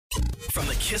From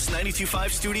the Kiss 92.5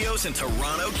 studios in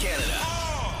Toronto, Canada.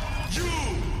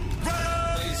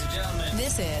 Ladies and gentlemen.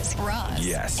 This is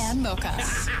Roz and Mocha.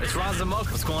 It's Roz and Mocha.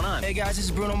 What's going on? Hey guys, this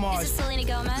is Bruno Mars. This is Selena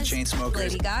Gomez. The Chainsmokers.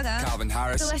 Lady Gaga. Calvin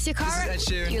Harris. Celestia Cara. This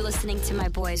is Ed Sheeran. You're listening to my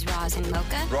boys Roz and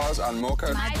Mocha. Roz and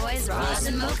Mocha. My boys Roz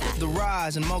and Mocha. The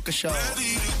Roz and Mocha Show.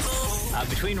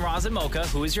 Between Roz and Mocha,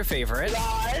 who is your favorite?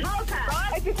 Mocha.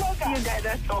 You guys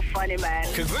are so funny, man.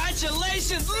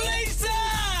 Congratulations, Lisa!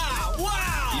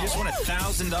 Wow! You just won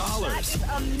 $1,000. It's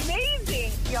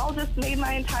amazing. Y'all just made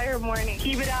my entire morning.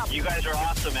 Keep it up. You guys are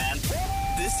awesome, man.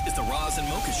 This is the Roz and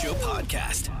Mocha Show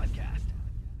podcast.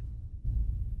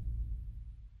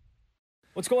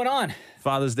 What's going on?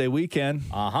 Father's Day weekend.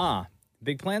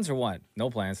 Big plans or what? No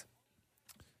plans.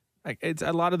 It's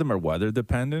a lot of them are weather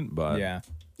dependent, but Yeah.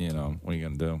 you know, what are you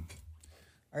gonna do?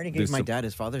 I already gave my dad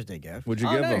his Father's Day gift. What'd you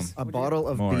Oh, give nice. him? A bottle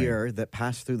of Maury. beer that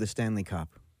passed through the Stanley Cup.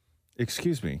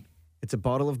 Excuse me. It's a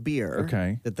bottle of beer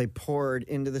Okay. that they poured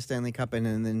into the Stanley Cup and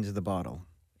then into the bottle.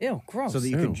 Ew, gross. So that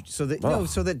you Ew. could so that Ugh.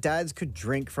 so that dads could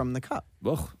drink from the cup.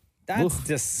 Ugh. That's Ugh.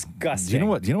 disgusting. Do you know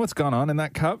what? Do you know what's gone on in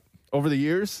that cup over the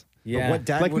years? Yeah. But what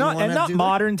dad Like wouldn't not wanna and not do that?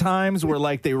 modern times where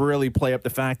like they really play up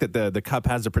the fact that the cup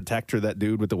has a protector. That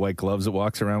dude with the white gloves that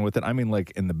walks around with it. I mean,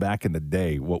 like in the back in the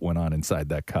day, what went on inside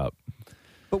that cup?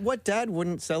 But what dad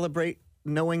wouldn't celebrate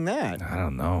knowing that? I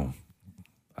don't know.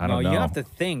 I No, don't know. you have to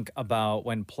think about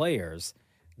when players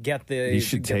get the You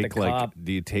should get take the like. cup.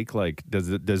 Do you take like?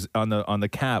 Does on the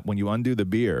cap when you undo the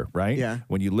beer, right? Yeah.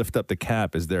 When you lift up the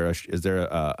cap, is there a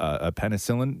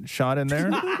penicillin shot in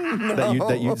there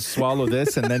that you swallow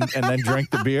this and then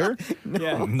drink the beer?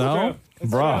 Yeah. No,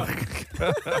 bro.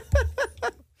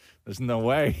 There's no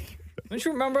way. Don't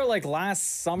you remember, like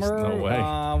last summer, There's no way.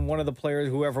 one of the players,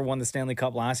 whoever won the Stanley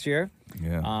Cup last year,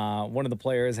 Yeah. one of the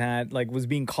players was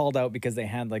being called out because they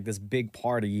had like this big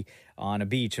party on a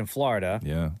beach in Florida.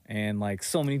 Yeah. And like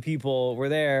so many people were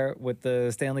there with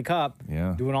the Stanley Cup,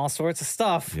 Yeah. doing all sorts of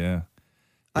stuff. Yeah.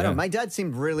 I don't Yeah. know. My dad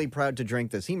seemed really proud to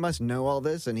drink this. He must know all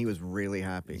this, and he was really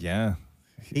happy. Yeah.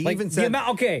 He Like even the said, amount,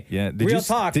 okay, Yeah, did real you-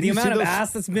 talk. did The you see amount of those-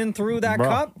 ass that's been through that Bro,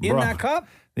 cup, in bro. that cup.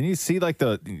 Then you see you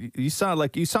saw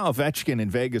Ovechkin in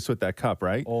Vegas with that cup,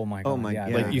 right? Oh my god! Oh my yeah,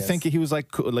 God. Like there you it think he was like,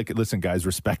 cool, like, listen, guys,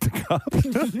 respect the cup,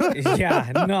 is.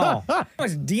 Yeah, no. How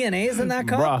much DNA is in that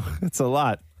cup? bro. It's a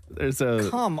lot. There's a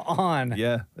Come on.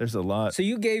 yeah. There's a lot. So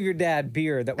you gave your dad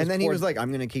beer that was and then he poured- was like, "I'm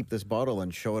going to keep this bottle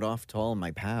and show it off to all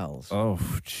my pals." Oh,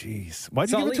 jeez. Why'd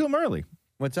you give it Sully? to him early?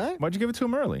 What's that? Why'd you give it to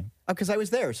him early? Because I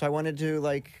was there, so I wanted to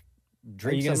like Are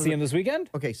drink. you going to some see of him it. this weekend?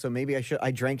 Okay, so maybe I should.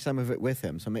 I drank some of it with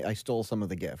him, so I stole some of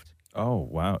the gift. Oh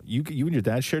wow. You and your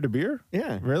dad shared a beer?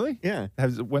 Yeah. Really? Yeah.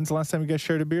 When's the last time you guys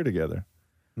shared a beer together?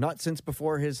 Not since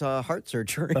before his heart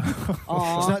surgery. He's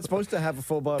not supposed to have a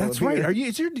full bottle. That's of beer. right.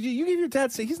 Did you give your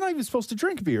dad say he's not even supposed to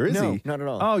drink beer, is No, he? not at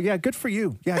all. Oh yeah, good for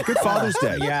you. Yeah, good Father's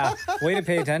Day. Yeah. Way to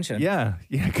pay attention. Yeah,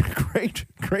 great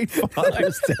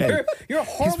Father's Day. You're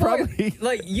horrible. probably-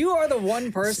 like you are the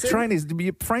one person.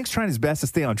 Frank's trying his best to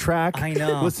stay on track. I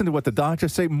know. Listen to what the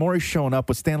doctors say. Maury's showing up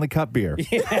with Stanley Cup beer.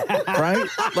 Right?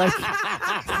 Like,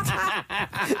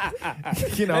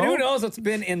 you know. And who knows what's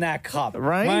been in that cup,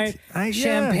 Right? Yeah.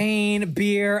 Champagne,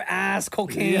 beer, ass,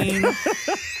 cocaine.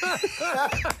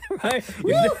 Right?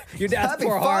 Your dad's Happy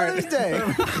poor Father's heart. Day.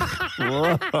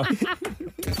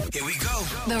 Here we go.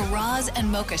 The Roz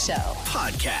and Mocha Show.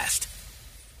 Podcast.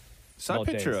 Saw a Well,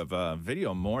 picture days. of a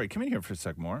video of Maury. Come in here for a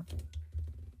sec, Maury.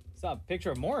 Saw a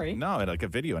picture of Maury. No, like a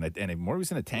video, and Maury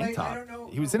was in a tank Wait, I top. don't know.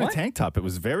 He was in a What? tank top. It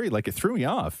was very, like, it threw me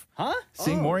off. Huh?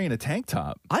 Seeing Maury in a tank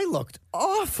top. I looked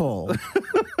awful.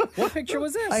 What picture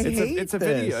was this? I hate It's a this.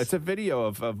 video. It's a video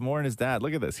of Maury and his dad.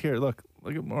 Look at this. Here, look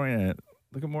at Maury in it.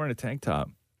 Look at Maury in a tank top.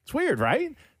 It's weird,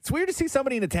 right? It's weird to see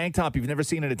somebody in a tank top you've never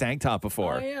seen in a tank top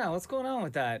before. Oh yeah, what's going on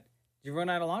with that? Did you run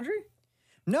out of laundry?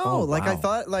 No, Oh, like I wow.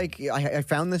 thought, like I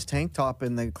found this tank top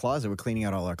in the closet. We're cleaning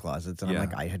out all our closets, and Yeah. I'm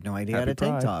like, I had no idea I had Happy a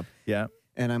tank Pride. top. Yeah.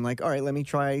 And I'm like, all right, let me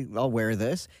try. I'll wear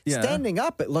this. Yeah. Standing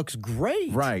up, it looks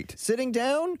great. Right. Sitting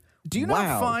down, Do you wow.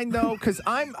 not find though? Because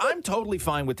I'm totally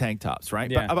fine with tank tops, right?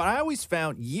 Yeah. But I always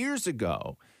found years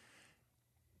ago,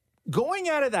 going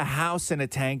out of the house in a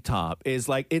tank top is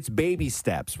like it's baby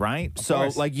steps, right? So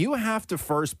course. like you have to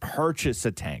first purchase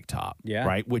a tank top, Yeah.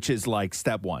 right? Which is like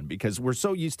step one because we're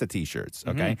so used to t-shirts,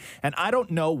 Mm-hmm. okay? And I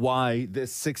don't know why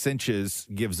this 6 inches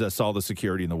gives us all the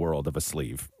security in the world of a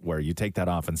sleeve, where you take that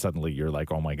off and suddenly you're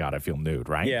like, oh my god, I feel nude,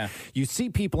 right? Yeah. You see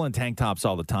people in tank tops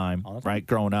all the time, right?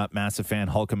 Growing up, massive fan,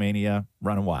 Hulkamania,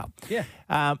 running wild. Yeah.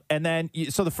 And then,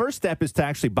 so the first step is to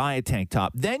actually buy a tank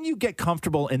top. Then you get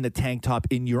comfortable in the tank top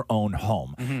in your own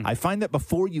home. Mm-hmm. I find that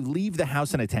before you leave the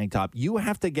house in a tank top, you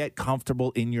have to get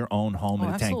comfortable in your own home in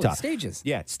a tank absolutely. top. Stages.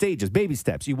 Yeah, stages, baby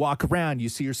steps. You walk around, you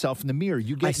see yourself in the mirror,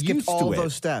 you get I skipped used to all it.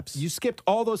 those steps. You skipped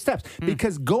all those steps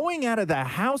because going out of the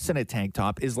house in a tank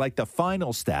top is like the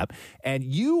final step, and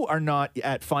you are not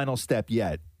at final step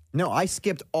yet. No, I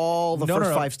skipped all the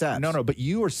first 5 steps. No, but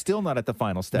you are still not at the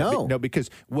final step. No. Because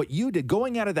what you did,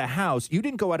 going out of the house, you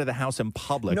didn't go out of the house in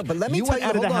public. No, but let me you tell went you,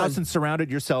 out of the hold house on. and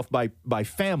surrounded yourself by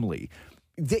family.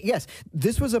 Yes,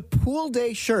 this was a pool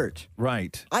day shirt.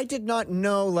 Right. I did not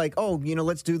know, like,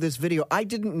 let's do this video. I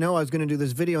didn't know I was going to do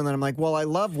this video. And then I'm like, well, I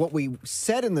love what we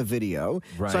said in the video.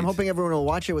 Right. So I'm hoping everyone will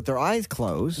watch it with their eyes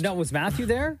closed. No, was Matthew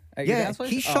there? At your Yeah, dad's place?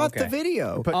 he shot the okay.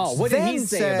 video. What did he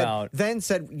say about? Then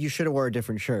said, you should have wore a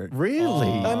different shirt. Really?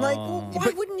 I'm like, well,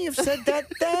 why wouldn't you have said that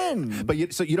then? But you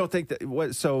don't think that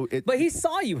what? So it. But he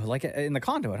saw you like in the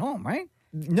condo at home, right?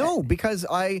 No, because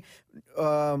I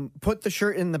put the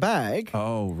shirt in the bag.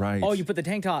 Oh, right. Oh, you put the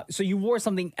tank top. So you wore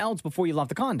something else before you left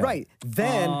the condo. Right.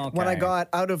 Then, when I Okay. got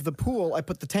out of the pool, I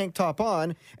put the tank top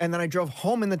on, and then I drove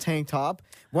home in the tank top,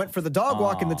 went for the dog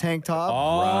walk in the tank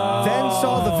top, then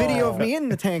saw the video of me in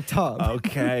the tank top.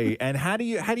 Okay. And how do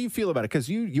you feel about it? Because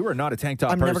you are not a tank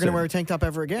top I'm person. never going to wear a tank top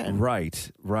ever again.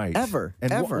 Right. Ever.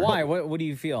 And Ever. Why? What do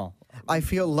you feel? I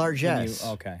feel when largesse.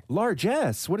 okay.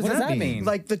 Largesse. What does What does that that mean? mean?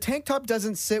 Like, the tank top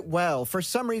doesn't sit well. For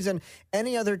some reason,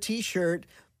 any other T-shirt,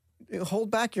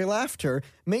 hold back your laughter,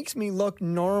 makes me look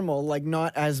normal, like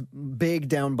not as big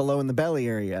down below in the belly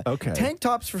area. Okay. Tank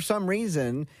tops, for some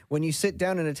reason, when you sit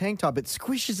down in a tank top, it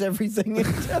squishes everything in.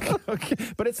 Okay,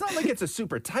 but it's not like it's a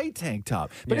super tight tank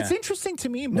top. But Yeah. it's interesting to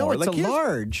me No, more. it's like, a here's-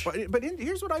 large. But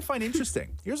here's what I find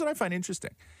interesting.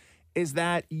 Is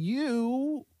that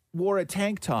you wore a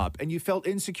tank top and you felt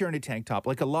insecure in a tank top,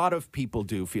 like a lot of people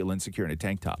do feel insecure in a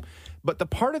tank top. But the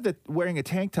part of wearing a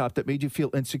tank top that made you feel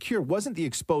insecure wasn't the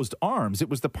exposed arms; it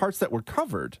was the parts that were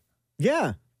covered.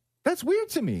 Yeah. That's weird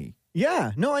to me.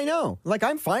 Yeah. No, I know. Like,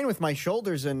 I'm fine with my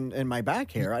shoulders and my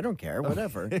back hair. I don't care.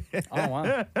 Whatever. Oh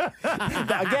wow.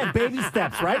 Again, baby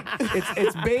steps, right?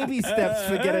 It's baby steps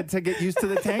to get used to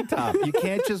the tank top. You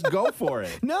can't just go for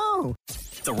it. No.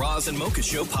 The Roz and Mocha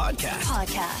Show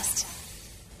podcast.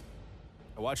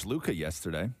 I watched Luca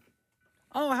yesterday.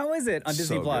 Oh, how is it on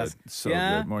Disney So Plus? good. So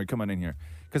yeah. good. Maury, come on in here.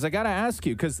 Because I got to ask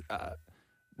you, because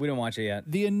We didn't watch it yet.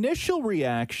 the initial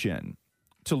reaction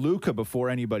to Luca before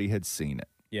anybody had seen it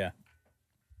Yeah.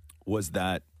 was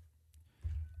that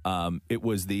it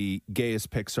was the gayest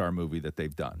Pixar movie that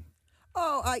they've done.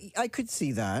 Oh, I could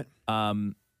see that.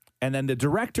 And then the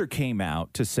director came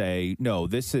out to say, no,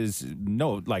 this is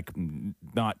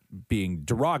not being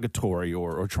derogatory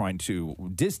or trying to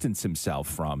distance himself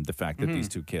from the fact that these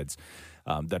two kids,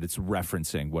 that it's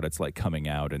referencing what it's like coming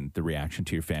out and the reaction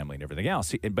to your family and everything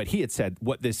else. But he had said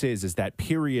what this is that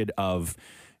period of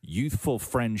youthful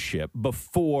friendship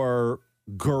before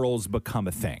girls become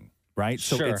a thing. Right.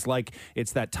 So Sure.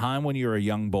 it's that time when you're a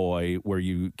young boy where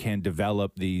you can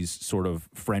develop these sort of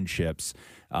friendships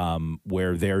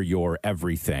where they're your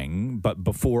everything, but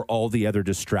before all the other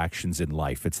distractions in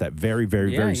life. It's that very,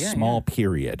 very, very small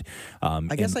period.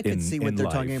 I guess I could see what they're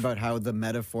talking life. about, how the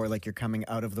metaphor, like you're coming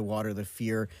out of the water, the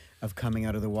fear of coming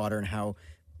out of the water, and how,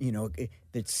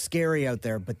 it's scary out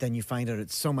there, but then you find out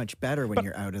it's so much better when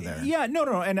you're out of there. Yeah, no,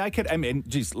 and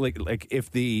geez, like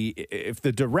if the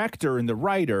director and the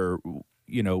writer,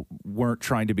 weren't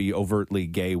trying to be overtly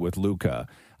gay with Luca,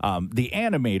 the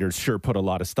animators sure put a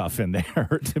lot of stuff in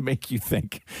there to make you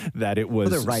think that it was.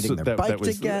 Well, they're riding their bike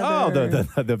together.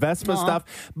 Oh, the Vespa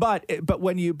stuff. But it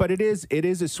is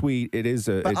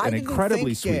an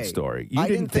incredibly sweet story. You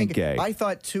didn't think gay. I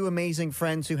thought two amazing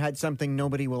friends who had something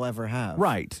nobody will ever have.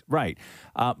 Right.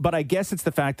 But I guess it's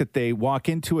the fact that they walk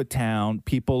into a town,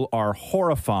 people are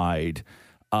horrified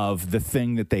of the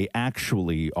thing that they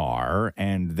actually are,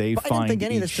 and they But I find didn't think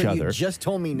any of this each till other. you just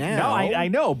told me now. No, I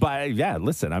know, but yeah,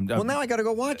 listen, Well, now I got to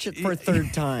go watch it for a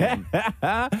third time.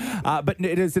 but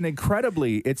it's an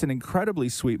incredibly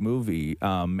sweet movie.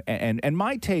 And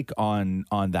my take on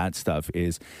that stuff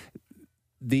is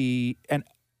and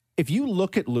if you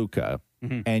look at Luca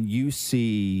and you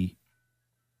see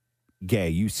gay,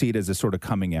 you see it as a sort of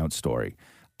coming out story.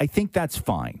 I think that's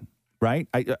fine. Right?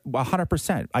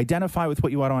 100%. Identify with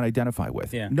what you want to identify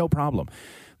with. Yeah. No problem.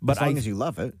 But As long as you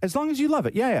love it. As long as you love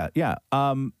it. Yeah.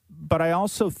 But I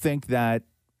also think that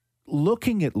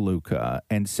looking at Luca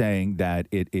and saying that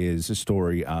it is a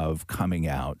story of coming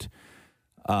out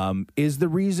is the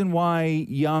reason why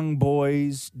young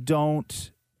boys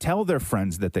don't tell their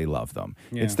friends that they love them.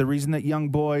 Yeah. It's the reason that young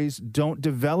boys don't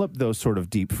develop those sort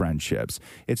of deep friendships.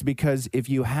 It's because if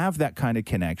you have that kind of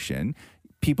connection,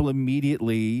 people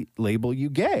immediately label you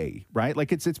gay, right? Like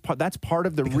that's part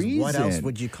of the reason. What else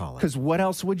would you call it? Because what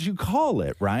else would you call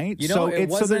it, right? You know,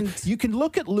 so that you can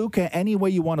look at Luca any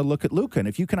way you want to look at Luca, and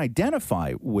if you can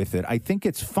identify with it, I think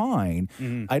it's fine.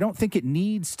 I don't think it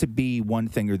needs to be one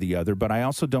thing or the other, but I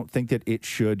also don't think that it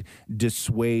should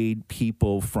dissuade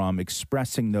people from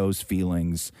expressing those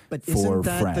feelings But for isn't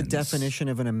that friends. the definition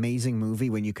of an amazing movie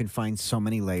when you can find so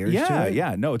many layers to it?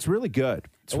 Yeah, no, it's really good.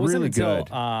 It's It wasn't really until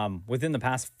good. within the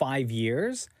past 5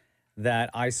 years that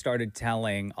I started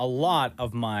telling a lot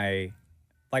of my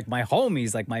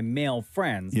homies, like my male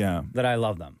friends, Yeah. that I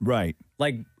love them. Right.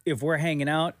 Like if we're hanging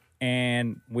out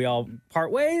and we all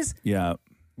part ways, Yeah.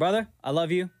 brother, I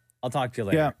love you. I'll talk to you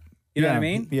later. Yeah. You know what Yeah. I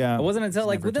mean? Yeah. It wasn't until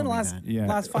like never within the told me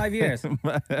last 5 years.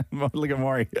 Look at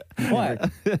Maury. What?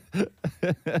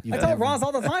 I tell Roz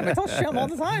all the time. I tell Shem all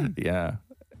the time. Yeah.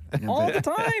 All the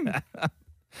time.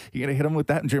 You gonna hit him with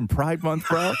that during Pride Month,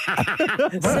 bro?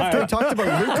 After we talked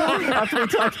about Luca?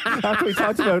 after we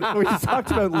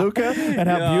talked about Luca and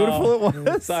how beautiful it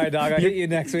was. Sorry, dog. I'll hit you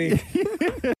next week.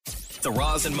 The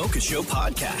Roz and Mocha Show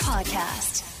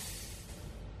podcast.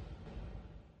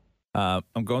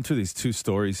 I'm going through these two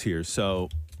stories here. So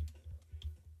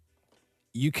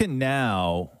you can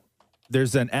now,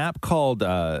 there's an app called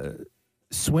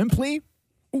Swimply.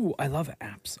 Ooh, I love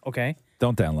apps. Okay.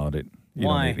 Don't download it.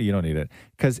 Why? You don't need it.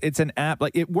 Because it's an app,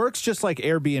 like it works just like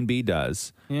Airbnb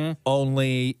does,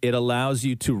 only it allows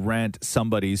you to rent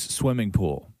somebody's swimming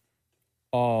pool.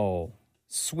 Oh,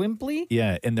 Swimply?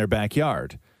 Yeah, in their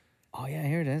backyard. Oh, yeah,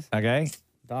 here it is. Okay.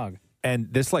 Dog.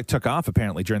 And this like took off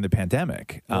apparently during the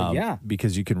pandemic. Well, yeah.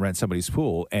 Because you can rent somebody's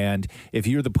pool. And if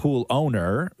you're the pool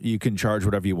owner, you can charge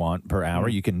whatever you want per hour.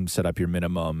 You can set up your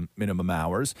minimum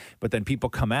hours. But then people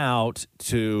come out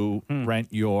to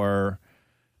rent your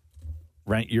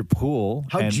pool.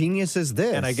 How genius is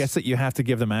this? And I guess that you have to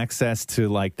give them access to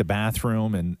like the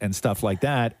bathroom and stuff like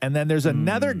that. And then there's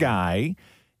another guy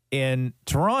in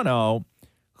Toronto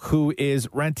who is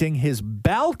renting his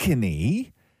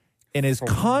balcony in his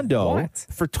condo what?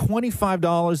 for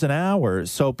 $25 an hour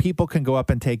so people can go up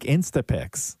and take Insta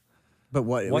pics. But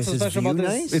what? What's was so his special view about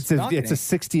nice? this? It's a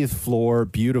 60th floor,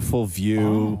 beautiful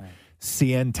view,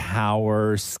 CN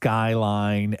Tower,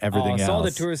 skyline, everything so else. all the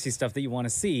touristy stuff that you want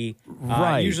to see,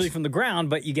 Right. usually from the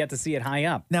ground, but you get to see it high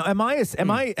up. Now, am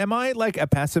I like a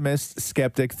pessimist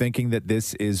skeptic thinking that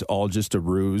this is all just a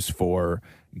ruse for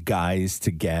guys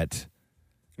to get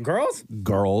Girls?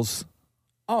 girls?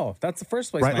 Oh, that's the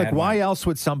first place. Right? my Like, head why went. else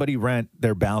would somebody rent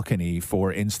their balcony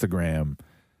for Instagram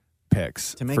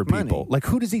pics To make for people? money. Like,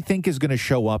 who does he think is going to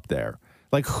show up there?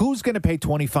 Like, who's going to pay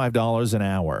 $25 an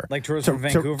hour? Like tourists from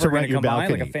Vancouver to are rent gonna your come by,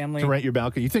 balcony? like a family? To rent your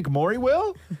balcony. You think Maury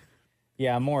will?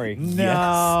 Yeah, Maury.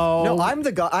 No. No, I'm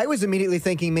the guy. I was immediately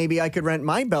thinking maybe I could rent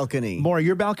my balcony. Maury,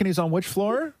 your balcony's on which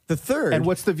floor? The third. And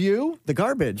what's the view? the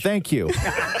garbage? Thank you.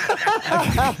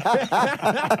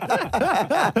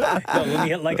 Let me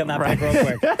hit like on that pic real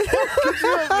quick.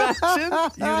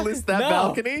 You list that No,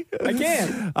 balcony? I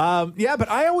can't. Yeah, but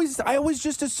I always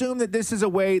just assume that this is a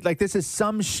way, like this is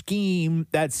some scheme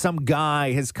that some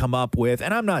guy has come up with.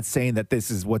 And I'm not saying that this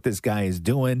is what this guy is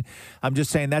doing. I'm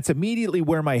just saying that's immediately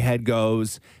where my head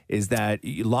goes, is that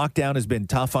lockdown has been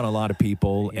tough on a lot of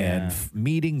people and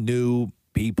meeting new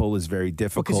people is very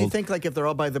difficult. Because you think like if they're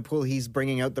all by the pool, he's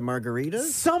bringing out the margaritas.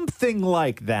 Something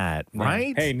like that,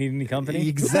 right? Hey, need any company?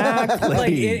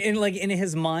 Exactly. like in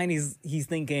his mind, he's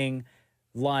thinking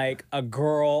like a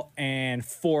girl and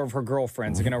 4 of her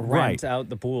girlfriends are gonna rent out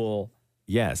the pool,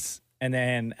 Yes. and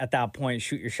then at that point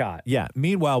shoot your shot. Yeah.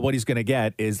 Meanwhile, what he's going to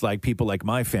get is like people like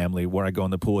my family, where I go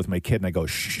in the pool with my kid and I go,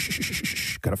 shh, shh, shh, shh,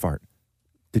 shh, got a fart.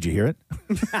 Did you hear it?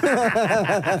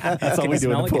 That's all Can we you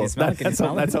do in smell the it? Can pool. you smell it? Can you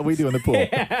smell it? That's how we do in the pool.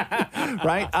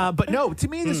 Right? But no, to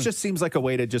me, this just seems like a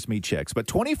way to just meet chicks. But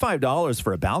 $25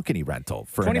 for a balcony rental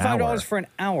for an hour. $25 for an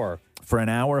hour. For an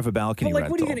hour of a balcony But like,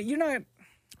 rental. what are you gonna? You're not.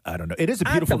 I don't know. It is a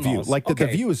At beautiful the view. most. Like the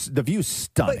Okay. view is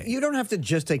stunning. But you don't have to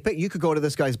just take. But you could go to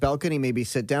this guy's balcony, maybe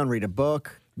sit down, read a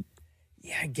book.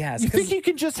 Yeah, I guess. You think you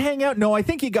can just hang out? No, I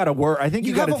think you got to work. I think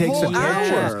you got to have a take whole some hour.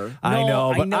 pictures. I No,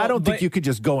 know, I but know, I don't think but- you could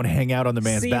just go and hang out on the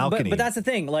man's See, balcony. But that's the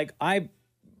thing. Like I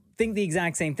think the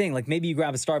exact same thing. Like maybe you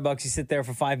grab a Starbucks, you sit there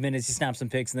for 5 minutes, you snap some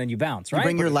pics, and then you bounce. Right? You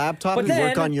bring your laptop, But you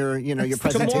work then, on your to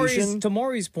presentation. To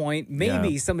Maury's point, maybe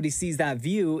Yeah. somebody sees that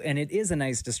view and it is a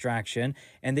nice distraction,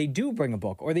 and they do bring a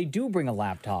book or they do bring a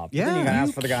laptop. But then you gotta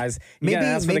ask for the guys. You gotta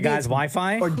ask for the guy's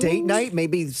Wi-Fi or date night.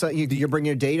 Maybe you're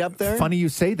bringing a date up there. Funny you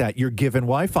say that. You're given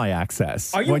Wi-Fi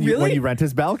access Are you when really? you rent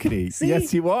his balcony. See?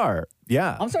 Yes, you are.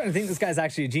 Yeah. I'm starting to think this guy's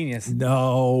actually a genius.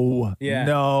 No. Yeah.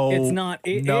 No. It's not.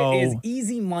 No. It is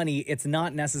easy money. It's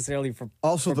not necessarily for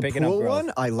Also, for the picking up pool girls.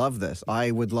 one, I love this.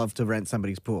 I would love to rent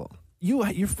somebody's pool.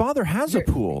 Your father has a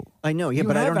pool. I know, yeah, You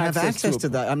but I have don't have access access to to a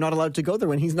that. I'm not allowed to go there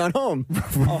when he's not home.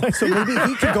 So maybe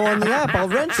he could go on the app. I'll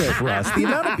rent it. Trust. The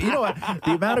amount of, you know what?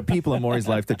 The amount of people in Maury's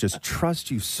life that just trust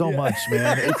you so much,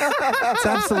 man. It's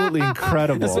absolutely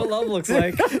incredible. That's what love looks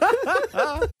like.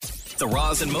 The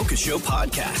Roz and Mocha Show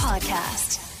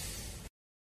Podcast.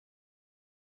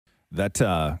 That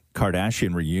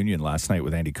Kardashian reunion last night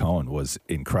with Andy Cohen was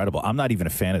incredible. I'm not even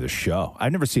a fan of the show.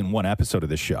 I've never seen one episode of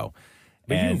this show.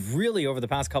 But you've really, over the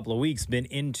past couple of weeks, been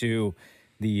into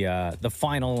the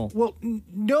final. Well,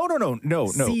 no.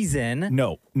 Season.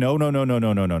 No. No. What You're I'm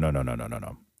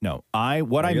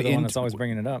the one into. that's always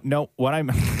bringing it up. No, what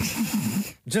I'm.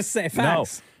 Just say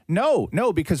facts. No,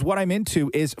 because what I'm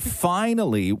into is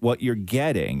finally what you're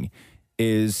getting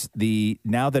is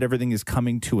now that everything is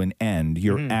coming to an end,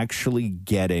 you're actually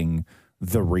getting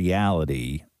the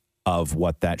reality of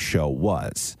what that show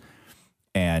was.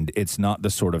 And it's not the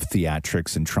sort of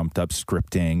theatrics and trumped up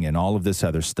scripting and all of this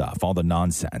other stuff, all the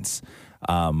nonsense.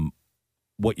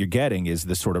 What you're getting is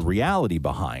the sort of reality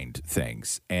behind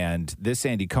things. And this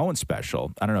Andy Cohen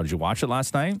special, I don't know, did you watch it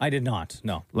last night? I did not,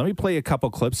 no. Let me play a couple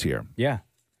clips here. Yeah.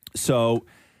 So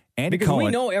Andy Because Cohen,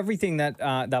 we know everything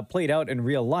that played out in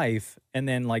real life, and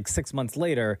then like 6 months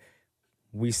later,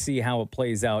 we see how it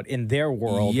plays out in their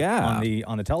world on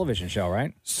the television show,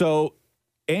 right? So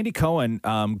Andy Cohen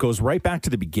goes right back to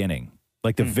the beginning,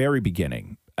 like the very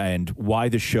beginning, and why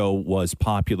the show was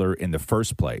popular in the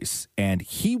first place. And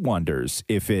he wonders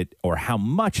if it or how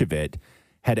much of it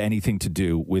had anything to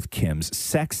do with Kim's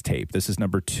sex tape. This is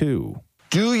number 2.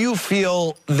 Do you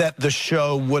feel that the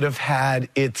show would have had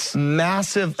its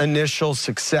massive initial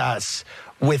success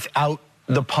without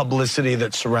the publicity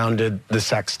that surrounded the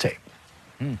sex tape?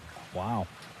 Wow.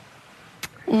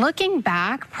 Looking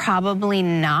back, probably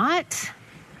not.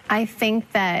 I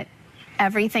think that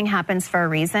everything happens for a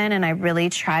reason, and I really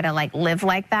try to live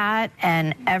like that.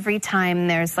 And every time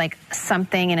there's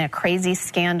something in a crazy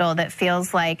scandal that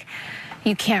feels like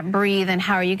you can't breathe and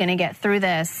how are you going to get through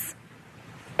this,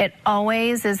 it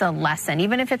always is a lesson,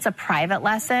 even if it's a private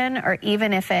lesson or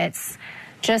even if it's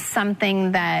just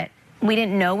something that we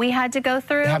didn't know we had to go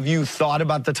through. Have you thought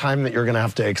about the time that you're going to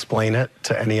have to explain it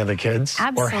to any of the kids?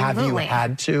 Absolutely. Or have you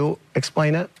had to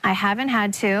explain it? I haven't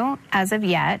had to as of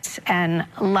yet. And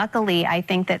luckily, I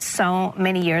think that so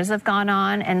many years have gone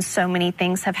on and so many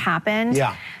things have happened.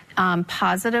 Yeah.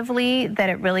 Positively, that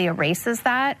it really erases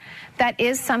that. That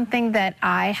is something that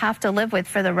I have to live with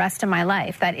for the rest of my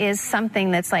life. That is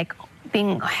something that's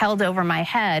being held over my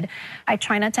head. I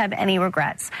try not to have any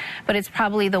regrets, but it's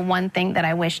probably the one thing that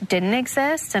I wish didn't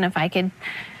exist. And if I could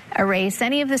erase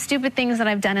any of the stupid things that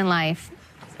I've done in life,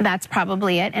 that's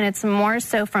probably it. And it's more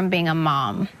so from being a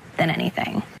mom than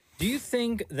anything. Do you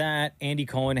think that Andy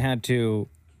Cohen had to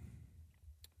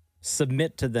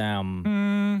submit to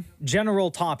them general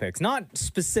topics, not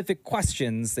specific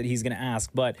questions that he's going to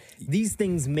ask, but these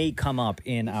things may come up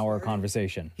in our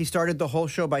conversation? He started the whole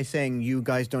show by saying, you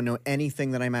guys don't know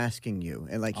anything that I'm asking you.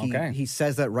 And he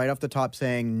says that right off the top,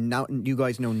 saying, now you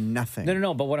guys know nothing.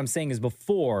 No. But what I'm saying is,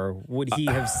 before, would he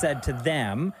have said to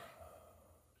them,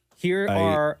 here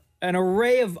are an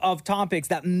array of topics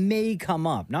that may come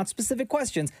up, not specific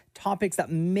questions, topics that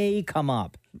may come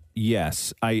up?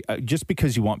 Yes, I just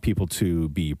because you want people to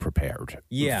be prepared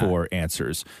for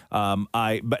answers.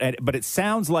 But it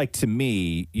sounds like to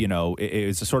me,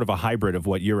 it's a sort of a hybrid of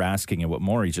what you're asking and what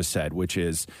Maury just said, which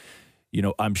is,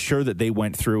 I'm sure that they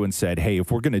went through and said, hey, if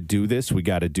we're going to do this, we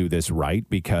got to do this right,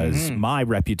 because my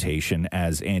reputation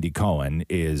as Andy Cohen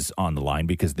is on the line,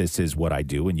 because this is what I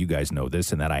do, and you guys know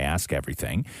this, and that I ask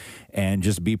everything. And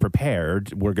just be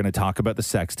prepared. We're going to talk about the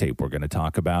sex tape. We're going to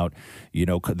talk about,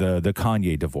 the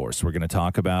Kanye divorce. We're going to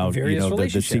talk about,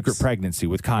 the secret pregnancy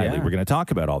with Kylie. Yeah. We're going to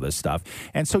talk about all this stuff.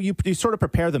 And so you sort of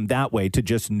prepare them that way to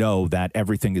just know that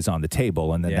everything is on the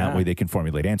table, and then that way they can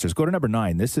formulate answers. Go to number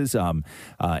 9. This is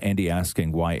Andy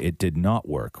asking why it did not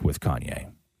work with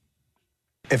Kanye.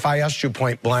 If I asked you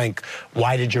point blank,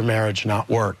 why did your marriage not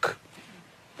work?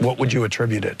 What would you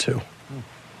attribute it to?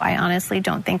 I honestly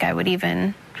don't think I would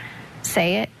even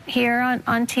say it here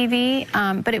on TV,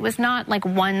 but it was not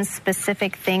one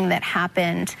specific thing that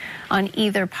happened on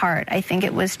either part. I think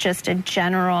it was just a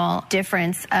general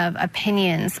difference of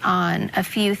opinions on a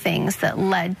few things that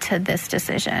led to this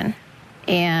decision.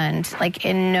 And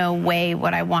in no way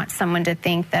would I want someone to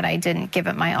think that I didn't give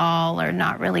it my all or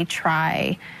not really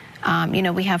try.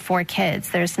 We have 4 kids.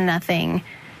 There's nothing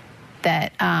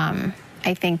that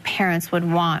I think parents would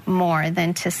want more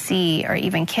than to see, or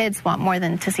even kids want more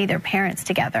than to see their parents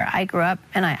together. I grew up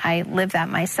and I lived that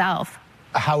myself.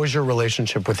 How is your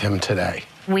relationship with him today?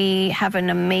 We have an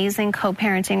amazing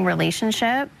co-parenting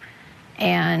relationship,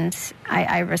 and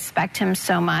I respect him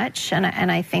so much. And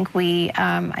I think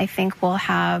we'll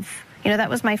have, that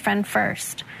was my friend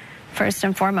first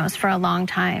and foremost for a long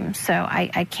time. So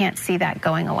I can't see that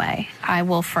going away. I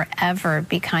will forever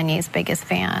be Kanye's biggest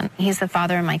fan. He's the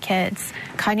father of my kids.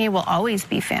 Kanye will always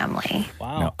be family.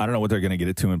 Wow. Now, I don't know what they're going to get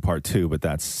into in part 2, but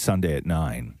that's Sunday at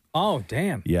 9. Oh,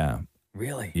 damn. Yeah.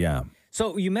 Really? Yeah.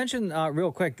 So you mentioned,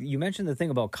 real quick, the thing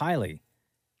about Kylie.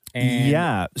 And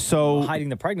yeah. So hiding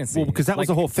the pregnancy. Well, because that was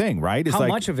the whole thing, right? How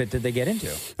much of it did they get into?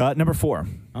 Number 4.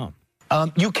 Oh.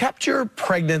 You kept your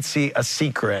pregnancy a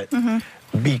secret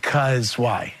because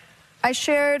why? I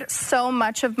shared so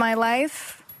much of my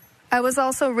life. I was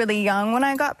also really young when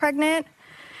I got pregnant,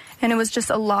 and it was just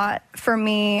a lot for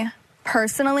me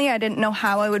personally. I didn't know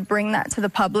how I would bring that to the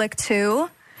public too,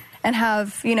 and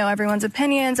have, everyone's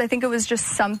opinions. I think it was just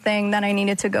something that I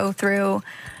needed to go through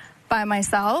by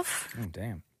myself. Oh,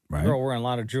 damn. Right. Girl wearing a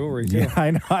lot of jewelry too. Yeah,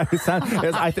 I know.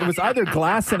 It was either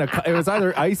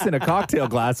ice in a cocktail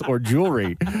glass or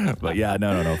jewelry. But yeah,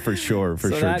 no, for sure,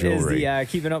 so jewelry. That is the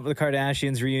Keeping Up with the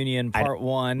Kardashians reunion, part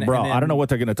 1. Bro, and then, I don't know what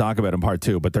they're going to talk about in part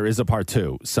 2, but there is a part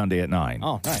 2 Sunday at 9.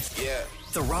 Oh, nice. Yeah.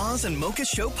 The Roz and Mocha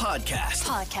Show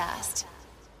podcast.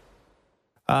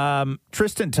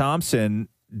 Tristan Thompson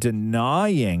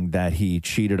denying that he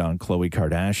cheated on Khloe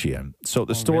Kardashian. So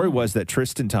the story was that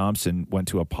Tristan Thompson went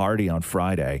to a party on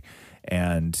Friday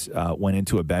and went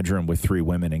into a bedroom with 3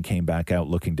 women and came back out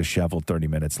looking disheveled 30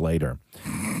 minutes later.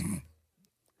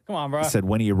 Come on, bro. He said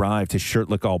when he arrived, his shirt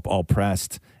looked all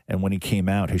pressed. And when he came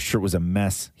out, his shirt was a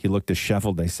mess. He looked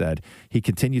disheveled, they said. He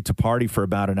continued to party for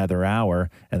about another hour,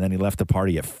 and then he left the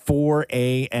party at 4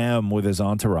 a.m. with his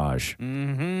entourage.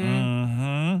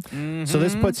 So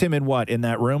this puts him in what? In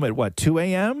that room at 2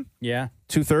 a.m.? Yeah.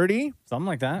 2:30? Something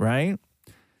like that. Right?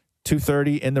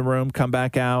 2:30 in the room, come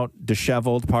back out,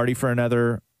 disheveled, party for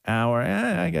another hour.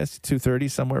 I guess 2:30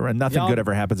 somewhere. And nothing good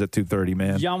ever happens at 2:30,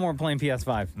 man. Y'all weren't playing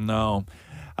PS5. No.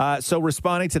 So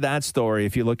responding to that story,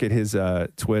 if you look at his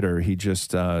Twitter, he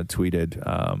just tweeted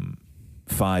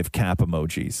 5 cap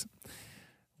emojis,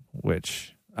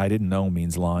 which I didn't know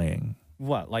means lying.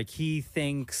 What? Like he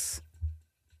thinks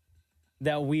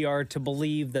that we are to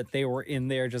believe that they were in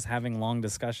there just having long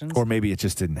discussions? Or maybe it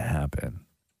just didn't happen.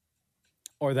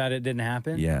 Or that it didn't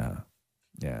happen? Yeah.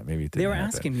 Yeah, maybe it didn't They were happen.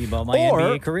 asking me about my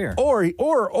NBA career.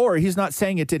 Or he's not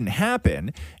saying it didn't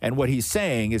happen, and what he's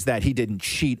saying is that he didn't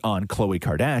cheat on Khloe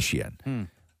Kardashian.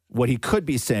 What he could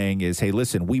be saying is, hey,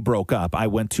 listen, we broke up. I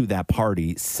went to that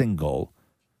party single.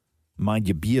 Mind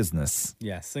your business.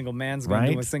 Yeah, single man's going to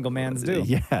do what single man's do.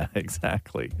 Yeah,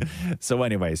 exactly. So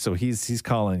anyway,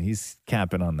 he's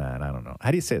capping on that. I don't know.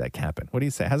 How do you say that, capping? What do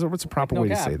you say? What's the proper way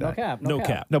to say that? No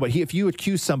cap. No, but if you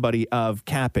accuse somebody of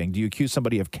capping, do you accuse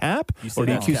somebody of cap or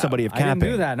do you accuse somebody of capping? I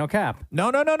didn't do that. No cap.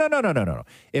 No.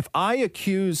 If I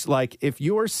accuse, if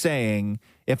you're saying,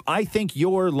 if I think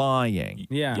you're lying,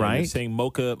 right? You're saying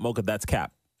Mocha, that's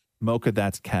cap. Mocha,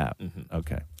 that's cap. Mm-hmm.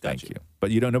 Okay, thank you.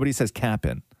 But nobody says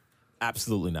capping.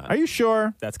 Absolutely not. Are you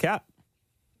sure? That's cap.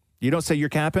 You don't say you're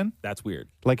capping? That's weird.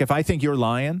 Like if I think you're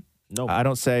lying, no, I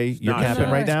don't say you're capping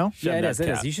right now? Yeah, it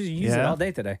is. You should use it all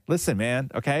day today. Listen,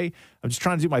 man, okay? I'm just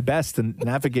trying to do my best to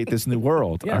navigate this new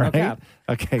world, Yeah, all no right? cap.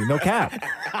 Okay, no cap.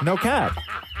 No cap.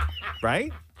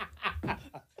 Right?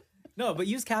 No, but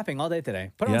use capping all day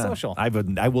today. Put it on social. I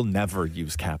will never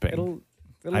use capping.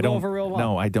 It'll go over real well.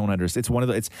 No, I don't understand. It's one of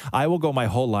the. I will go my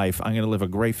whole life. I'm going to live a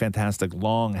great, fantastic,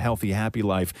 long, healthy, happy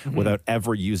life without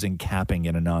ever using capping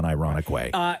in a non-ironic way.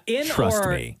 Trust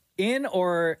me. In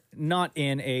or not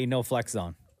in a no flex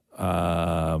zone?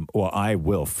 Well, I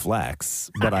will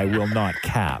flex, but I will not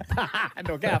cap.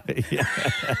 No cap.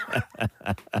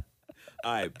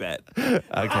 I bet.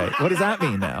 Okay. What does that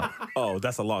mean now? Oh,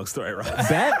 that's a long story, right?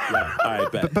 Bet? Yeah, I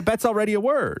bet. But bet's already a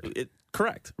word.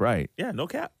 Correct. Right. Yeah, no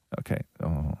cap. Okay.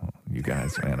 Oh, you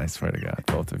guys, man, I swear to God,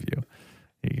 both of you.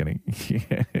 You're going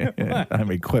to, I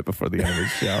may quit before the end of the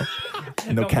show.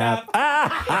 No cap.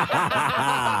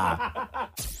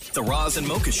 The Roz and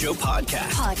Mocha Show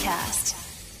podcast.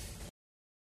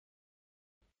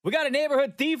 We got a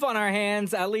neighborhood thief on our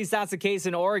hands. At least that's the case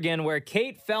in Oregon, where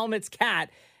Kate Felmett's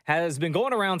cat has been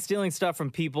going around stealing stuff from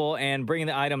people and bringing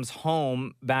the items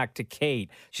home back to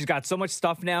Kate. She's got so much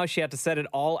stuff now, she had to set it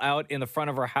all out in the front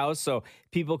of her house so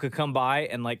people could come by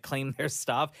and claim their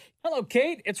stuff. Hello,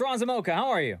 Kate. It's Roz and Mocha.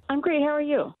 How are you? I'm great. How are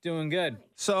you? Doing good.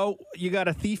 So you got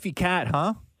a thiefy cat,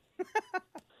 huh?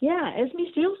 Yeah, Esme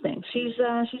steals things. She's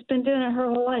been doing it her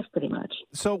whole life, pretty much.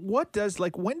 So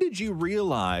when did you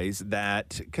realize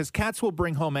that, because cats will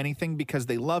bring home anything because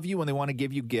they love you and they want to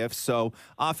give you gifts. So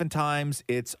oftentimes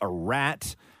it's a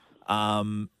rat.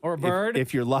 Or a bird.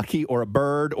 If you're lucky, or a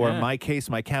bird, or in Yeah. my case,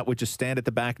 my cat would just stand at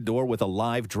the back door with a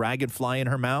live dragonfly in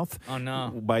her mouth. Oh,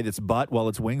 no. By its butt while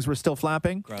its wings were still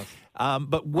flapping. Gross.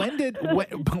 But when did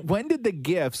the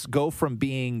gifts go from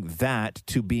being that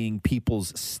to being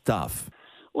people's stuff?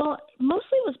 Well,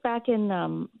 mostly it was back in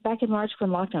March when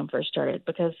lockdown first started,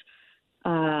 because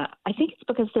I think it's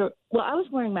because I was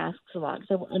wearing masks a lot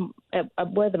because I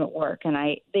wear them at work, and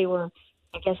they were,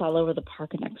 I guess, all over the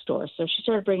park next door. So she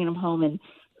started bringing them home in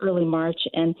early March,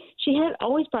 and she had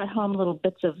always brought home little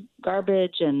bits of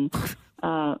garbage and,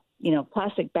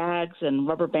 plastic bags and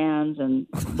rubber bands and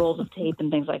rolls of tape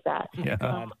and things like that. Yeah.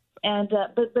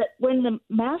 But when the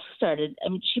mask started, I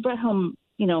mean, she brought home,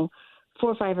 4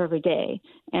 or 5 every day.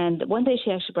 And one day she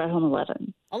actually brought home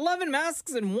 11. 11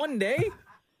 masks in one day?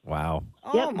 Wow.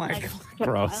 Oh, Yep. my I God. kept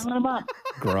Gross. piling them up.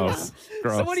 Gross.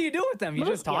 Gross. So what do you do with them? You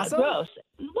just toss them? Gross.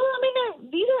 Well, I mean,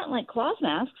 these aren't like cloth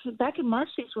masks. Back in March,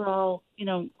 these were all,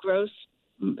 gross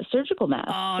surgical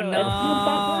masks. Oh, so no.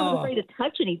 I was afraid to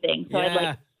touch anything. So I'd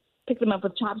Yeah. pick them up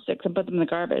with chopsticks and put them in the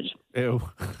garbage. Ew.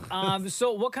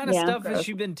 So what kind of Yeah, stuff has gross.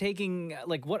 she been taking?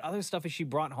 Like, what other stuff has she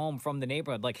brought home from the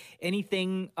neighborhood? Like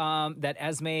anything that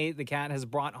Esme, the cat, has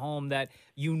brought home that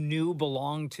you knew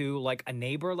belonged to like a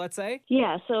neighbor, let's say?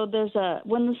 Yeah, so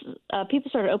when people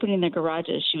started opening their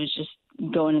garages, she was just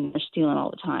going in there stealing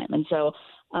all the time. And so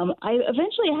I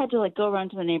eventually had to go around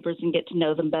to the neighbors and get to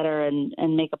know them better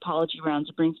and make apology rounds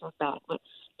and bring stuff back. But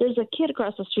there's a kid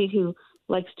across the street who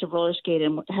likes to roller skate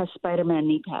and has Spider-Man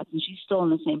knee pads, and she's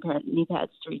stolen the same pair of knee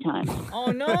pads 3 times.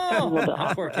 Oh, no. A little bit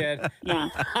awkward. Poor kid. Yeah.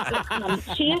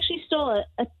 But, she actually stole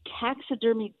a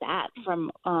taxidermy bat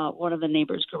from one of the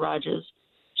neighbors' garages.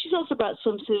 She's also brought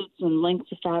swimsuits and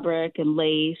lengths of fabric and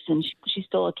lace, and she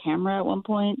stole a camera at one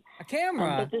point. A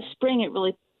camera? But this spring,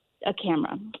 a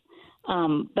camera.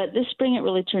 But this spring, it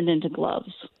really turned into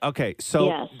gloves. Okay, so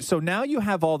Yes. so now you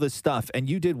have all this stuff, and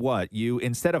you did what? You,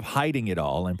 instead of hiding it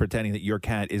all and pretending that your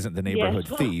cat isn't the neighborhood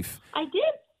Yes. thief. I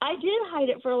did hide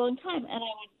it for a long time, and I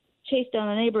would chase down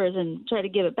the neighbors and try to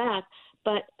give it back.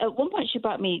 But at one point, she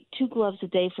brought me 2 gloves a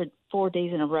day for 4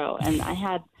 days in a row, and I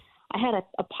had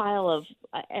a pile of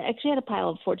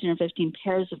 14 or 15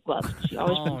 pairs of gloves. She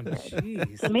always Oh, brings pairs.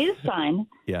 jeez. So I made a sign,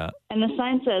 Yeah. and the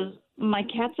sign says, "My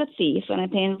cat's a thief," and I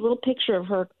painted a little picture of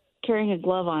her carrying a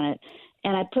glove on it,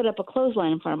 and I put up a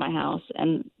clothesline in front of my house,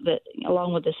 and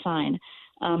along with the sign,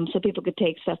 so people could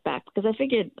take stuff back. Because I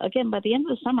figured, again, by the end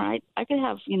of the summer, I could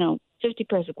have 50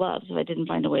 pairs of gloves if I didn't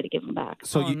find a way to give them back.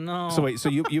 So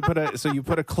you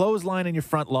put a clothesline in your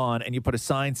front lawn, and you put a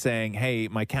sign saying, "Hey,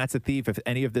 my cat's a thief. If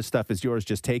any of this stuff is yours,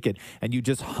 just take it." And you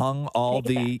just hung all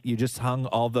the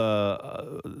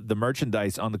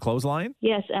merchandise on the clothesline.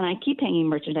 Yes, and I keep hanging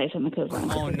merchandise on the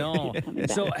clothesline. Oh, no. Coming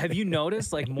So back. have you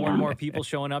noticed more and more people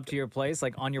showing up to your place,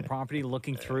 on your property,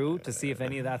 looking through to see if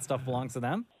any of that stuff belongs to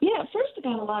them? Yeah, at first I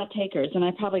got a lot of takers, and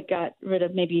I probably got rid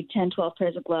of maybe 10, 12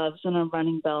 pairs of gloves and a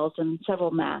running belt and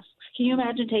several masks. Can you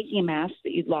imagine taking a mask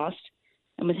that you'd lost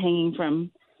and was hanging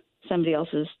from somebody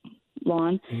else's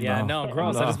lawn? Yeah, no,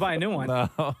 gross. I just buy a new one. No.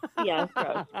 Yeah, it's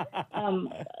gross.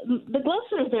 The gloves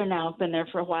that are there now have been there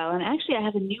for a while, and actually I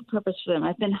have a new purpose for them.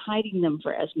 I've been hiding them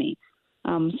for Esme.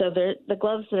 So the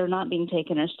gloves that are not being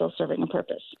taken are still serving a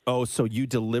purpose. Oh, so you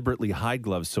deliberately hide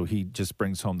gloves so he just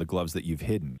brings home the gloves that you've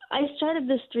hidden. I started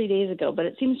this 3 days ago, but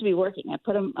it seems to be working. I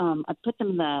put them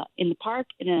in the park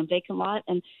in a vacant lot,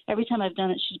 and every time I've done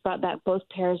it, she's brought back both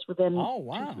pairs within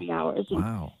 2-3 hours. And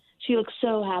Wow. she looks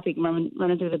so happy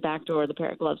running through the back door with a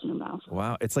pair of gloves in her mouth.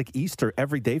 Wow. It's like Easter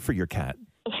every day for your cat.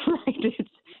 Right, it's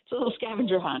a little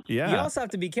scavenger hunt. Yeah. You also have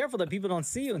to be careful that people don't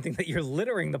see you and think that you're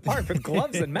littering the park with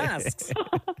gloves and masks.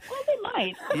 Well, they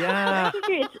might. Yeah.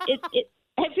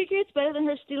 I figure it's better than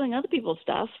her stealing other people's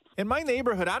stuff. In my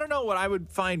neighborhood, I don't know what I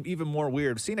would find even more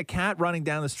weird. Seeing a cat running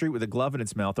down the street with a glove in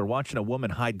its mouth, or watching a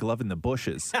woman hide glove in the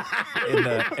bushes in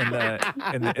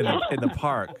the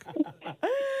park.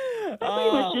 I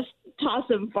pretty much just toss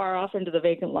them far off into the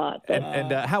vacant lot. But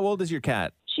And how old is your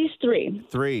cat? she's 3.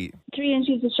 3. 3, and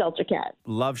she's a shelter cat.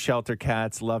 Love shelter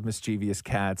cats, love mischievous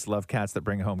cats, love cats that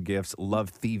bring home gifts, love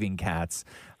thieving cats.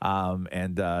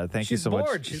 Thank you She's so bored.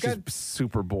 much. She's She's got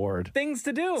super bored. Things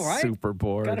to do, right? Super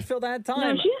bored. Got to fill that No,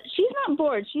 time. she's not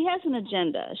bored. She has an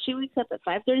agenda. She wakes up at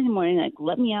 5:30 in the morning, like,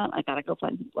 let me out. I got to go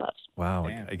find some gloves. Wow.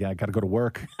 I got to go to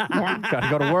work. Got to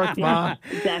go to work, Ma.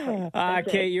 Exactly. That's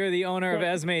it. Kate, you're the owner of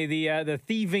Esme, the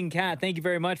thieving cat. Thank you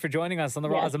very much for joining us on the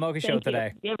Yes, Roz and Mocha Show thank you.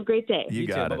 today. You have a great day. You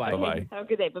got it. Bye-bye. Bye-bye. Have a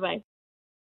good day. Bye-bye.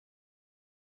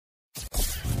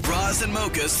 Roz and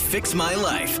Mocha's Fix My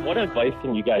Life. What advice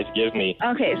can you guys give me?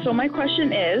 Okay, so my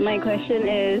question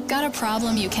is. Got a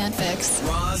problem you can't fix?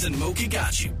 Roz and Mocha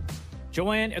got you.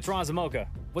 Joanne, it's Roz and Mocha.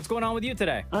 What's going on with you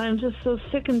today? I'm just so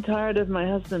sick and tired of my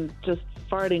husband just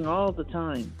farting all the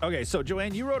time. Okay, so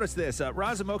Joanne, you wrote us this.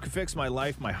 Roz and Mocha fix my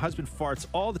life. My husband farts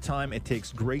all the time. It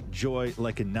takes great joy,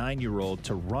 like a 9-year-old,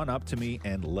 to run up to me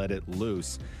and let it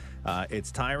loose.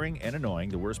 It's tiring and annoying.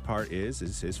 The worst part is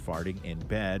his farting in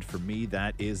bed. For me,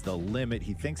 that is the limit.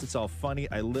 He thinks it's all funny.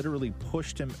 I literally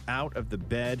pushed him out of the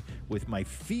bed with my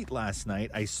feet last night.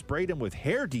 I sprayed him with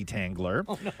hair detangler.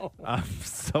 Oh, no.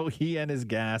 So he and his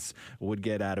gas would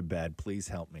get out of bed. Please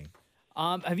help me.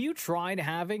 Have you tried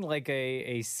having like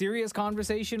a serious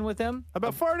conversation with him?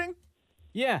 About farting?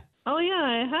 Yeah. Oh, yeah,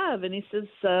 I have. And he says,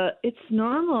 it's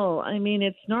normal. I mean,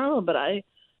 it's normal, but I've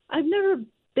never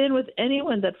been with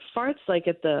anyone that farts like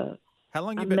at the How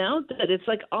long amount that it's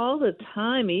like all the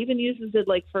time. He even uses it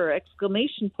like for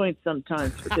exclamation points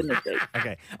sometimes, for goodness sake.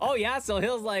 Okay. Oh, yeah. So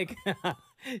he'll like,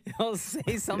 he'll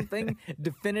say something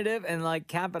definitive and like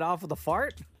cap it off with a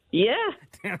fart. Yeah.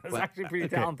 It's actually pretty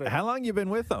talented. How long you been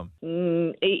with him?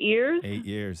 8 years. 8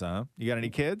 years, huh? You got any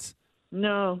kids?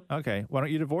 No. Okay. Why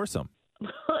don't you divorce him?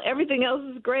 Everything else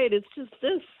is great. It's just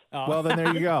this. Well, then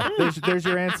there you go. There's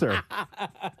your answer.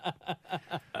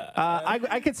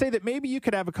 I could say that maybe you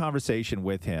could have a conversation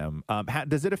with him.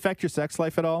 Does it affect your sex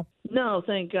life at all? No,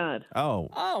 thank God. Oh,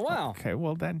 wow. Okay,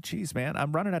 well then, geez, man,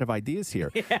 I'm running out of ideas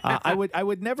here. I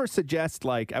would never suggest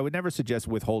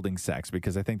withholding sex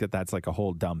because I think that that's like a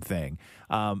whole dumb thing.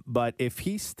 But if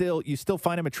you still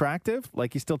find him attractive,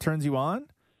 like he still turns you on.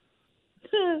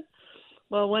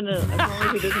 Well, as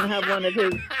long as he doesn't have one of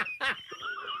his.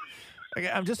 Okay,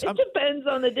 it depends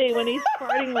on the day. When he's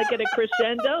farting like at a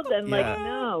crescendo, then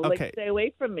no, Okay. stay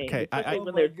away from me. Okay, Especially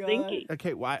when they're stinky.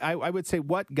 Okay, well, I would say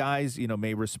what guys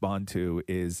may respond to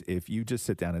is if you just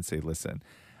sit down and say, "Listen,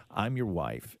 I'm your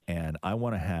wife, and I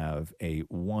want to have a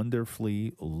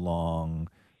wonderfully long,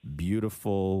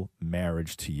 beautiful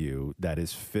marriage to you that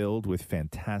is filled with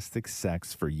fantastic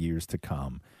sex for years to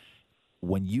come.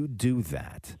 When you do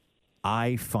that,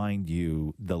 I find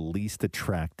you the least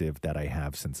attractive that I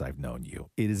have since I've known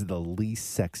you. It is the least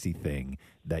sexy thing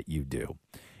that you do.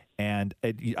 And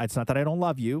it's not that I don't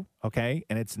love you, okay?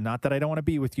 And it's not that I don't want to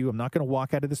be with you. I'm not going to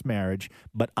walk out of this marriage,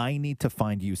 but I need to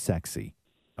find you sexy,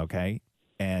 okay?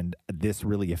 And this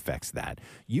really affects that.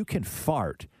 You can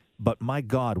fart, but my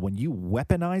God, when you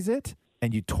weaponize it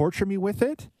and you torture me with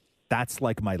it, that's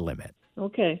like my limit.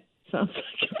 Okay, sounds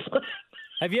like a plan.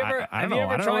 Have you ever I don't know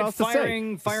tried what else to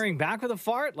say. firing back with a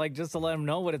fart, like just to let him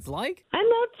know what it's like? I'm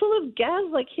not full of gas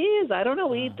like he is. I don't know.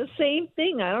 We eat the same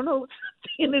thing. I don't know what's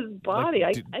in his body.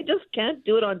 I just can't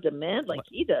do it on demand like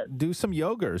he does. Do some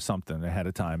yoga or something ahead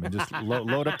of time and just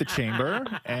load up the chamber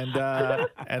and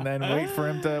then wait for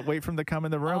him to come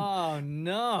in the room. Oh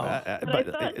no!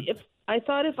 I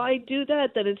thought if I do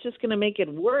that, then it's just going to make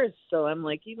it worse. So I'm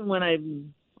like, even when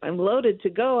I'm loaded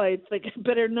to go, I think I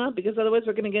better not, because otherwise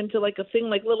we're going to get into like a thing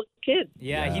like little kids.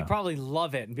 Yeah, he'd probably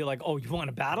love it and be like, "Oh, you want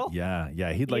to battle?" Yeah.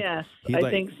 He'd Yes, I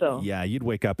think so. Yeah, you'd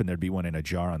wake up and there'd be one in a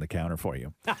jar on the counter for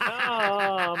you.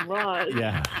 Oh, right.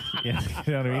 Yeah, you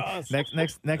know what I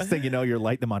mean. Next thing you know, you're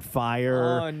lighting them on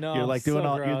fire. Oh no! You're like so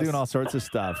you're doing gross. all sorts of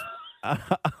stuff.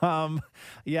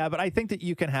 Yeah, but I think that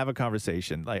you can have a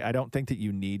conversation. Like, I don't think that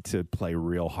you need to play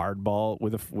real hardball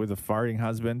with a farting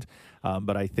husband.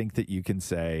 But I think that you can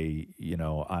say,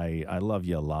 I love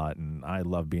you a lot and I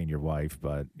love being your wife,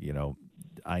 but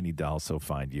I need to also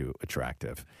find you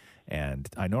attractive. And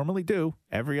I normally do.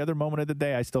 Every other moment of the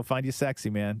day, I still find you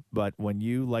sexy, man. But when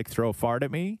you throw a fart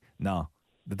at me, no.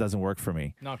 That doesn't work for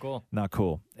me. Not cool. Not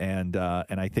cool. And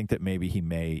I think that maybe he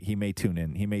may tune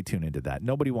in. He may tune into that.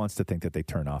 Nobody wants to think that they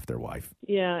turn off their wife.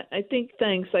 Yeah,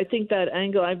 thanks. I think that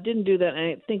angle, I didn't do that.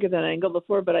 I think of that angle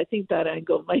before, but I think that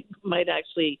angle might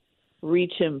actually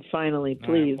reach him finally.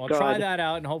 Please, Well, God. try that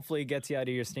out, and hopefully it gets you out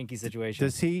of your stinky situation.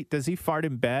 Does he fart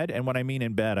in bed? And when I mean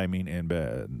in bed, I mean in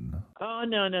bed. Oh,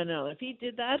 no. If he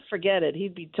did that, forget it.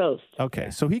 He'd be toast.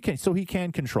 Okay, so he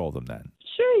can control them then.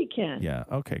 Sure he can. Yeah,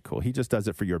 okay, cool. He just does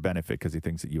it for your benefit because he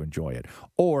thinks that you enjoy it.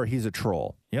 Or he's a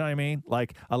troll. You know what I mean?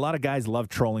 Like, a lot of guys love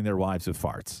trolling their wives with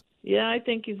farts. Yeah, I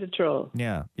think he's a troll.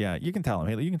 Yeah. You can tell him,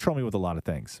 hey, you can troll me with a lot of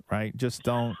things, right?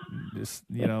 Don't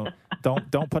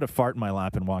put a fart in my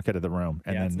lap and walk out of the room.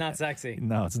 And it's not sexy.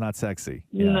 No, it's not sexy.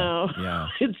 Yeah. No, Yeah.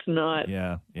 it's not.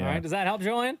 Yeah. All right, does that help,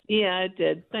 Joanne? Yeah, it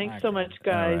did. Thanks so much,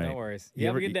 guys. All right. No worries. You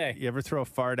have a good day. You ever throw a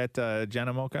fart at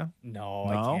Jenna Mocha? No,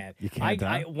 No? I can't. You can't,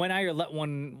 huh? When I let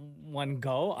one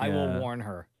go, I will warn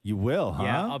her. You will, huh?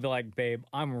 Yeah, I'll be like, babe,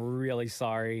 I'm really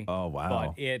sorry. Oh,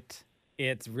 wow. But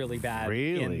it's really bad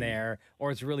Really? in there,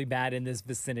 or it's really bad in this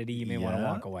vicinity. You may want to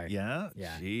walk away. Yeah.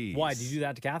 Yeah. Jeez. Why? Did you do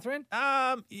that to Catherine?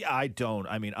 Yeah, I don't.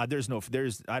 I mean, I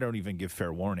don't even give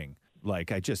fair warning.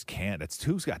 Like, I just can't.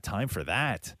 Who's got time for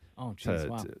that? Oh, jeez,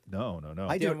 wow. No.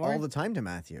 I do it all the time to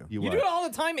Matthew. You do it all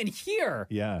the time in here.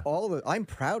 Yeah. I'm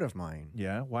proud of mine.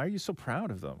 Yeah. Why are you so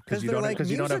proud of them? 'Cause you they're don't like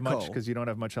you don't have much musical. because you don't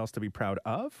have much else to be proud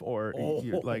of, or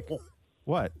you're like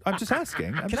what? I'm just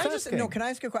asking. Can I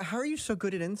ask you a question? How are you so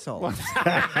good at insults?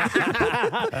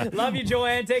 Love you,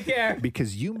 Joanne. Take care.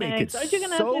 Because you make Thanks. it Aren't you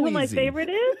going to so ask me who my easy. favorite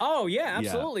is? Oh, yeah,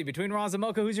 absolutely. Between Roz and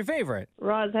Mocha, who's your favorite?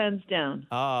 Roz, hands down.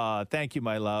 Thank you,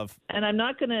 my love. And I'm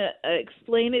not going to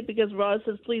explain it because Roz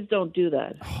says, please don't do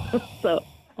that. So,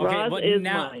 Roz but is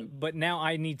now, mine. But now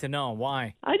I need to know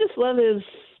why. I just love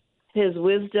his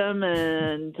wisdom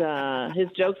and his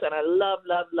jokes, and I love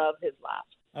his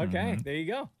laugh. Okay, there you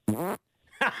go.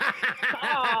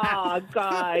 Oh,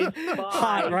 guys.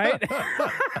 Hot, right?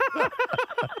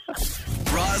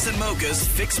 Roz and Mocha's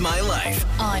Fix My Life.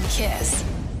 On Kiss.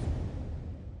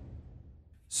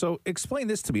 So explain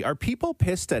this to me. Are people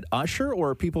pissed at Usher or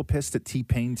are people pissed at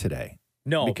T-Pain today?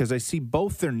 No. Because I see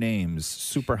both their names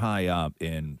super high up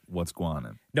in what's going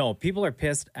on. No, people are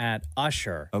pissed at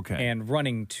Usher Okay. and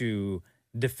running to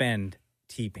defend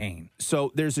T-Pain.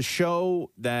 So there's a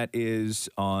show that is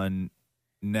on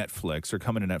Netflix or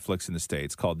coming to Netflix in the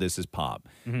States called This Is Pop.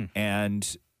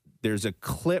 And there's a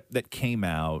clip that came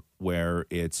out where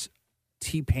it's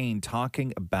T-Pain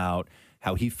talking about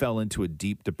how he fell into a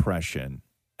deep depression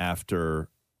after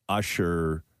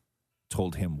Usher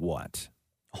told him what?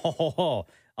 Oh,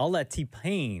 I'll let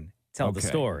T-Pain tell the Okay.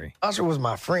 story. Usher was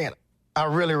my friend. I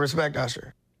really respect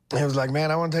Usher. He was like, man,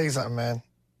 I want to tell you something, man.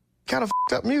 Kind of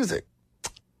up music.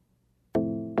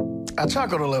 I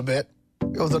chuckled a little bit.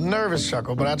 It was a nervous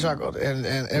chuckle, but I chuckled. And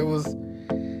it was,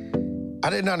 I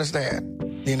didn't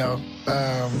understand, you know.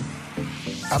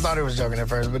 I thought he was joking at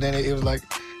first, but then it was like,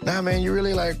 nah, man, you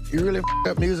really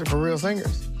up music for real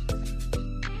singers.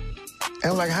 And I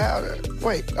was like, how?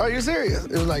 Wait, are you serious?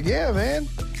 It was like, yeah, man.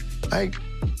 Like,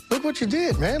 look what you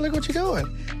did, man. Look what you're doing.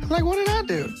 I'm like, what did I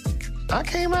do? I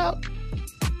came out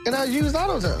and I used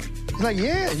auto-tune. He's like,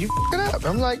 yeah, you it up.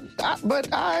 I'm like,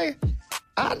 I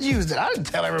used it. I didn't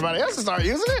tell everybody else to start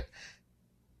using it.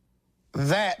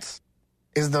 That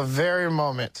is the very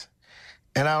moment,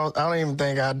 and I don't even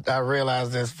think I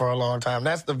realized this for a long time.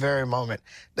 That's the very moment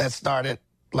that started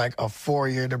like a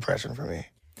 4-year depression for me.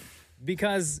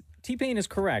 Because T-Pain is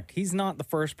correct. He's not the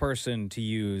first person to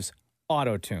use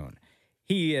auto-tune.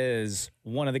 He is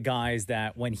one of the guys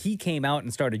that when he came out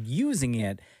and started using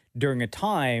it during a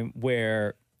time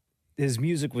where his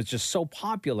music was just so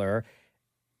popular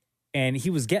and he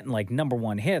was getting like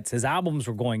 #1 hits. His albums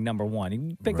were going #1.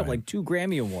 He picked up like 2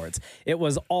 Grammy Awards. It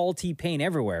was all T-Pain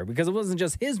everywhere because it wasn't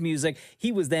just his music.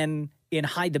 He was then in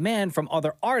high demand from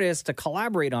other artists to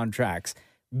collaborate on tracks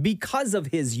because of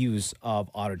his use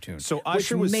of autotune. So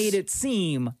Usher which was- made it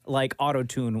seem like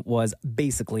autotune was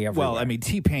basically everywhere. Well, I mean,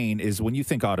 T-Pain is, when you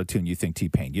think autotune, you think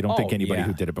T-Pain. You don't think Oh, anybody yeah.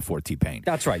 who did it before T-Pain.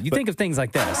 That's right. You think of things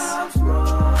like this.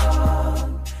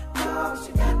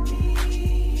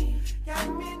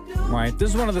 Right. This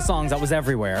is one of the songs that was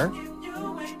everywhere,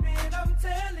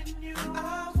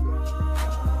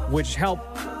 which helped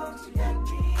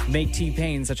make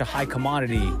T-Pain such a high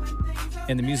commodity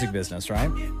in the music business, right?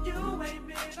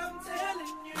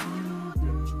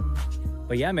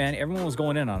 But yeah, man, everyone was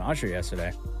going in on Usher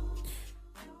yesterday.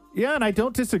 Yeah, and I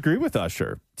don't disagree with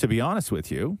Usher, to be honest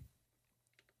with you.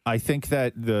 I think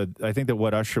that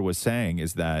what Usher was saying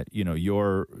is that, you know,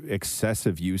 your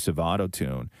excessive use of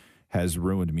autotune has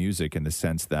ruined music in the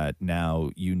sense that now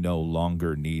you no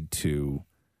longer need to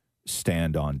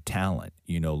stand on talent.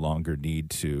 You no longer need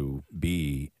to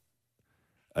be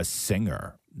a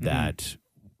singer that,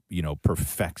 you know,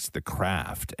 perfects the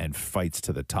craft and fights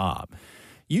to the top.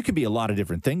 You can be a lot of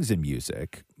different things in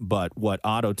music, but what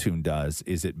autotune does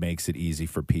is it makes it easy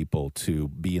for people to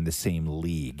be in the same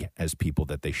league as people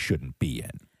that they shouldn't be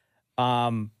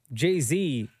in.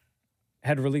 Jay-Z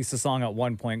had released a song at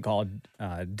one point called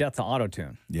Death to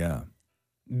Autotune. Yeah.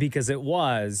 Because it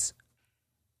was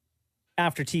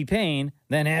after T-Pain,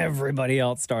 then everybody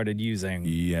else started using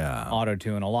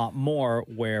autotune a lot more,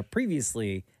 where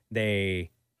previously they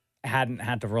hadn't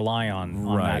had to rely on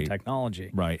that technology.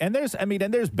 Right. And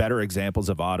there's better examples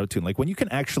of autotune. Like when you can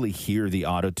actually hear the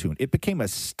autotune, it became a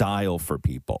style for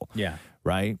people. Yeah.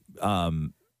 Right.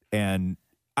 And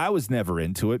I was never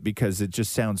into it because it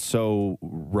just sounds so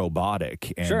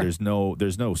robotic and Sure. there's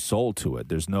no soul to it.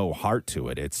 There's no heart to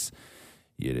it. It's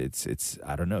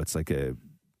I don't know. It's like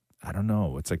I don't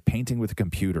know. It's like painting with a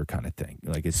computer kind of thing.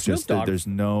 Like it's Snoop just that Dogg, there's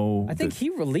no. I think he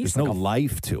released there's no like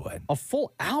life to it. a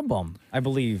full album, I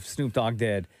believe Snoop Dogg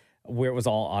did, where it was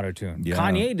all auto-tune. Yeah.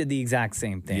 Kanye did the exact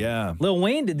same thing. Yeah. Lil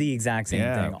Wayne did the exact same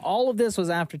Yeah. thing. All of this was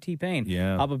after T-Pain.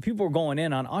 Yeah. But people were going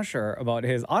in on Usher about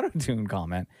his auto-tune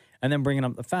comment and then bringing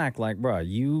up the fact, like, bro,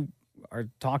 you are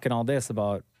talking all this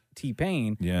about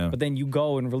T-Pain, but then you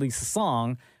go and release a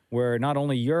song where not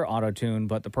only you're auto-tuned,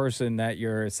 but the person that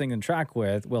you're singing track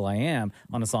with, Will.I.Am,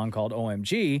 on a song called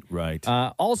OMG, right,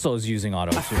 also is using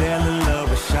auto-tune. Fell in love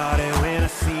with Shawty when I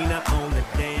seen her on the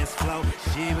dance floor.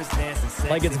 She was dancing sexy.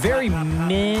 Like, it's very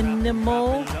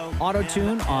minimal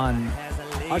auto-tune on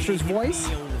Usher's voice.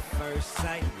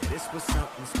 This was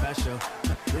something special.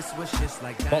 This was just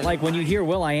like that. But like when you hear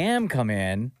Will.I.Am come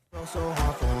in,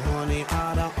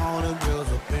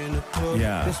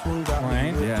 Yeah.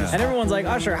 right? Yeah. And everyone's like,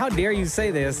 Usher, how dare you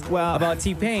say this about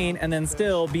T-Pain and then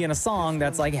still be in a song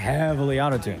that's like heavily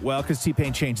auto-tuned? Well, because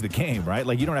T-Pain changed the game, right?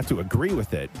 Like you don't have to agree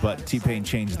with it, but T-Pain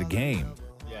changed the game.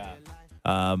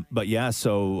 Yeah. But yeah,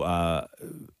 so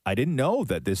I didn't know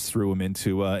that this threw him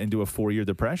into a 4-year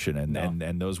depression,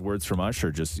 and those words from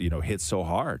Usher just hit so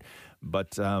hard.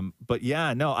 But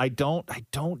yeah, no, I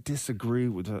don't disagree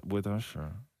with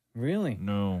Usher. Really?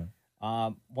 No.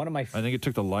 One of my I think it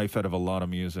took the life out of a lot of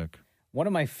music. One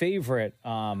of my favorite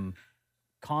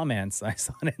comments I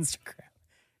saw on Instagram,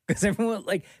 because everyone,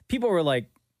 like, people were like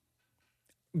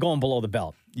going below the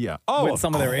belt. Yeah. With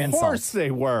some of their insults. Of course they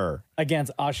were.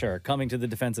 Against Usher coming to the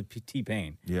defense of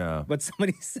T-Pain. Yeah. But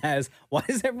somebody says, why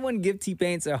does everyone give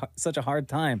T-Pain such a hard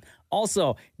time?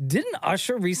 Also, didn't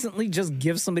Usher recently just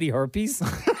give somebody herpes?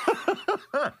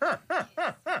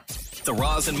 The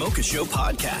Roz and Mocha Show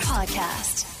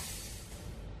podcast.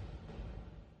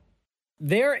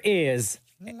 There is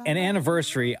an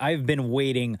anniversary I've been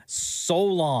waiting so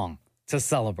long to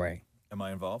celebrate. Am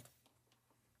I involved?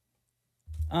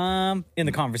 In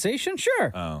the conversation?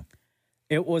 Sure. Oh.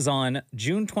 It was on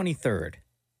June 23rd,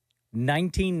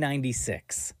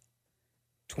 1996.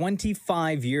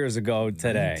 25 years ago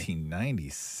today.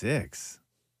 1996.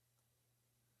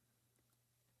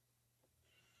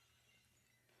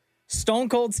 Stone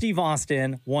Cold Steve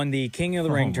Austin won the King of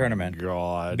the Ring tournament.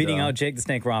 God. Beating out Jake the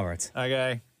Snake Roberts.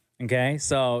 Okay. Okay,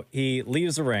 so he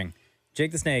leaves the ring.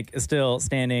 Jake the Snake is still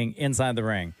standing inside the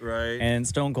ring. Right. And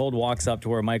Stone Cold walks up to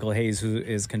where Michael Hayes, who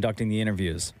is conducting the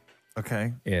interviews,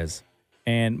 Okay. is.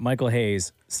 And Michael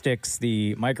Hayes sticks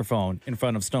the microphone in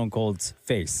front of Stone Cold's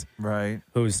face. Right.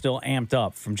 Who's still amped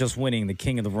up from just winning the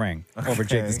King of the Ring over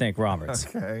Jake the Snake Roberts.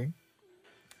 Okay.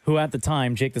 Who at the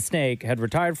time, Jake the Snake, had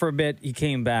retired for a bit. He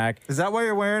came back. Is that why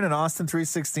you're wearing an Austin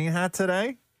 316 hat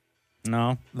today?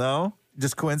 No. No?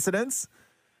 Just coincidence?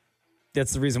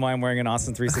 That's the reason why I'm wearing an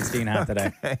Austin 316 hat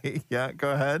today. Okay. Yeah,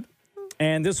 go ahead.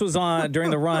 And this was on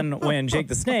during the run when Jake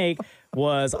the Snake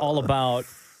was all about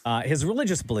his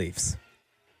religious beliefs.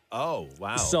 Oh,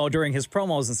 wow. So during his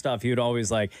promos and stuff, he would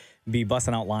always like be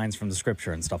busting out lines from the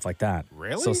scripture and stuff like that.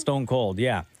 Really? So Stone Cold,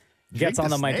 yeah, gets Jake on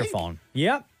the the Snake? microphone.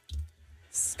 Yep.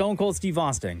 Stone Cold Steve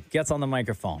Austin gets on the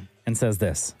microphone and says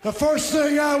this. The first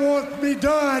thing I want to be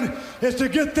done is to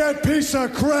get that piece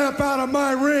of crap out of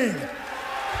my ring.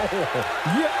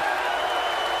 Yeah.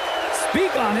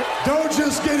 Speak on it. Don't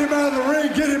just get him out of the ring,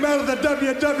 get him out of the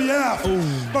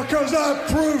WWF. Because I've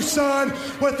proved, son,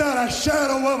 without a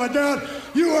shadow of a doubt,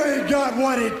 you ain't got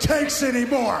what it takes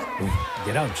anymore.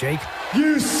 Get out, Jake.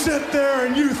 You sit there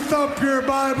and you thump your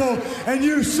Bible and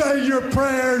you say your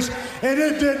prayers, and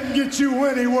it didn't get you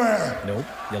anywhere. Nope,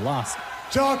 you lost.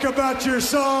 Talk about your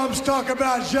Psalms, talk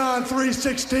about John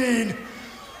 3:16.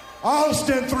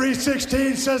 Austin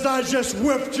 3:16 says I just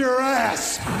whipped your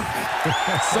ass.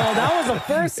 So that was the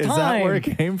first time. Is that where it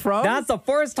came from? That's the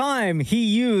first time he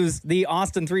used the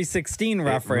Austin 3:16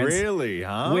 reference. Really,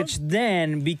 huh? Which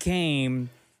then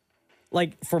became,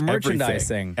 like, for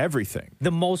merchandising, Everything.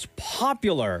 the most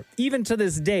popular, even to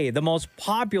this day, the most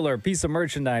popular piece of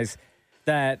merchandise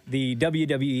that the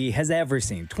WWE has ever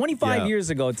seen. 25 Yeah. years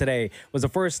ago today was the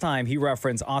first time he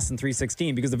referenced Austin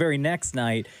 3:16, because the very next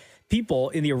night, people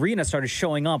in the arena started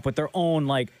showing up with their own,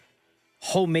 like,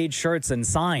 homemade shirts and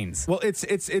signs. Well,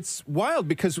 it's wild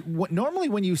because normally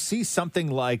when you see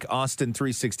something like Austin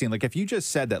 3:16, like if you just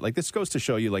said that, like this goes to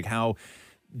show you like how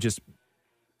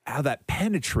that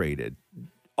penetrated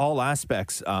all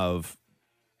aspects of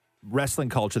wrestling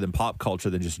culture, than pop culture,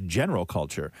 than just general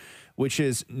culture, which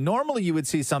is normally you would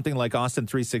see something like Austin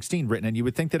 3:16 written and you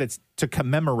would think that it's to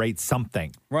commemorate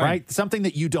something, right? Something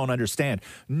that you don't understand.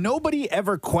 Nobody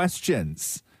ever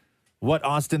questions what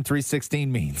Austin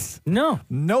 3:16 means. No.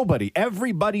 Nobody.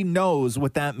 Everybody knows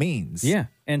what that means. Yeah.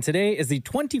 And today is the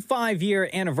 25-year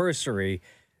anniversary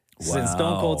since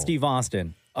Stone Cold Steve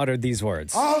Austin uttered these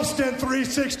words. Austin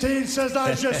 316 says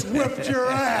I just whipped your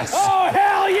ass. Oh,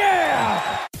 hell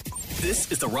yeah!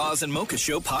 This is the Roz and Mocha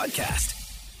Show podcast.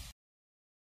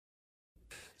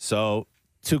 So,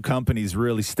 two companies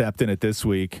really stepped in it this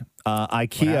week.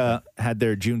 IKEA had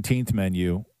their Juneteenth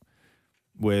menu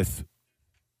with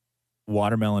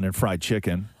watermelon and fried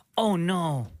chicken. Oh,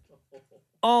 no.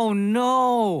 Oh,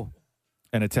 no.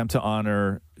 An attempt to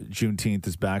honor Juneteenth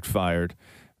has backfired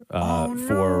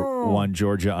for one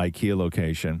Georgia IKEA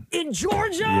location. In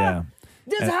Georgia? Yeah.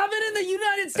 This happened in the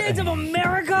United States of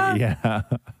America? Yeah.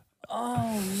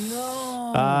 Oh,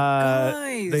 no.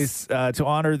 Guys. To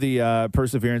honor the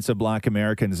perseverance of Black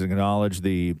Americans and acknowledge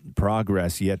the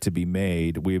progress yet to be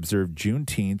made, we observed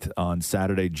Juneteenth on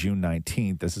Saturday, June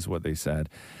 19th. This is what they said.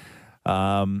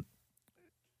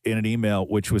 In an email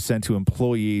which was sent to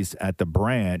employees at the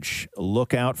branch,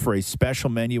 look out for a special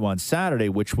menu on Saturday,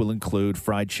 which will include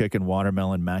fried chicken,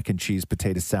 watermelon, mac and cheese,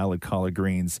 potato salad, collard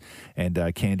greens, and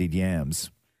candied yams.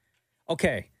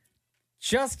 Okay.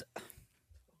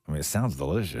 I mean, it sounds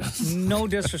delicious. No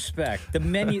disrespect. The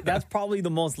menu, that's probably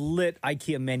the most lit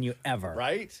IKEA menu ever.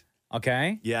 Right?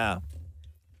 Okay? Yeah.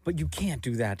 But you can't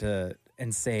do that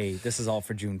and say this is all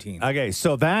for Juneteenth. Okay,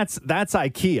 so that's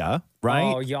IKEA,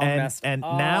 right? Oh, y'all messed and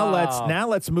up. now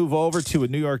let's move over to a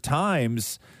New York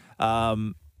Times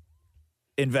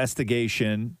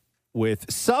investigation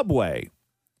with Subway.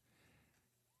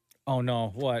 Oh,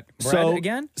 no. What? Bread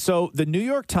again? So the New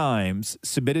York Times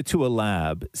submitted to a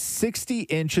lab 60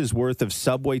 inches worth of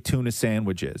Subway tuna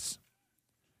sandwiches.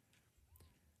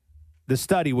 The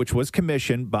study, which was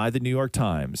commissioned by the New York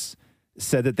Times,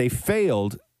 said that they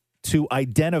failed to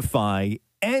identify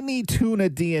any tuna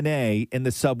DNA in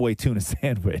the Subway tuna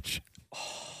sandwich.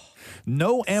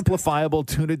 No amplifiable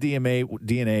tuna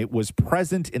DNA was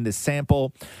present in the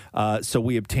sample, so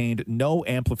we obtained no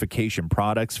amplification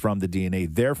products from the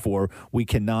DNA. Therefore, we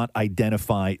cannot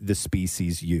identify the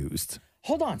species used.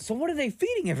 Hold on. So what are they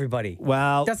feeding everybody?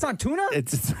 Well, that's not tuna?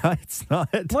 It's not.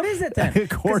 What is it then?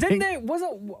 Because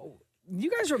you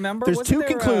guys remember? There's two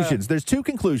conclusions. There's two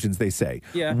conclusions, they say.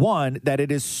 Yeah. One, that it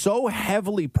is so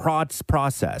heavily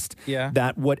processed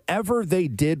that whatever they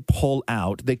did pull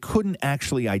out, they couldn't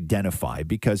actually identify,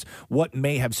 because what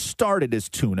may have started as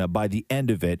tuna, by the end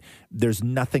of it, there's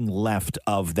nothing left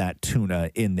of that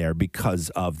tuna in there because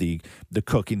of the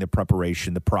cooking, the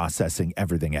preparation, the processing,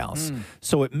 everything else.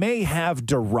 So it may have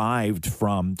derived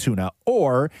from tuna,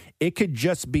 or it could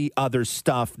just be other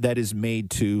stuff that is made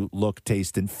to look,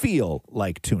 taste, and feel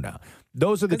like tuna.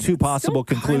 Those are the two possible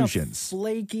conclusions. Kind of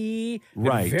flaky.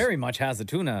 Right. It very much has the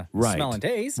tuna smell and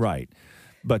taste. Right.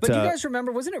 But you guys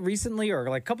remember, wasn't it recently or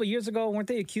like a couple of years ago, weren't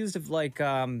they accused of like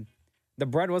the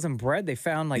bread wasn't bread? They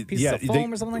found like pieces of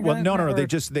foam or something like that? No.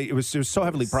 It was so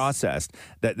heavily processed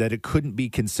that it couldn't be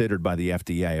considered by the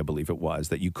FDA, I believe it was,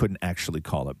 that you couldn't actually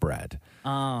call it bread.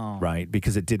 Oh. Right?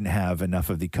 Because it didn't have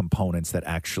enough of the components that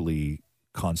actually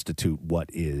constitute what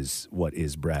is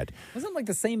bread. Wasn't it like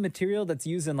the same material that's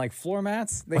used in like floor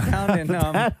mats they found in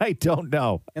that I don't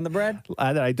know. In the bread?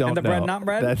 That I don't know. And the bread not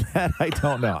bread? That I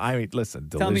don't know. I mean, listen,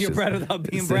 delicious. Tell me your bread without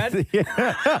being bread?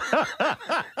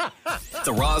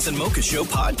 The Roz and Mocha Show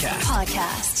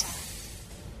podcast.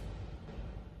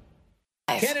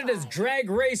 Canada's drag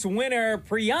race winner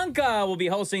Priyanka will be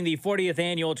hosting the 40th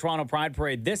annual Toronto Pride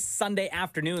Parade this Sunday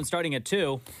afternoon starting at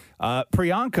 2.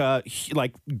 Priyanka,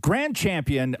 like grand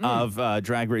champion of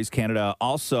Drag Race Canada.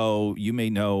 Also, you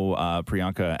may know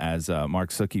Priyanka as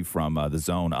Mark Suki from The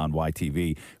Zone on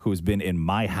YTV, who has been in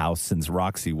my house since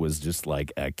Roxy was just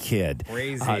like a kid.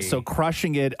 Crazy. So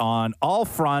crushing it on all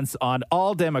fronts, on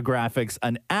all demographics,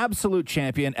 an absolute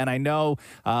champion. And I know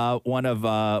one of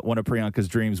Priyanka's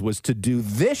dreams was to do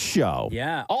this show.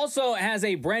 Yeah. Also has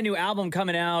a brand new album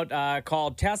coming out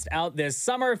called Test Out this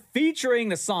summer, featuring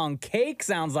the song Cake.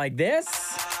 Sounds like this.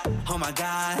 Oh my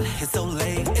God, it's so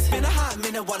late. It's been a hot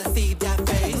minute, wanna see that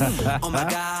face. Oh my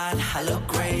God, I look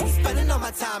great. Spending all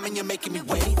my time and you're making me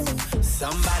wait.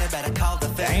 Somebody better call the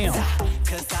feds.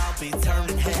 Cause I'll be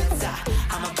turning heads.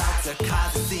 I'm about to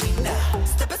cause a scene now.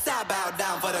 Step aside, bow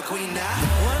down for the queen now.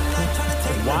 One night trying to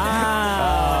take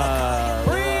Wow.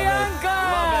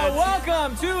 Priyanka,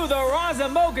 welcome to the Roz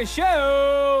and Mocha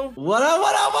Show. What up,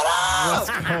 what up, what up?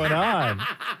 What's going on?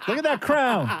 Look at that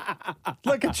crown.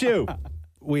 Look at you.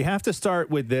 We have to start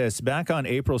with this. Back on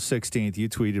April 16th, you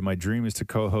tweeted, "My dream is to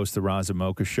co-host the Roz and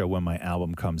Mocha Show when my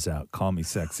album comes out. Call me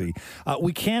sexy."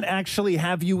 We can't actually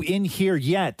have you in here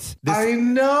yet. I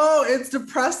know, it's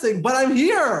depressing, but I'm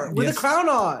here with a crown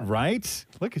on. Right?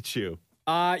 Look at you.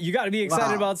 You got to be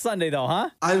excited about Sunday, though,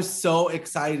 huh? I'm so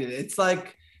excited. It's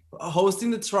like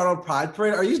hosting the Toronto Pride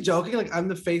Parade. Are you joking? Like, I'm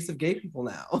the face of gay people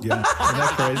now. Yeah, isn't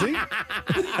that crazy?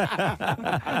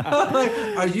 Like,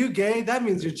 are you gay? That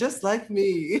means you're just like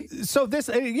me. So this,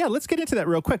 let's get into that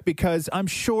real quick, because I'm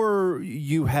sure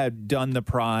you had done the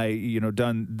Pride,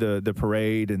 done the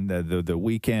parade and the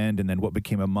weekend, and then what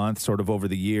became a month sort of over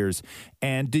the years.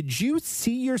 And did you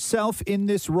see yourself in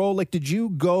this role? Like, did you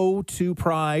go to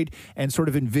Pride and sort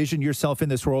of envision yourself in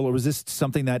this role, or was this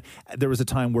something that there was a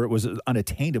time where it was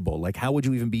unattainable? Like, how would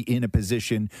you even be in a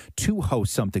position to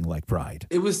host something like Pride?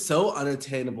 It was so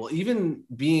unattainable. Even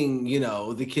being,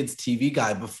 the kids' TV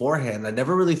guy beforehand, I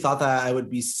never really thought that I would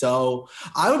be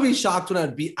shocked when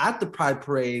I'd be at the Pride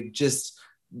Parade, just,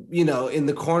 in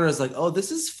the corners, like, oh, this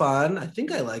is fun. I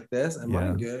think I like this. Am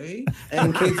I gay?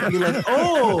 And kids being like,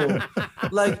 oh,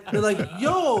 like, they're like,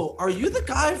 yo, are you the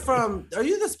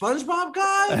SpongeBob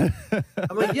guy?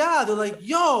 I'm like, yeah. They're like,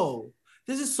 yo,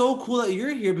 this is so cool that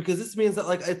you're here, because this means that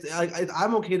like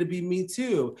I'm okay to be me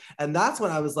too. And that's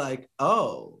when I was like,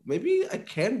 oh, maybe I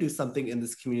can do something in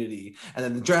this community. And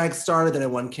then the drag started, then I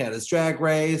won Canada's Drag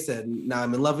Race, and now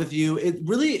I'm in love with you. It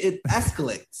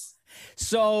escalates.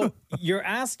 So you're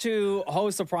asked to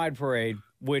host a Pride Parade,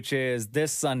 which is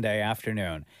this Sunday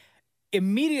afternoon.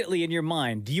 Immediately in your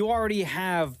mind, do you already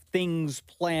have things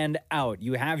planned out?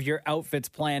 You have your outfits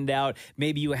planned out.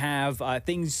 Maybe you have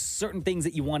certain things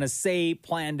that you want to say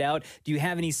planned out. Do you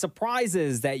have any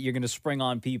surprises that you're going to spring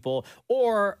on people?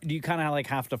 Or do you kind of like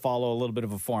have to follow a little bit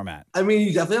of a format? I mean,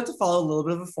 you definitely have to follow a little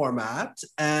bit of a format.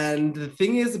 And the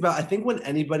thing is I think when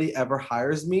anybody ever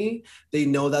hires me, they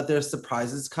know that there's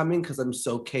surprises coming because I'm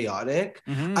so chaotic.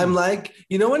 Mm-hmm. I'm like,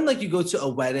 when like you go to a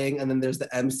wedding and then there's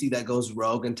the MC that goes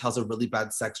rogue and tells a really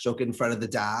bad sex joke in front of the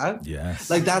dad. Yes.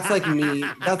 Like, that's like me.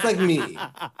 That's like me.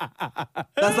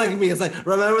 That's like me. It's like,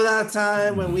 remember that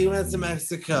time when we went to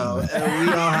Mexico and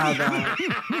we all had that,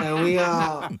 and we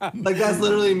all, like, that's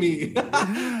literally me.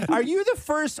 Are you the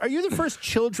first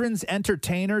children's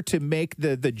entertainer to make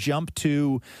the jump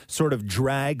to sort of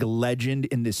drag legend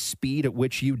in the speed at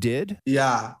which you did?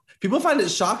 Yeah. People find it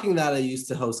shocking that I used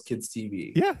to host kids'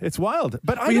 TV. Yeah, it's wild.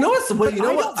 But I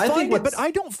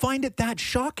don't find it that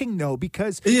shocking though,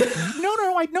 because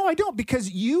I don't,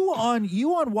 because you on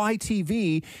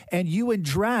YTV and you in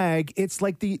drag, it's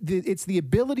like it's the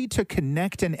ability to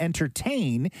connect and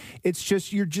entertain. It's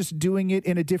just you're just doing it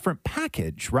in a different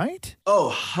package, right?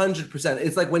 Oh, 100%.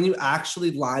 It's like when you actually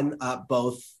line up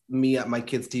both me at my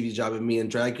kids' TV job and me in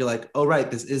drag, you're like, oh, right,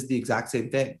 this is the exact same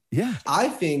thing. Yeah. I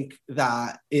think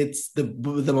that it's the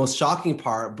most shocking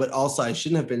part, but also I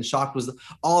shouldn't have been shocked, was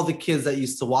all the kids that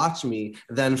used to watch me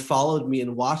then followed me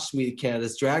and watched me at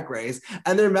Canada's Drag Race.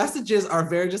 And their messages are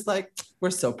very just like, we're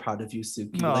so proud of you,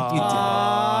 Suki. Like,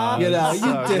 you did it.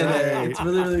 You did it. It's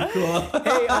really, really cool.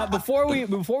 Hey,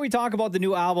 before we talk about the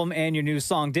new album and your new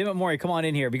song, Dammit Maury, come on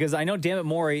in here, because I know Dammit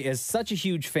Maury is such a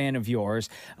huge fan of yours.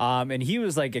 And he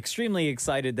was like extremely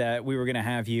excited that we were going to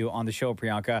have you on the show,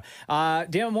 Priyanka.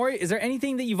 Dammit Maury, is there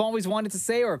anything that you've always wanted to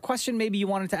say, or a question maybe you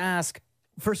wanted to ask?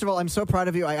 First of all, I'm so proud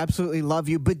of you. I absolutely love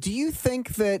you. But do you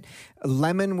think that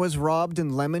Lemon was robbed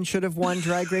and Lemon should have won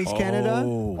Drag Race Canada?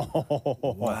 Oh,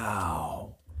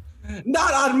 wow.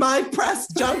 Not on my press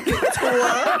junket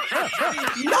tour.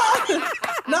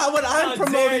 not when I'm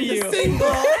promoting the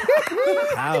single.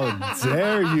 How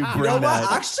dare you bring You know that?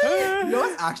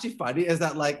 what's actually funny is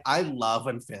that, like, I love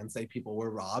when fans say people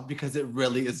were robbed, because it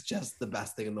really is just the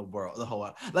best thing in the world, the whole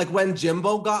world. Like when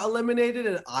Jimbo got eliminated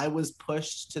and I was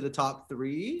pushed to the top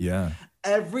 3. Yeah.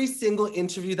 Every single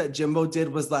interview that Jimbo did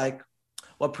was like,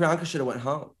 well, Priyanka should have went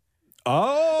home.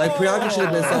 Oh, like Priyanka should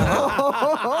have been sent home.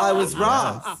 I was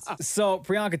robbed. So,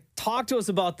 Priyanka, talk to us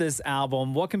about this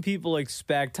album. What can people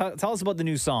expect? Tell us about the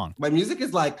new song. My music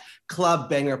is like club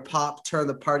banger, pop, turn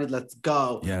the party, let's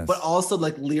go. Yes. But also,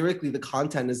 like, lyrically, the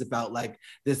content is about like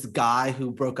this guy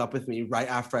who broke up with me right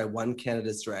after I won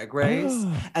Canada's Drag Race,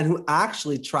 and who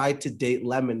actually tried to date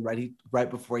Lemon right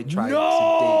before he tried to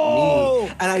date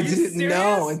me. And I didn't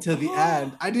know until the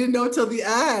end. I didn't know until the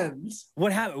end.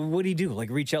 What happened? What did he do? Like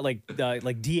reach out, like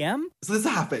DM? So this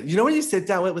happened. You know when you sit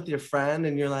down with your friend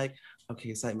and you're like,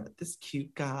 okay, so I met this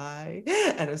cute guy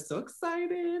and I'm so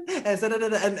excited.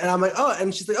 And I'm like, oh,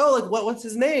 and she's like, oh, like what's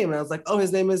his name? And I was like, oh,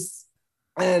 his name is,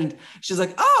 and she's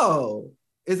like, oh,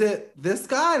 is it this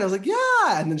guy? And I was like,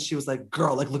 yeah. And then she was like,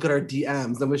 girl, like, look at our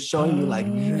DMs. And was showing me like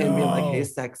him being like, hey,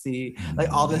 sexy, like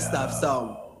all this stuff.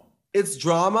 So it's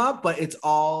drama, but it's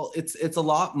a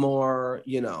lot more,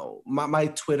 you know, my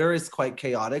Twitter is quite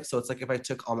chaotic. So it's like if I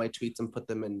took all my tweets and put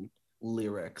them in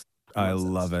lyrics. I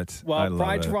love it. Well, I love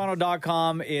it.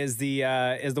 PrideToronto.com is the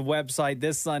website.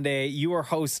 This Sunday, you are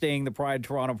hosting the Pride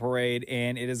Toronto Parade,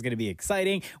 and it is going to be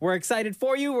exciting. We're excited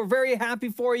for you. We're very happy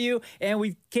for you, and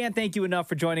we can't thank you enough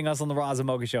for joining us on the Roz and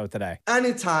Mocha Show today.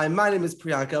 Anytime. My name is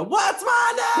Priyanka. What's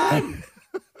my name?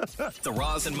 The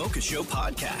Roz and Mocha Show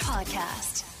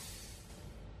podcast.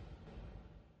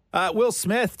 Will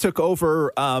Smith took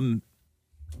over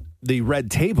the Red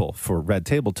Table for Red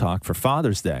Table Talk for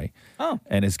Father's Day. Oh.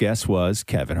 And his guest was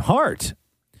Kevin Hart.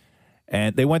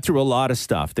 And they went through a lot of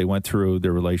stuff. They went through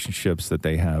the relationships that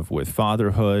they have with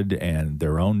fatherhood and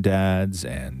their own dads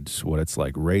and what it's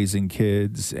like raising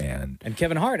kids. And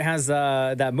Kevin Hart has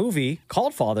that movie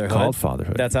called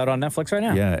Fatherhood. That's out on Netflix right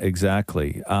now. Yeah,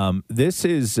 exactly. This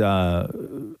is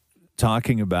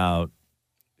talking about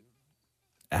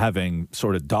having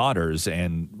sort of daughters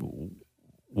and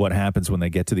what happens when they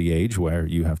get to the age where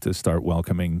you have to start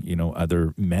welcoming,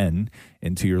 other men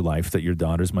into your life that your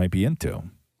daughters might be into.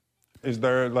 Is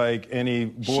there like any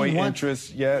boy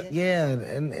interest yet? Yeah,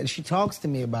 and she talks to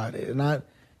me about it,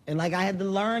 and I had to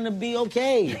learn to be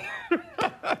okay.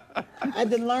 I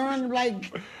had to learn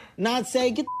not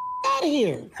say get the out of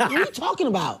here. What are you talking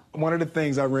about? One of the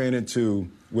things I ran into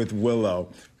with Willow,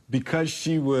 because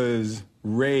she was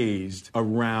raised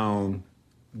around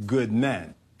good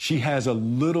men, she has a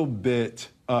little bit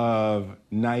of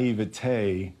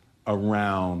naivete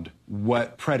around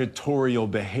what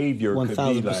predatorial behavior could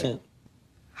be like.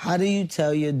 How do you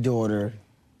tell your daughter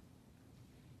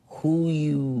who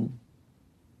you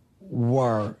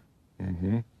were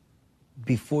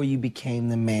before you became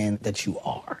the man that you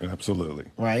are? Absolutely.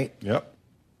 Right? Yep.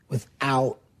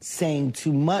 Without saying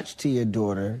too much to your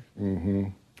daughter.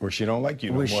 Where she don't like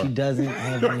you no where more. she doesn't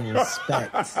have any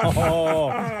respect. Where she doesn't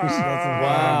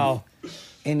wow. have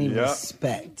any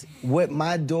respect. What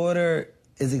my daughter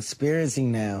is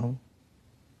experiencing now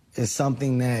is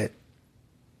something that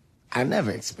I never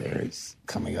experienced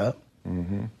coming up.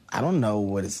 I don't know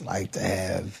what it's like to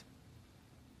have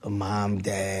a mom,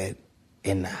 dad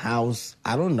in the house.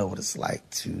 I don't know what it's like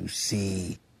to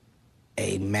see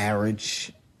a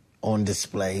marriage on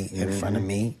display in front of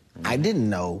me. I didn't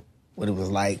know what it was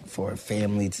like for a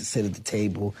family to sit at the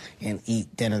table and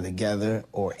eat dinner together,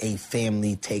 or a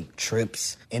family take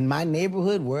trips. In my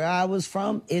neighborhood where I was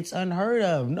from, it's unheard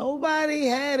of. Nobody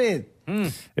had it.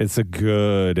 It's a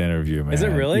good interview, man. Is it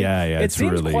really? Yeah. It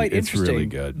seems really, quite it's interesting really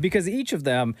good. because each of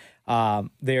them,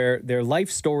 their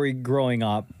life story growing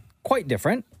up, quite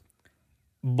different.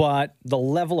 But the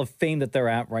level of fame that they're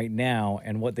at right now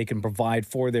and what they can provide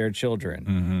for their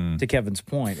children, to Kevin's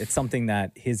point, it's something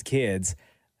that his kids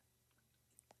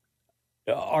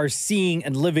are seeing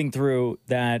and living through,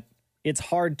 that it's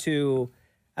hard to,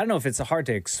 I don't know if it's hard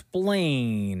to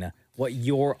explain what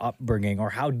your upbringing or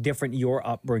how different your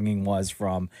upbringing was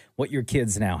from what your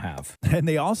kids now have. And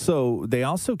they also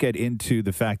get into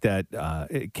the fact that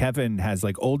Kevin has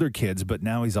like older kids, but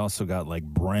now he's also got like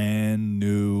brand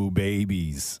new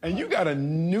babies. And you got a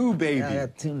new baby. Yeah, I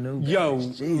got two new babies. Yo,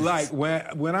 Jesus. like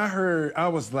when I heard, I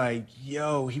was like,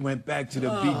 yo, he went back to the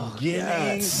beginning.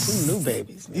 Yes. Two new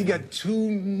babies. He got two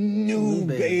new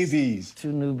babies.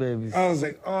 Two new babies. I was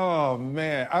like, oh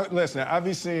man. Listen,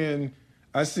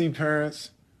 I see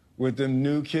parents with them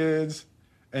new kids,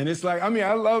 and it's like, I mean,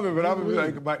 I love it, but I would be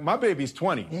like, my baby's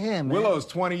 20. Yeah, man. Willow's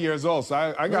 20 years old, so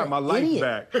I got my life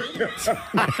back.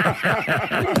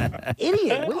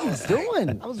 Idiot, what are you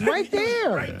doing? I was right there.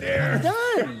 Right there.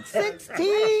 Done.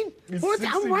 16. 14.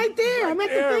 I'm right there. I'm at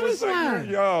the finish line.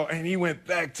 Yo, and he went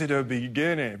back to the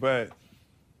beginning, but.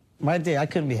 Right there, I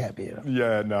couldn't be happier.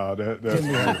 Yeah, no, that's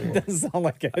Doesn't sound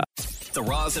like it. The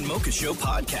Roz and Mocha Show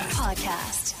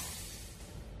podcast.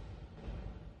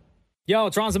 Yo,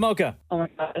 it's Roz and Mocha. Oh my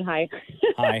God, hi.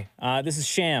 Hi. This is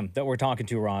Sham that we're talking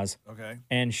to, Roz. Okay.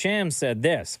 And Sham said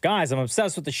this: guys, I'm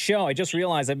obsessed with the show. I just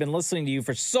realized I've been listening to you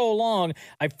for so long.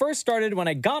 I first started when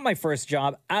I got my first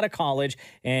job out of college,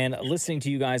 and listening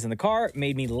to you guys in the car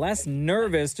made me less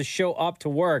nervous to show up to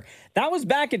work. That was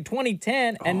back in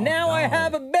 2010, and now I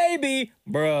have a baby.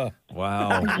 Bruh.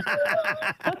 Wow.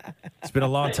 It's been a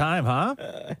long time, huh?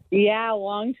 Yeah, a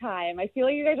long time. I feel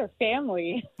like you guys are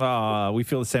family. We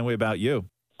feel the same way about you.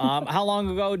 How long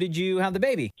ago did you have the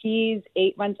baby? He's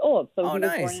 8 months old, so he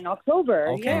was born in October.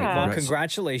 Okay, Yeah. well,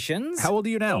 congratulations. How old are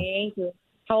you now? Thank you.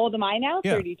 How old am I now?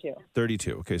 Yeah. 32.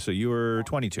 32. Okay, so you were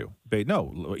 22.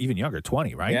 No, even younger,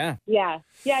 20, right? Yeah.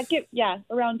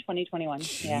 Around 2021.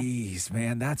 Jeez,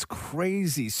 man, that's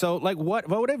crazy. So, like,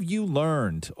 what have you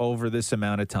learned over this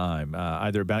amount of time,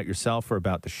 either about yourself or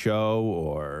about the show,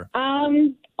 or?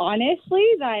 Honestly,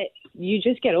 that you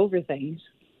just get over things.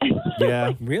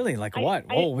 Yeah. Really? Like what?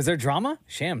 Oh, was there drama?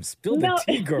 Sham, spill the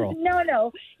tea, girl.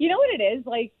 No. You know what it is?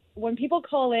 Like when people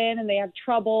call in and they have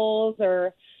troubles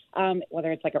or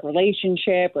whether it's like a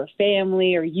relationship or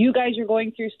family or you guys are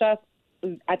going through stuff,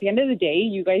 at the end of the day,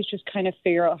 you guys just kind of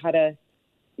figure out how to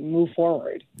move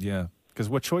forward. Yeah. Because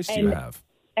what choice do you have?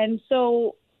 And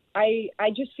so I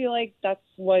just feel like that's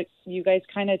what you guys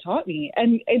kind of taught me.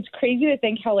 And it's crazy to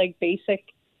think how like basic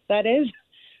that is.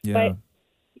 Yeah. But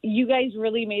you guys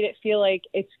really made it feel like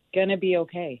it's going to be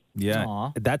okay.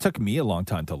 Yeah. That took me a long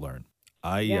time to learn.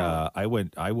 I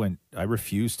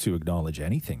refused to acknowledge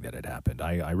anything that had happened.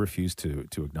 I refused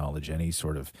to acknowledge any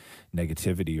sort of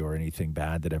negativity or anything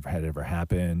bad that had ever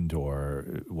happened,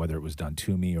 or whether it was done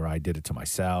to me or I did it to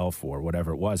myself or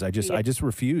whatever it was. I just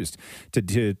refused to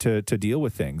deal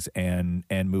with things and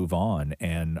move on.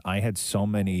 And I had so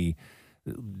many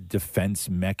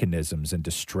defense mechanisms and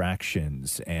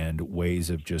distractions and ways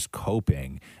of just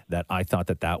coping that I thought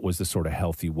that was the sort of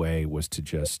healthy way, was to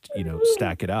just,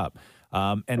 stack it up.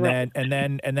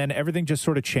 Then everything just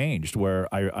sort of changed, where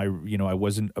I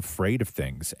wasn't afraid of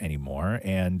things anymore.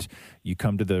 And you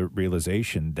come to the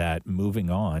realization that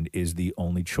moving on is the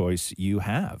only choice you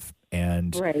have.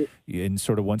 And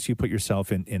sort of once you put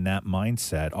yourself in that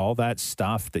mindset, all that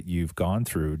stuff that you've gone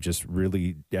through just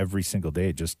really every single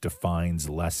day just defines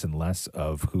less and less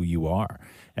of who you are.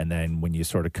 And then when you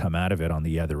sort of come out of it on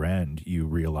the other end, you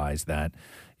realize that,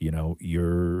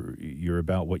 you're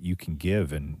about what you can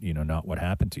give and, not what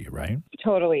happened to you, right?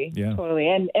 Totally. Yeah. Totally.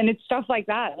 And it's stuff like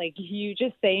that. Like you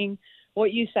just saying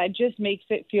what you said just makes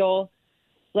it feel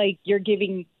like you're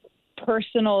giving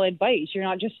personal advice. You're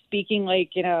not just speaking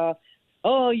like, it's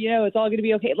all going to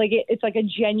be okay. Like it's like a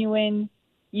genuine,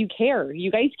 you care. You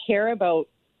guys care about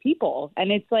people.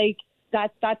 And it's like,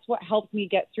 that's what helped me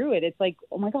get through it. It's like,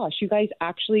 oh my gosh, you guys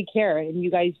actually care. And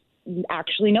you guys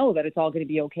actually know that it's all going to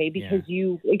be okay because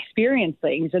you experience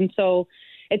things. And so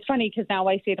it's funny because now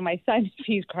I say to my son, if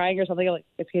he's crying or something, I'm like,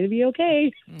 it's going to be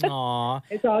okay. Aw.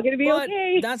 It's all going to be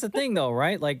okay. That's the thing though,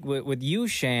 right? Like with you,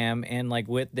 Sham, and like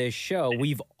with this show,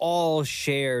 we've all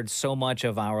shared so much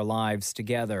of our lives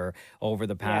together over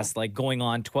the past, like going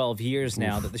on 12 years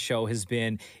now that the show has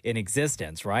been in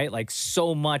existence, right? Like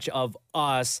so much of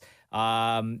us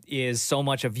is so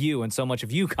much of you, and so much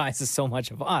of you guys is so much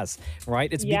of us,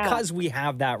 right? It's because we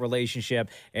have that relationship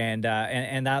and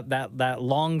that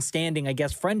long-standing, I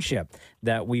guess, friendship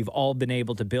that we've all been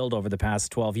able to build over the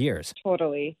past 12 years.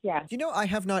 Totally, yeah. I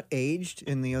have not aged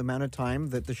in the amount of time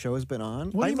that the show has been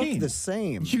on. What do you look mean? the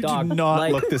same. You do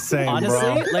not look the same, honestly,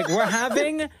 bro. Like we're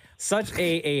having such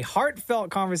a heartfelt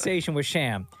conversation with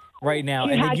Sham right now,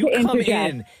 and then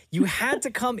you had to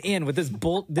come in with this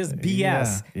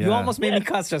BS. You almost made me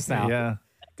cuss just now. Yeah.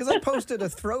 Because I posted a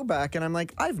throwback, and I'm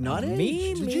like, I've not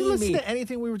aged. Did you listen to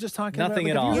anything we were just talking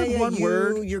Nothing about? at all. One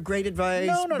word. Your great advice.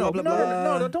 No, blah, blah,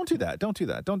 blah. no, don't do that. Don't do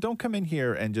that. Don't come in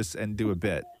here and do a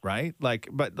bit, right?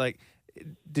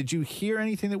 Did you hear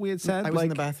anything that we had said? I was in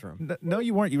the bathroom. No,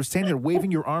 you weren't. You were standing there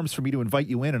waving your arms for me to invite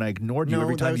you in, and I ignored you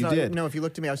every time you did. No, if you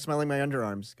looked at me, I was smelling my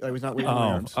underarms. I was not waving my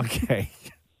arms. Okay.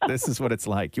 This is what it's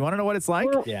like. You want to know what it's like?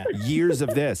 Yeah. Years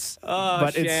of this.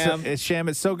 But Sham. Sham,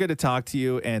 it's so good to talk to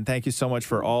you, and thank you so much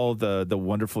for all the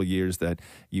wonderful years that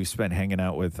you've spent hanging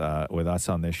out with us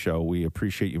on this show. We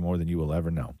appreciate you more than you will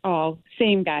ever know. Oh,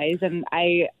 same guys. And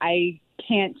I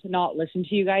can't not listen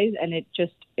to you guys, and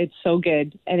it's so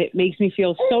good, and it makes me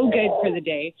feel so good for the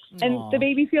day. And the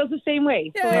baby feels the same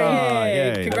way.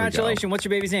 Yay! Congratulations. What's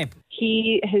your baby's name?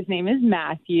 His name is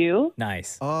Matthew.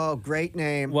 Nice. Oh, great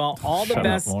name. Well, all the Shut up,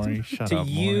 best Maury. Shut to up,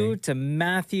 you, Maury. to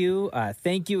Matthew.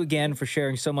 Thank you again for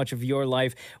sharing so much of your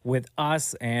life with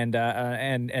us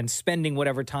and spending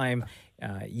whatever time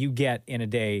you get in a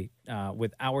day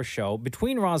with our show.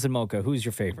 Between Roz and Mocha, who's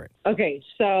your favorite? Okay,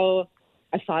 so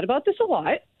I thought about this a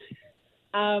lot.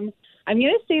 I'm going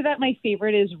to say that my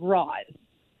favorite is Roz.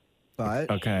 But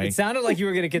okay, It sounded like you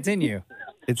were going to continue.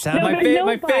 It sounded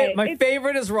My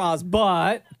favorite is Roz,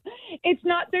 but it's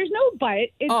not. There's no but.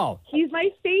 He's my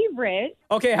favorite.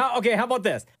 Okay, how about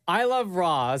this? I love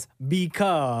Roz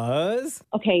because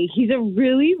Okay, he's a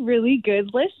really, really good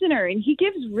listener, and he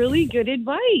gives really good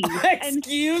advice.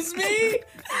 Excuse me?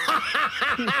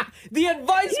 The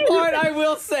advice part, I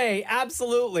will say,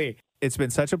 absolutely. It's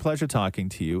been such a pleasure talking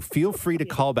to you. Feel free to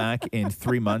call back in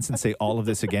 3 months and say all of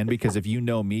this again, because if you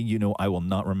know me, you know I will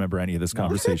not remember any of this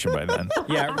conversation by then.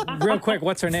 Yeah, real quick,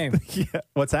 what's her name? Yeah.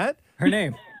 What's that? Her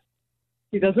name.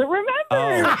 He doesn't remember.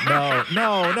 Oh,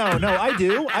 no. I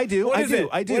do. What is it?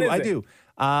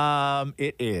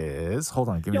 It is. Hold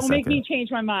on. Give me a Don't second. make me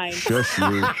change my mind. Shush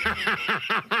you.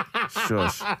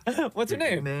 Shush. What's her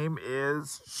name? Name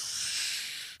is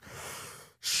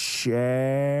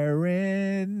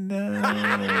Sharon.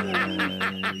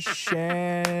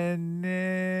 Shannon.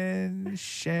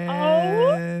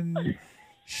 Shan.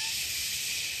 Shar.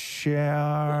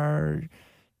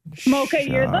 Mocha,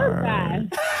 you're the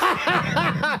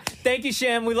best. Thank you,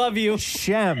 Shem. We love you.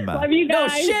 Shem. Love you No,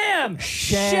 guys. Shem.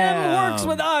 Shem works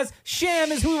with us.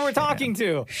 Shem is who we're talking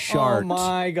to. Shart. Oh,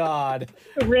 my God.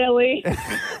 Really?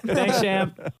 Thanks,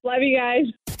 Shem. Love you guys.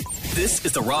 This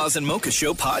is the Roz and Mocha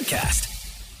Show podcast.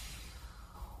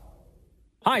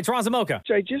 Hi, it's Roz and Mocha.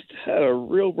 So I just had a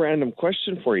real random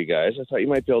question for you guys. I thought you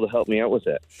might be able to help me out with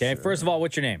it. Okay, first of all,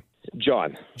 what's your name?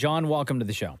 John. John, welcome to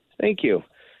the show. Thank you.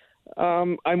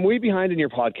 I'm way behind in your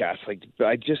podcast. Like,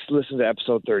 I just listened to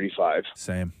episode 35.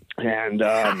 Same. And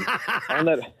on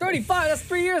that, 35, that's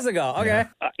 3 years ago. Okay.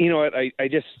 you know what? I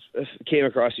just came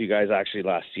across you guys actually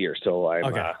last year, so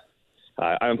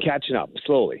I'm catching up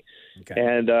slowly. Okay.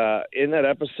 And in that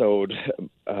episode,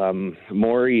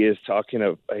 Maury is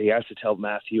he has to tell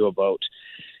Matthew about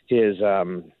his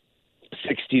 $60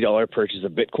 purchase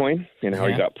of Bitcoin and how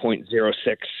he got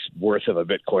 0.06 worth of a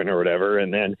Bitcoin or whatever.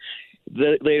 And then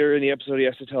later in the episode, he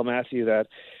has to tell Matthew that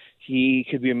he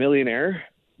could be a millionaire,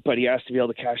 but he has to be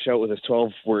able to cash out with his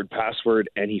 12-word password,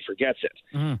 and he forgets it.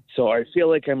 So I feel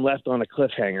like I'm left on a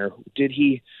cliffhanger. Did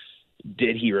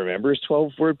he remember his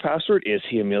 12-word password? Is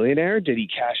he a millionaire? Did he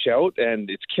cash out?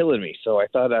 And it's killing me. So I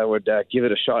thought I would give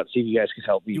it a shot, see if you guys could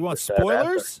help me. You want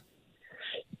spoilers?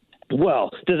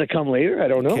 Well, does it come later? I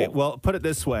don't know. Okay, well, put it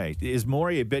this way. Is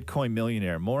Maury a Bitcoin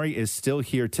millionaire? Maury is still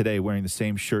here today wearing the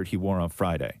same shirt he wore on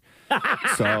Friday.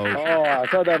 So, I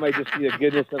thought that might just be the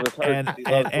goodness of his heart.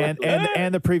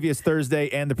 and the previous Thursday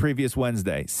and the previous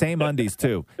Wednesday. Same undies,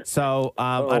 too. So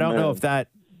I don't know if that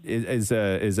is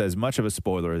as much of a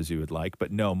spoiler as you would like,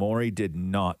 but no, Maury did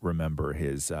not remember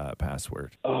his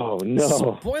password. Oh,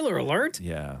 no. Spoiler alert?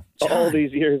 Yeah. All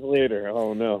these years later.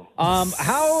 Oh, no.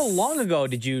 How long ago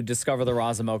did you discover the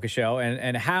Roz and Mocha Show,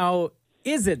 and how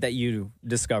is it that you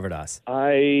discovered us?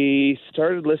 I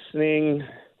started listening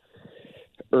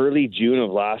early June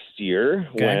of last year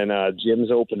when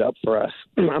gyms opened up for us.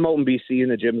 I'm out in BC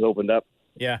and the gyms opened up.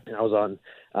 Yeah. And I was on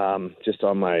just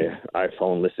on my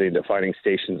iPhone listening to Finding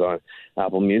Stations on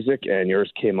Apple Music, and yours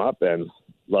came up, and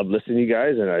loved listening to you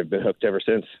guys, and I've been hooked ever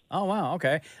since. Oh, wow.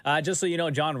 Okay. Just so you know,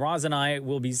 John, Roz and I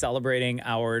will be celebrating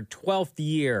our 12th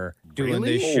year doing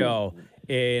this show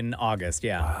in August.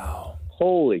 Yeah. Wow.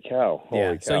 Holy cow.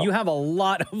 Holy cow. So you have a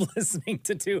lot of listening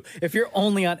to do if you're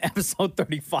only on episode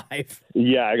 35.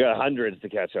 Yeah, I got hundreds to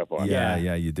catch up on.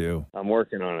 Yeah, you do. I'm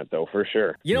working on it, though, for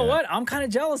sure. You know what? I'm kind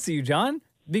of jealous of you, John,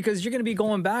 because you're going to be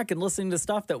going back and listening to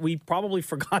stuff that we probably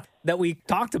forgot that we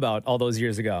talked about all those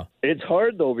years ago. It's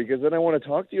hard, though, because then I want to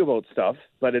talk to you about stuff,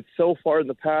 but it's so far in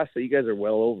the past that you guys are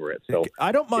well over it. So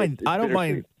I don't mind. I don't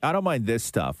bittersweet. mind this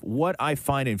stuff. What I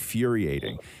find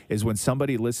infuriating is when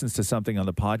somebody listens to something on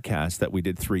the podcast that we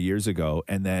did 3 years ago,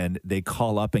 and then they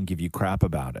call up and give you crap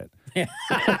about it. Like,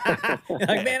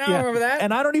 man, I don't remember that.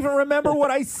 And I don't even remember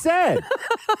what I said.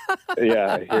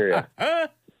 Yeah, I hear you.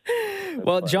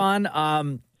 Well,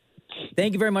 John,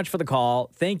 thank you very much for the call.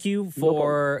 Thank you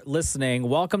for listening.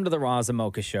 Welcome to the Roz and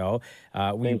Mocha Show.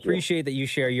 We appreciate that you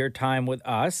share your time with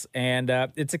us, and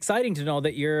it's exciting to know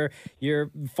that you're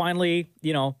finally,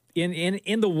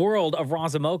 in the world of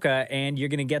Roz and Mocha, and you're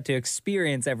going to get to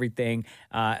experience everything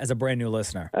as a brand new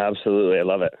listener. Absolutely, I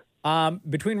love it.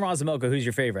 Between Roz and Mocha, who's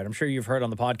your favorite? I'm sure you've heard on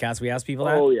the podcast. We ask people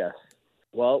that. Oh yeah.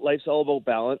 Well, life's all about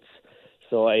balance.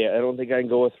 So I don't think I can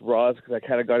go with Roz because I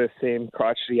kind of got his same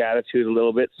crotchety attitude a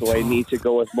little bit. So I need to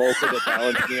go with Mocha to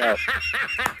balance me out.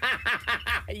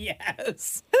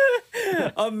 Yes.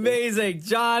 Amazing.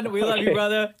 John, we love you,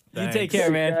 brother. Thanks. You take care,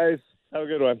 man. Guys, have a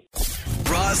good one.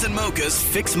 Roz and Mocha's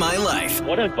Fix My Life.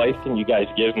 What advice can you guys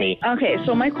give me? Okay,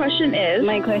 so my question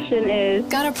is...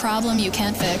 Got a problem you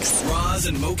can't fix? Roz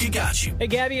and Mocha got you. Hey,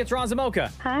 Gabby, it's Roz and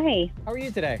Mocha. Hi. How are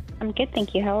you today? I'm good,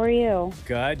 thank you. How are you?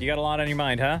 Good. You got a lot on your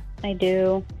mind, huh? I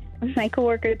do. My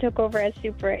coworker took over as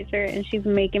supervisor, and she's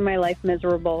making my life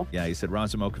miserable. Yeah, he said,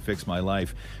 Roz and Mocha fix my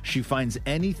life. She finds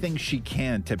anything she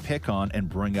can to pick on and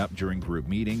bring up during group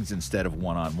meetings instead of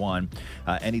one-on-one.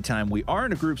 Anytime we are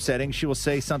in a group setting, she will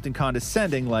say something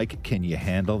condescending like, can you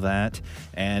handle that?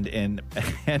 And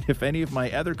if any of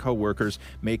my other coworkers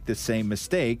make the same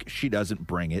mistake, she doesn't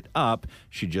bring it up.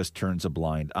 She just turns a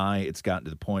blind eye. It's gotten to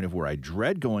the point of where I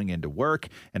dread going into work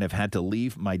and have had to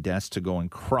leave my desk to go and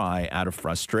cry out of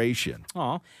frustration.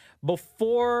 Oh,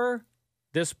 before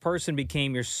this person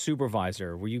became your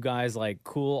supervisor, were you guys like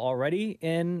cool already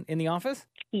in the office?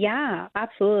 Yeah,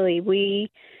 absolutely. We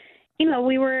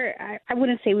were, I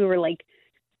wouldn't say we were like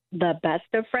the best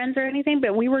of friends or anything,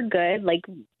 but we were good. Like,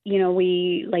 you know,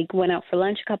 we like went out for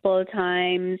lunch a couple of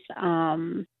times.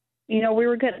 You know, we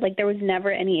were good. Like, there was never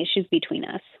any issues between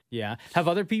us. Yeah. Have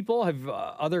other people,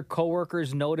 other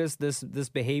coworkers noticed this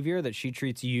behavior, that she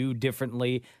treats you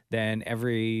differently than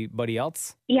everybody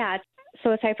else? Yeah.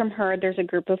 So aside from her, there's a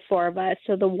group of 4 of us.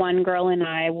 So the one girl and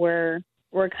I were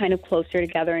kind of closer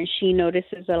together, and she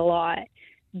notices it a lot.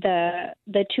 The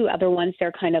 2 other ones,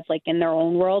 they're kind of like in their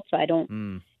own world. So I don't,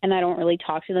 and I don't really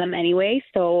talk to them anyway.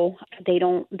 So they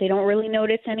don't really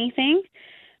notice anything,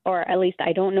 or at least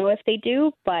I don't know if they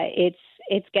do. But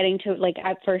it's getting to, like,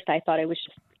 at first I thought it was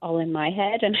just all in my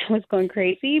head and I was going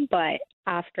crazy, but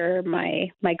after my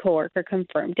coworker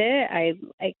confirmed it,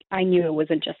 I knew it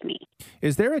wasn't just me.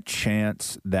 Is there a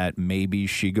chance that maybe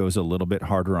she goes a little bit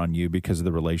harder on you because of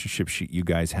the relationship you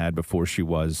guys had before she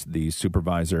was the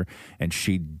supervisor, and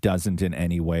she doesn't in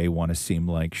any way want to seem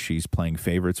like she's playing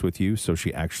favorites with you, so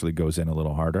she actually goes in a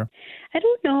little harder? I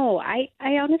don't know. I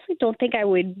honestly don't think I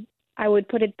would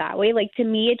put it that way. Like, to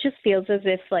me, it just feels as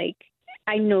if, like,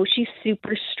 I know she's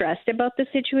super stressed about the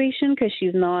situation because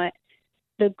she's not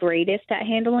the greatest at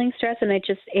handling stress, and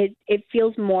it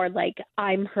feels more like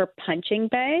I'm her punching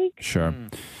bag. Sure.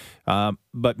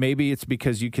 But maybe it's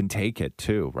because you can take it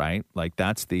too, right? Like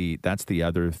that's the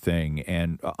other thing.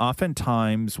 And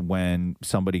oftentimes when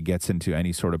somebody gets into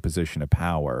any sort of position of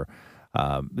power,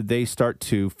 they start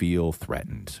to feel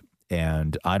threatened.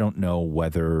 And I don't know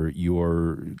whether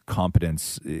your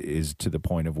competence is to the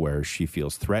point of where she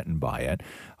feels threatened by it.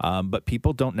 But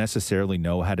people don't necessarily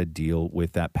know how to deal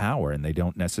with that power, and they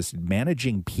don't necessarily.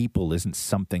 Managing people isn't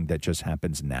something that just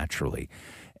happens naturally.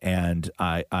 And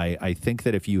I think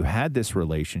that if you had this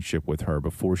relationship with her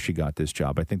before she got this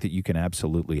job, I think that you can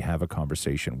absolutely have a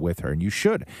conversation with her, and you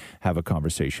should have a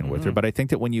conversation with her. But I think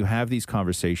that when you have these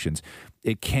conversations,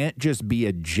 it can't just be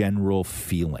a general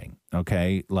feeling,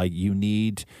 okay? Like you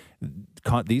need,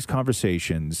 these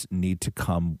conversations need to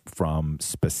come from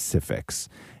specifics.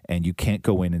 And you can't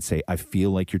go in and say, I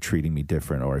feel like you're treating me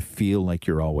different, or I feel like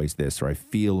you're always this, or I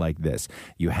feel like this.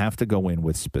 You have to go in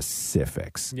with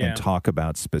specifics and talk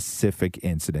about specific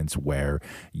incidents where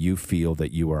you feel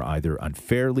that you are either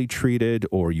unfairly treated,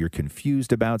 or you're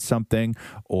confused about something,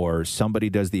 or somebody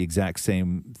does the exact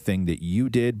same thing that you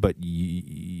did, but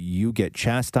you get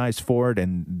chastised for it,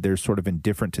 and they're sort of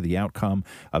indifferent to the outcome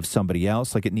of somebody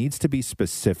else. Like, it needs to be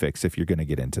specifics if you're going to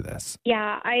get into this.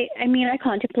 Yeah, I mean, I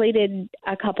contemplated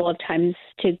a couple of times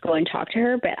to go and talk to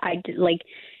her, but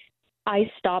I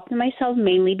stopped myself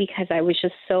mainly because I was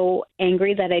just so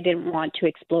angry that I didn't want to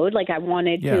explode. Like, I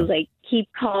wanted to keep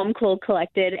calm, cool,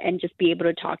 collected, and just be able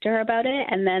to talk to her about it.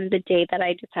 And then the day that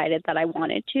I decided that I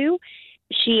wanted to,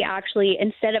 she actually,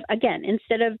 instead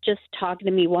of just talking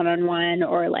to me one-on-one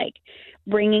or like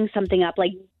bringing something up,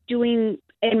 like doing,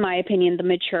 in my opinion, the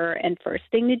mature and first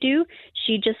thing to do,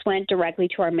 she just went directly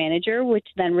to our manager, which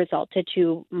then resulted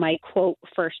to my quote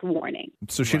first warning.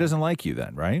 So she doesn't like you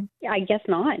then, right? I guess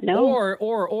not. No.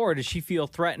 Or does she feel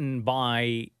threatened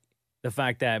by the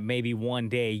fact that maybe one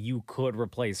day you could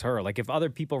replace her? Like, if other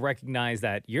people recognize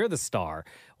that you're the star,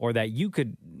 or that you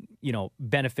could,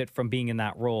 benefit from being in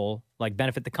that role, like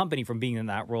benefit the company from being in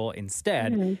that role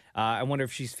instead, I wonder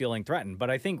if she's feeling threatened. But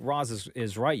I think Roz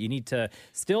is right. You need to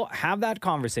still have that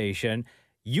conversation.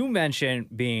 You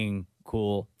mentioned being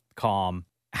cool, calm,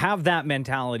 have that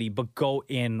mentality, but go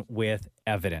in with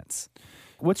evidence.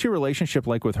 What's your relationship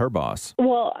like with her boss?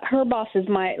 Well, her boss is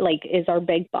is our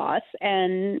big boss,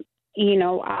 and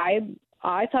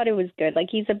I thought it was good. Like,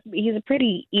 he's a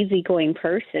pretty easygoing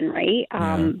person, right?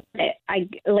 I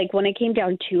when it came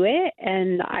down to it,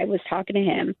 and I was talking to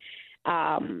him,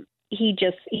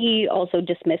 he also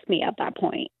dismissed me at that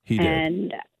point. He did.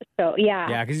 And so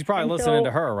yeah, because he's probably listening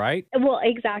to her, right? Well,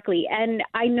 exactly. And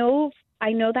I know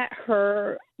that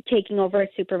her taking over as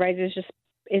supervisor is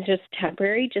just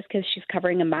temporary, just because she's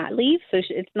covering a mat leave. So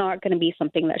it's not going to be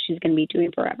something that she's going to be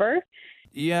doing forever.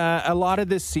 Yeah, a lot of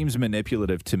this seems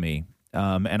manipulative to me.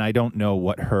 And I don't know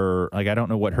what her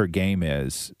game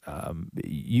is.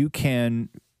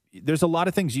 There's a lot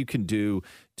of things you can do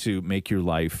to make your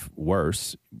life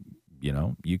worse.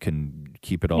 You can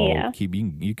keep it all,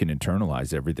 you can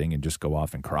internalize everything and just go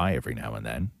off and cry every now and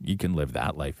then. You can live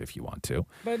that life if you want to.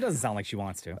 But it doesn't sound like she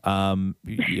wants to.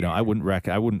 I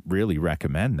wouldn't really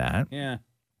recommend that. Yeah.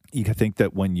 You can think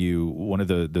that one of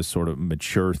the sort of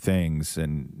mature things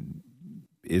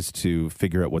is to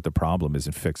figure out what the problem is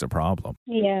and fix a problem.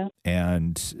 Yeah.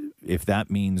 And if that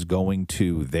means going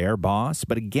to their boss,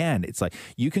 but again, it's like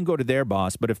you can go to their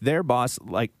boss, but if their boss,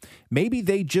 like maybe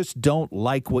they just don't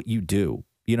like what you do.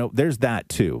 You know, there's that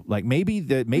too. Like maybe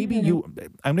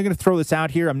I'm going to throw this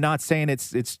out here. I'm not saying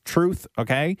it's truth,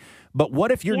 okay? But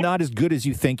what if you're not as good as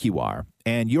you think you are,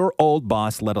 and your old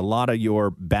boss let a lot of your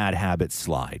bad habits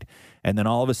slide? And then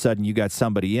all of a sudden you got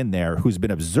somebody in there who's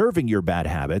been observing your bad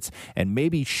habits, and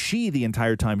maybe the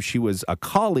entire time she was a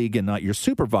colleague and not your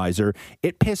supervisor,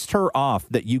 it pissed her off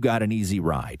that you got an easy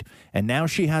ride. And now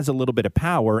she has a little bit of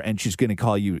power, and she's going to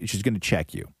call you, she's going to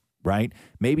check you. Right?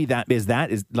 Maybe that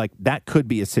could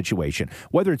be a situation.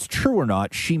 Whether it's true or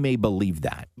not, she may believe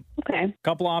that. Okay.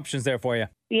 Couple options there for you.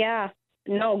 Yeah.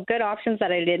 No, good options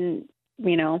that I didn't,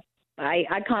 I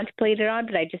contemplated on,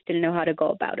 but I just didn't know how to go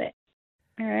about it.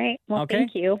 All right. Well, Okay.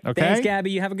 thank you. Okay. Thanks, Gabby.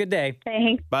 You have a good day.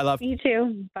 Thanks. Bye, love. You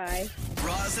too. Bye.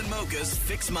 Roz and Mocha's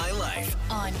Fix My Life.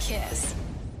 On Kiss.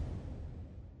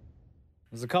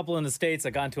 There's a couple in the States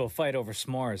that got into a fight over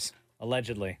s'mores,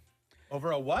 allegedly.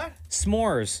 Over a what?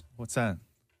 S'mores. What's that?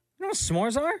 You know what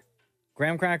s'mores are?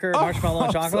 Graham cracker, marshmallow,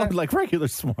 and chocolate? Like regular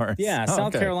s'mores. Yeah, Oh, South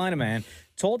okay. Carolina man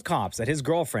told cops that his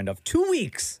girlfriend of 2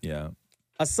 weeks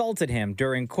assaulted him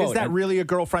during, quote... Is that really a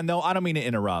girlfriend, though? I don't mean to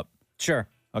interrupt. Sure.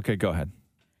 Okay, go ahead.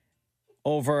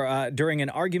 During an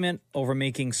argument over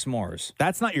making s'mores.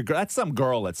 That's not your girl. That's some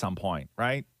girl at some point,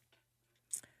 right?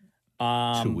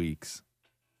 2 weeks.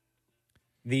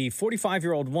 The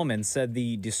 45-year-old woman said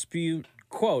the dispute,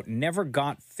 quote, never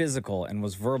got physical and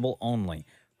was verbal only.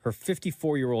 Her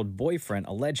 54-year-old boyfriend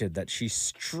alleged that she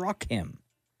struck him.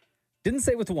 Didn't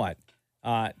say with what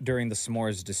during the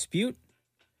s'mores dispute.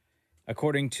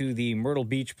 According to the Myrtle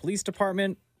Beach Police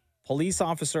Department, police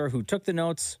officer who took the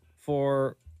notes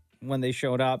for when they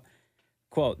showed up,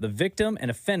 quote, the victim and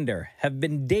offender have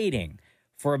been dating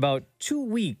for about 2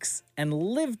 weeks and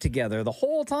lived together the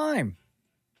whole time.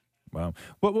 Wow.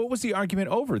 What was the argument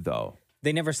over, though?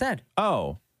 They never said.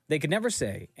 Oh. They could never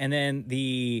say. And then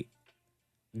the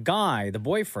guy, the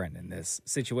boyfriend in this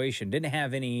situation, didn't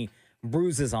have any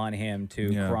bruises on him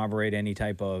to corroborate any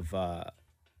type of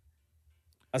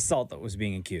assault that was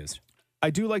being accused. I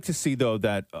do like to see, though,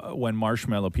 that when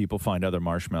marshmallow people find other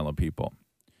marshmallow people,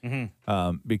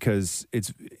 because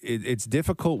it's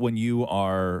difficult when you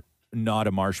are not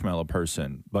a marshmallow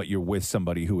person, but you're with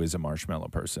somebody who is a marshmallow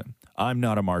person. I'm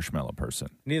not a marshmallow person.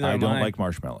 Neither I am don't I. like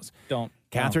marshmallows. Don't.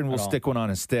 Catherine No, will at all. stick one on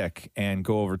a stick and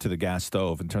go over to the gas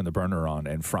stove and turn the burner on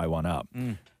and fry one up,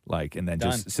 and then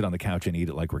just Done. sit on the couch and eat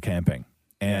it like we're camping.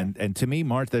 And to me,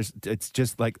 it's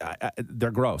just like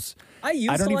they're gross. I used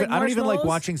I don't to even like I don't even like marshmallows.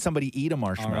 watching somebody eat a Oh,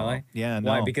 marshmallow. really? Yeah,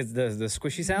 no. Why? Because the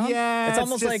squishy sound? Yeah, It's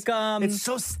almost just- like... it's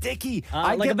so sticky.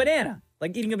 like a banana.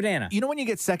 Like eating a banana. You know when you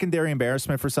get secondary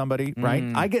embarrassment for somebody, right?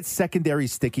 I get secondary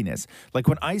stickiness. Like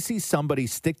when I see somebody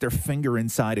stick their finger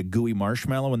inside a gooey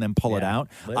marshmallow and then pull it out,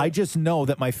 I just know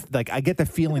that I get the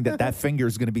feeling that finger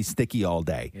is going to be sticky all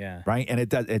day. Yeah. Right? And it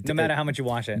does. No matter how much you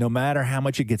wash it. No matter how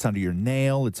much it gets under your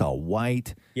nail, it's all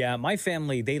white. Yeah, my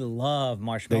family, they love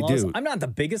marshmallows. do. I'm not the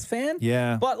biggest fan.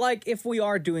 Yeah. But like if we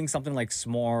are doing something like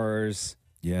s'mores.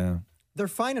 Yeah. They're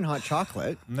fine in hot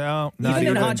chocolate. No, Even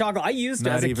in hot chocolate. I used to,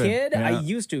 Not as a even. kid, I Yeah.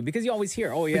 used to, because you always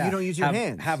hear, oh But yeah. you don't use your have,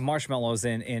 hands. Have marshmallows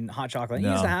in hot chocolate. I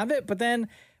No. used to have it, but then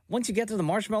once you get to the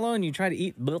marshmallow and you try to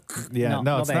eat, Yeah,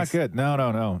 no, it's thanks. not good.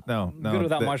 No. Good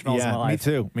without marshmallows in my life.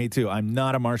 Me too. I'm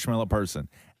not a marshmallow person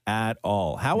at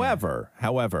all. However,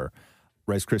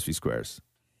 Rice Krispie Squares.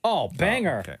 Oh,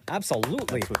 banger. okay.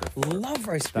 Absolutely. Love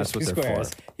Rice That's what Krispie they're Squares.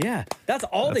 for. Yeah, that's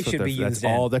all That's they what should be they're- used that's in.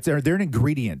 all. They're an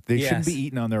ingredient. They shouldn't Yes. be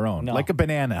eaten on their own, No. like a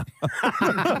banana.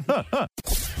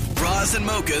 Roz and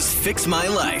Mocha's Fix My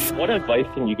Life. What advice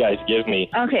can you guys give me?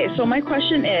 Okay, so my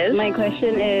question is...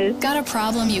 Got a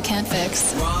problem you can't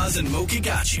fix? Roz and Mocha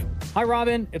got you. Hi,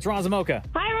 Robin. It's Roz and Mocha.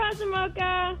 Hi, Roz and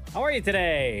Mocha. How are you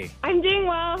today? I'm doing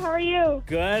well. How are you?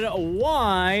 Good.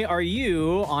 Why are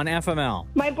you on FML?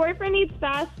 My boyfriend eats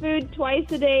fast food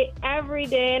twice a day, every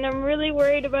day, and I'm really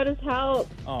worried about his health.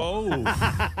 Oh.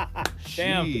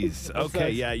 Damn. Jeez.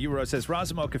 Okay, yeah, you says,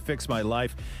 Razamoka fixed my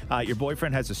life. Your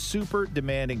boyfriend has a super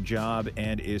demanding job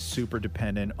and is super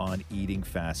dependent on eating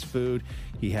fast food.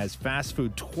 He has fast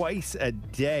food twice a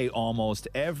day, almost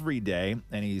every day,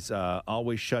 and he's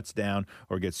always shuts down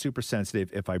or gets super sensitive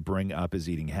if I bring up his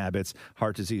eating habits.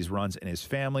 Heart disease runs in his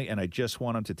family, and I just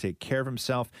want him to take care of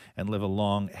himself and live a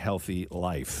long, healthy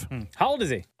life. How old is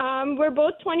he? We're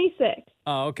both 26.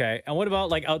 Oh, okay. And what about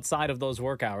like outside of those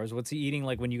work hours? What's he eating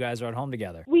like when you guys are at home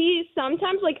together? We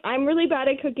sometimes, I'm really bad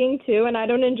at cooking too, and I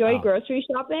don't enjoy grocery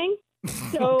shopping.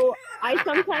 So I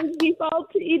sometimes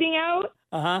default to eating out.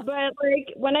 Uh-huh. But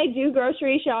when I do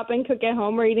grocery shop and cook at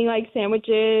home, we're eating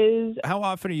sandwiches. How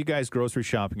often are you guys grocery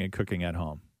shopping and cooking at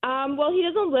home? Well, he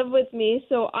doesn't live with me,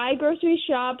 so I grocery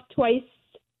shop twice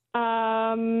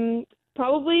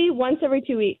Probably once every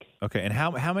 2 weeks. Okay, and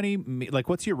how many, like,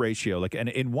 what's your ratio? Like, and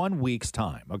in 1 week's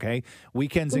time, okay,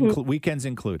 weekends weekends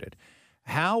included.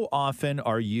 How often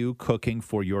are you cooking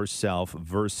for yourself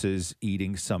versus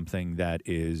eating something that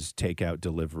is takeout,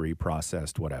 delivery,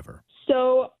 processed, whatever?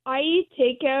 So I eat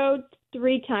takeout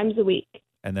 3 times a week.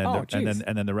 And then,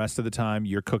 and then the rest of the time,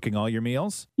 you're cooking all your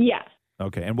meals. Yeah.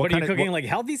 Okay, and What are you cooking, like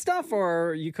healthy stuff, or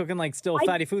are you cooking like still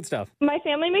fatty food stuff? My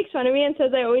family makes fun of me and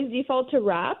says I always default to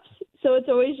wraps. So it's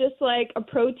always just like a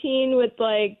protein with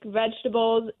like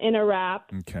vegetables in a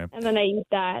wrap. Okay. And then I eat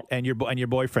that. And your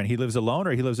boyfriend, he lives alone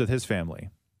or he lives with his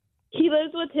family? He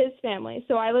lives with his family.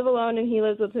 So I live alone and he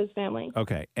lives with his family.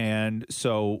 Okay, and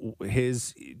so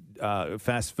his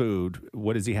fast food,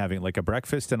 what is he having? Like a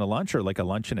breakfast and a lunch, or like a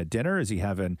lunch and a dinner? Is he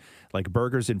having like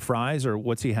burgers and fries, or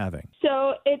what's he having?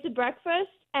 So it's a breakfast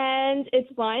and it's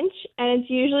lunch, and it's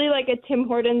usually like a Tim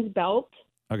Hortons belt.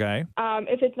 Okay.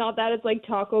 If it's not that, it's like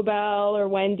Taco Bell or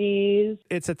Wendy's.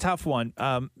 It's a tough one.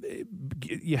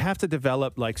 You have to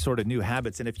develop like sort of new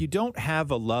habits. And if you don't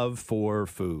have a love for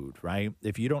food, right?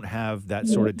 If you don't have that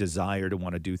sort of desire to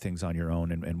want to do things on your own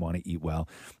and want to eat well,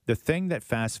 the thing that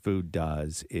fast food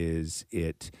does is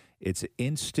it's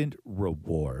instant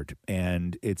reward,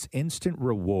 and it's instant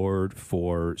reward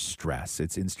for stress.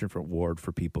 It's instant reward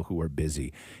for people who are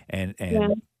busy.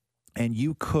 And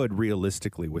you could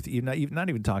realistically, with not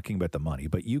even talking about the money,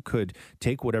 but you could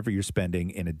take whatever you're spending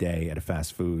in a day at a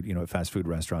fast food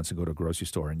restaurants and go to a grocery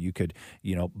store, and you could,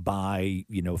 buy,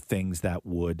 things that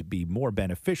would be more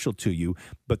beneficial to you,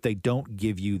 but they don't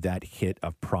give you that hit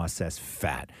of processed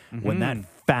fat. When that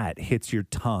fat hits your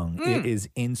tongue, it is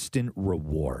instant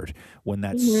reward. When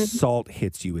that salt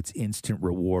hits you, it's instant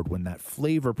reward. When that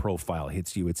flavor profile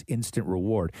hits you, it's instant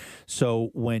reward. So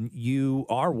when you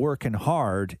are working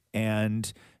hard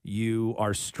and you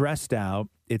are stressed out,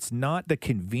 it's not the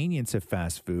convenience of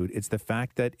fast food, it's the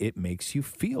fact that it makes you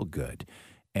feel good.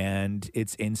 And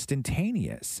it's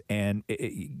instantaneous. And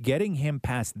getting him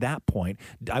past that point,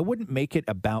 I wouldn't make it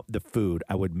about the food.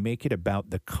 I would make it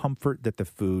about the comfort that the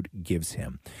food gives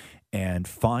him. And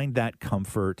find that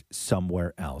comfort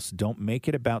somewhere else. Don't make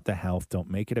it about the health. Don't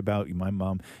make it about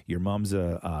your mom's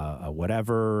a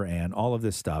whatever, and all of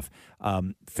this stuff.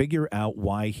 Figure out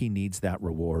why he needs that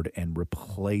reward and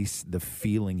replace the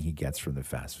feeling he gets from the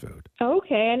fast food.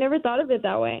 Okay, I never thought of it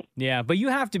that way. Yeah, but you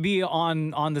have to be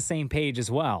on the same page as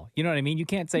well. You know what I mean? You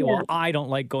can't say, well, I don't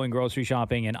like going grocery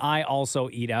shopping, and I also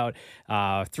eat out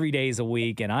 3 days a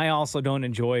week, and I also don't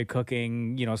enjoy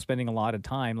cooking, spending a lot of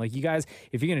time. Like, you guys,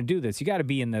 if you're going to do this, you got to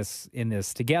be in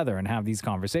this together and have these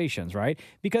conversations, right?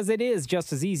 Because it is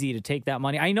just as easy to take that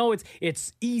money. I know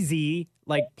it's easy.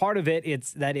 Like, part of it,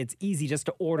 it's easy just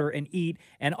to order and eat,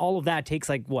 and all of that takes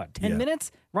 10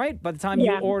 minutes, right? By the time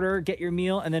you order, get your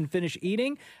meal, and then finish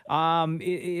eating,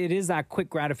 it is that quick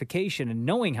gratification, and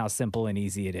knowing how simple and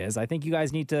easy it is. I think you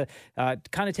guys need to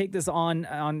kind of take this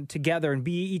on together and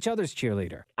be each other's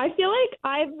cheerleader. I feel like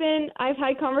I've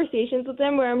had conversations with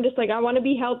him where I'm just like, I want to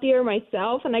be healthier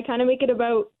myself, and I kind of make it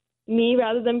about me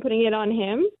rather than putting it on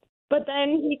him. But then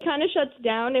he kind of shuts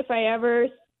down if I ever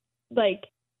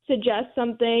suggest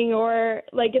something, or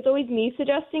it's always me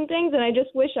suggesting things, and I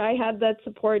just wish I had that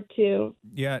support too.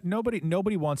 Yeah,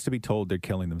 nobody wants to be told they're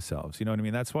killing themselves. You know what I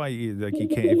mean? That's why you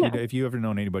can't. If you ever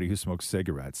known anybody who smokes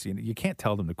cigarettes, you can't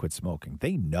tell them to quit smoking.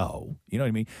 They know. You know what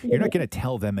I mean? You're not going to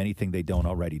tell them anything they don't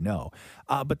already know.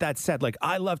 But that said,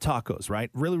 I love tacos, right?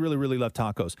 Really, really, really love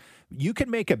tacos. You can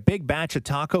make a big batch of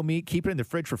taco meat, keep it in the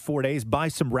fridge for 4 days, buy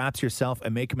some wraps yourself,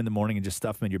 and make them in the morning and just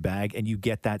stuff them in your bag, and you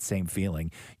get that same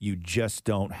feeling. You just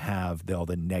don't have all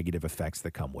the negative effects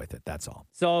that come with it. That's all.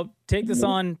 So take this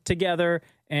on together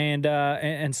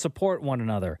and support one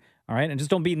another. All right. And just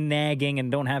don't be nagging, and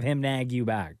don't have him nag you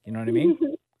back. You know what I mean?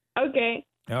 Okay.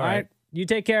 All right. You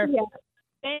take care. Yeah.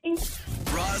 Thanks.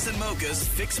 Roz and Mocha's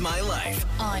Fix My Life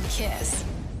on Kiss.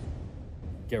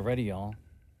 Get ready, y'all.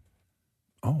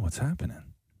 Oh, what's happening?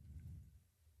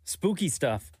 Spooky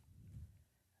stuff.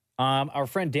 Our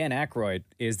friend Dan Aykroyd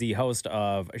is the host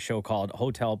of a show called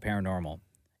Hotel Paranormal,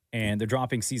 and they're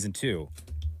dropping season 2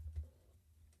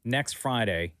 next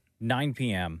Friday, 9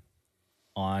 p.m.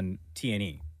 on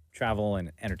TNE, Travel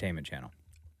and Entertainment Channel.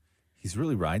 He's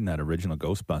really riding that original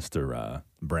Ghostbuster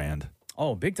brand.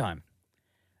 Oh, big time.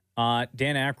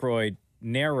 Dan Aykroyd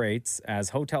narrates as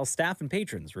hotel staff and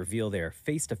patrons reveal their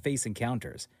face-to-face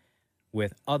encounters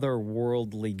with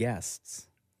otherworldly guests.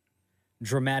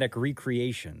 Dramatic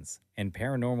recreations and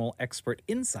paranormal expert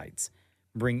insights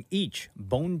bring each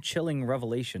bone-chilling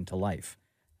revelation to life.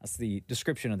 That's the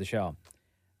description of the show.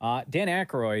 Dan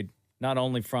Aykroyd, not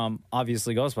only from,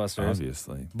 obviously, Ghostbusters.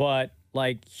 Obviously. But,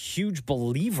 huge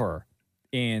believer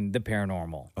in the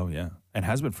paranormal. Oh, yeah. And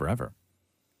has been forever.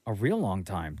 A real long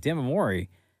time. Dan Mori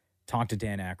talked to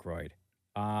Dan Aykroyd.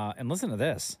 And listen to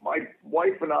this. My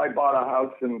wife and I bought a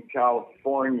house in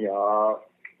California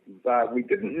that we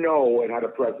didn't know it had a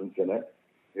presence in it.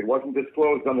 It wasn't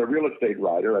disclosed on the real estate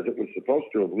rider as it was supposed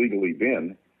to have legally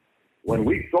been. When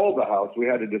we sold the house, we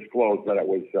had to disclose that it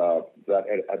was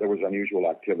there was unusual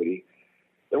activity.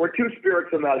 There were two spirits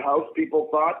in that house. People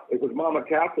thought it was Mama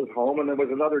Cass's home, and there was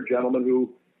another gentleman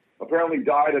who apparently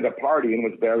died at a party and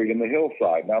was buried in the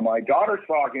hillside. Now, my daughter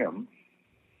saw him,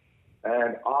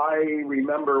 and I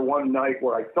remember one night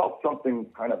where I felt something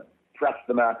kind of press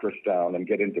the mattress down and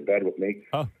get into bed with me.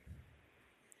 Oh.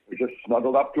 We just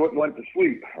snuggled up to it and went to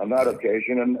sleep on that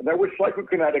occasion. And there was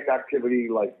psychokinetic activity,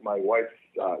 like my wife's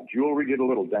jewelry did a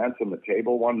little dance on the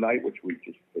table one night, which we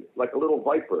just, like a little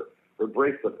viper. Her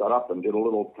bracelet got up and did a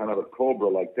little kind of a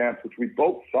cobra-like dance, which we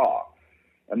both saw.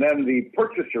 And then the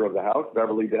purchaser of the house,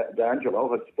 Beverly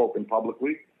D'Angelo, had spoken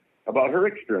publicly about her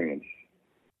experience.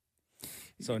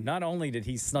 So not only did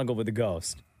he snuggle with the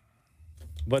ghost,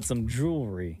 but some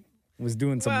jewelry was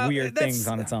doing some weird things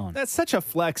on its own. That's such a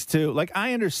flex, too. Like,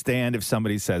 I understand if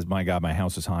somebody says, my God, my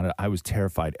house was haunted. I was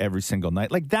terrified every single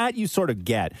night. Like, that you sort of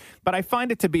get. But I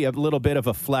find it to be a little bit of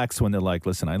a flex when they're like,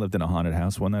 listen, I lived in a haunted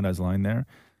house. One night I was lying there.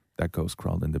 That ghost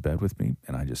crawled into bed with me,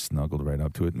 and I just snuggled right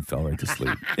up to it and fell right to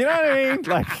sleep. You know what I mean?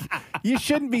 Like, you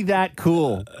shouldn't be that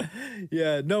cool.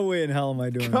 Yeah, no way in hell am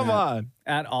I doing Come that. on.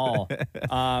 At all.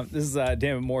 This is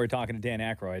Dan Moore talking to Dan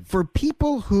Aykroyd. For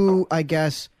people who, I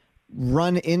guess,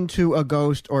 run into a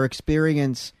ghost or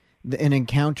experience an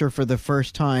encounter for the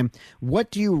first time, what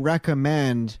do you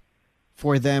recommend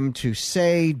for them to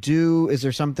say, do? Is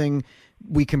there something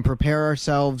we can prepare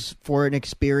ourselves for an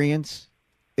experience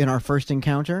in our first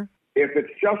encounter? If it's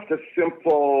just a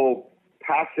simple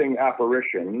passing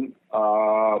apparition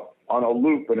on a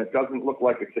loop and it doesn't look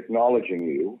like it's acknowledging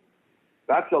you,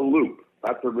 that's a loop.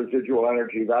 That's a residual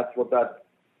energy. That's what that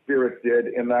spirit did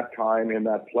in that time, in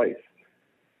that place.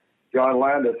 John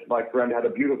Landis, my friend, had a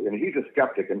beautiful, and he's a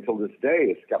skeptic until this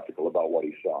day, is skeptical about what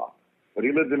he saw. But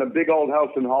he lived in a big old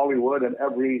house in Hollywood, and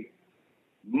every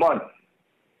month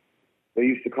they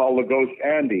used to call the ghost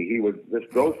Andy. This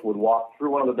ghost would walk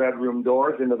through one of the bedroom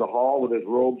doors into the hall with his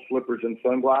robe, slippers, and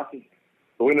sunglasses,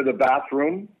 go into the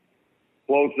bathroom,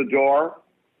 close the door,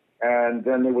 and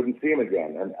then they wouldn't see him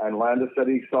again. And Landis said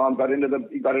he saw him got into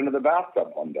the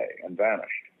bathtub one day and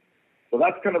vanished. So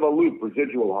that's kind of a loop,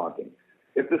 residual haunting.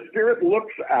 If the spirit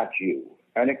looks at you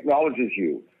and acknowledges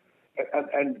you,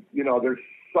 and you know there's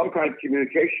some kind of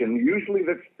communication, usually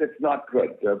that's not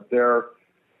good. They're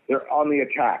on the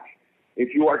attack.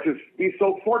 If you are to be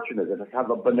so fortunate and have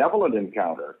a benevolent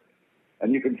encounter,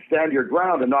 and you can stand your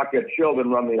ground and not get chilled and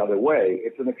run the other way,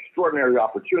 it's an extraordinary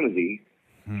opportunity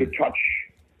to touch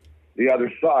the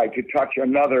other side, to touch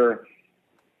another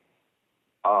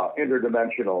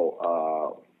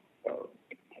interdimensional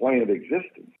plane of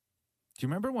existence. Do you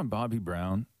remember when Bobby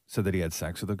Brown said that he had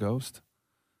sex with a ghost?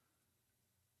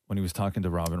 When he was talking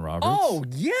to Robin Roberts? Oh,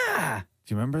 yeah.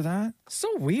 Do you remember that?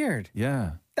 So weird.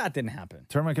 Yeah. That didn't happen.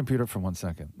 Turn my computer up for 1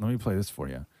 second. Let me play this for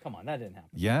you. Come on, that didn't happen.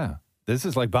 Yeah. This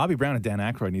is like Bobby Brown and Dan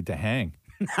Aykroyd need to hang.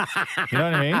 You know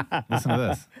what I mean? Listen to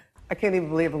this. I can't even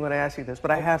believe I'm going to ask you this, but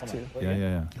I have to.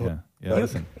 Yeah.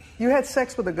 Listen. You had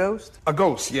sex with a ghost? A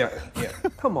ghost, yeah.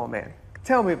 Come on, man.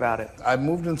 Tell me about it. I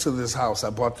moved into this house. I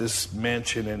bought this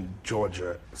mansion in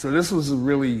Georgia. So this was a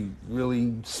really,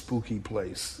 really spooky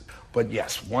place. But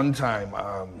yes, one time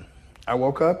I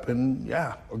woke up and,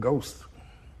 a ghost.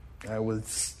 I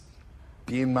was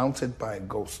being mounted by a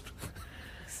ghost.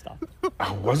 Stop.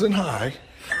 I wasn't high.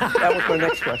 That was my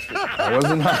next question. I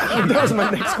wasn't high. That was my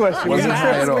next question. Wasn't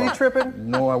high at all. Were you tripping?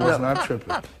 No, I was not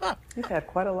tripping. You've had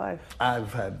quite a life.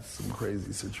 I've had some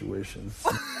crazy situations.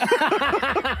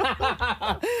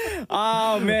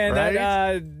 Oh, man.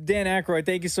 Right? Dan Aykroyd,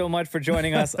 thank you so much for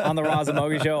joining us on the Roz and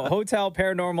Mogi Show. Hotel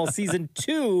Paranormal Season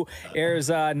 2 airs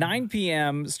 9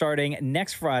 p.m. starting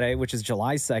next Friday, which is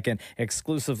July 2nd,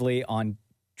 exclusively on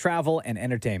Travel and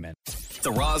Entertainment.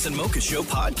 The Roz and Mocha Show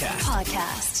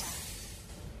podcast.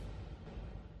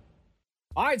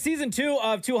 All right, Season 2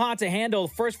 of Too Hot to Handle.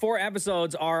 First 4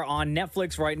 episodes are on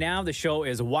Netflix right now. The show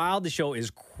is wild. The show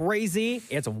is crazy.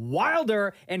 It's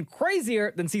wilder and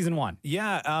crazier than Season 1.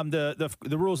 Yeah,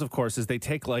 the rules, of course, is they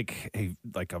take like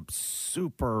a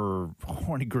super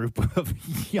horny group of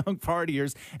young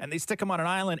partiers and they stick them on an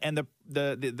island. And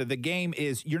the game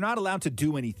is you're not allowed to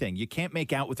do anything. You can't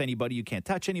make out with anybody. You can't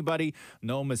touch anybody.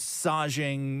 No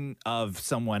massaging of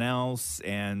someone else.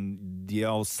 And you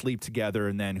all sleep together.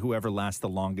 And then whoever lasts the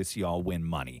longest, y'all win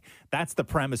money. That's the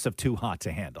premise of Too Hot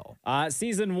to Handle.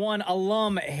 Season 1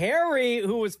 alum Harry,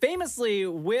 who was famously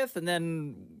with and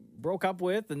then broke up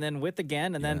with and then with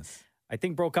again and then I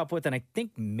think broke up with and I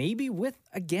think maybe with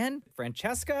again,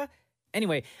 Francesca.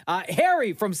 Anyway,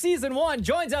 Harry from season 1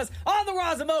 joins us on the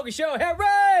Roz and Mocha Show.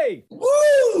 Harry!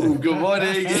 Woo! Good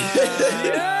morning.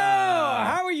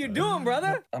 How are you doing,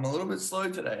 brother? I'm a little bit slow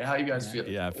today. How you guys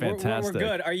feeling? Yeah, We're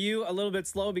good. Are you a little bit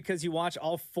slow because you watch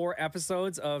all 4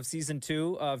 episodes of season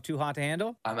 2 of Too Hot to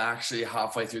Handle? I'm actually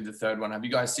halfway through the 3rd one. Have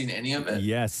you guys seen any of it?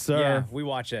 Yes, sir. Yeah, we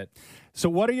watch it. So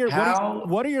what are your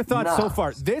thoughts so nuts?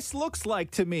 far? This looks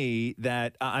like to me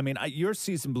that your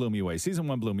season blew me away. Season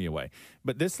 1 blew me away.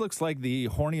 But this looks like the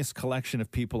horniest collection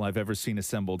of people I've ever seen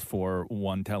assembled for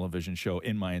one television show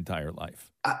in my entire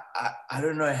life. I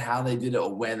don't know how they did it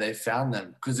or where they found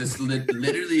them because it's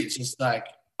literally it's just like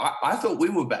I thought we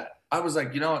were bad. I was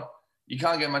like, you know what, you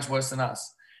can't get much worse than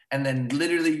us. And then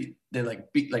literally they're like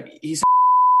he's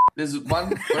there's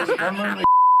one moment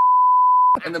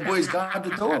and the boys got out the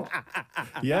door.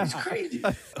 Yeah. It's crazy.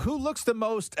 Who looks the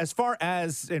most, as far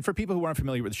as, and for people who aren't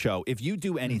familiar with the show, if you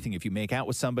do anything, if you make out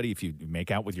with somebody, if you make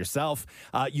out with yourself,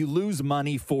 you lose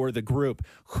money for the group.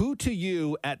 Who to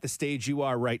you at the stage you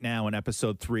are right now in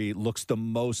episode 3 looks the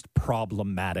most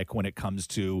problematic when it comes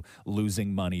to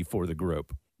losing money for the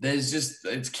group?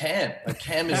 It's Cam. Like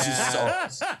Cam is just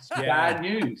so bad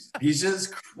news. He's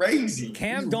just crazy.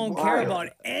 Cam don't care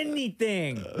about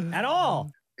anything at all.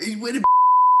 He's with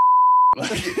like,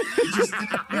 he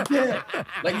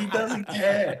doesn't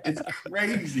care. It's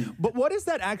crazy. But what is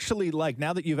that actually like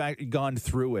now that you've gone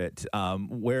through it?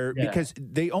 Because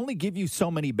they only give you so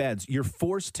many beds, you're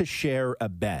forced to share a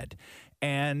bed.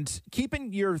 And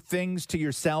keeping your things to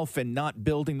yourself and not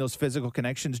building those physical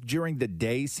connections during the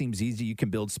day seems easy. You can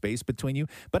build space between you.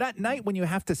 But at night, when you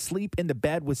have to sleep in the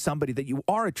bed with somebody that you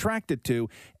are attracted to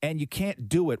and you can't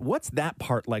do it, what's that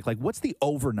part like? Like, what's the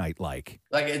overnight like?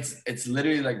 Like, it's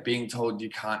literally like being told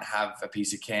you can't have a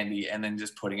piece of candy and then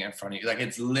just putting it in front of you. Like,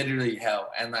 it's literally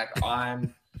hell. And like, I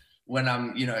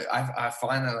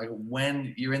find that like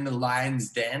when you're in the lion's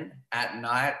den at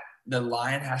night, the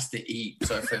lion has to eat.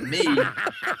 So for me,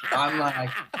 I'm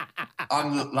like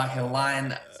a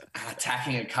lion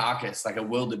attacking a carcass, like a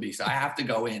wildebeest. I have to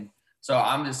go in. So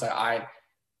I'm just like,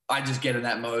 I just get in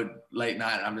that mode late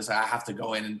night. I'm just like, I have to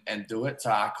go in and do it. So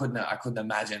I couldn't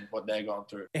imagine what they're going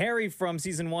through. Harry from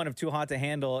season 1 of Too Hot to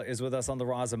Handle is with us on the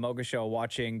Roz and Mocha Show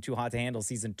watching Too Hot to Handle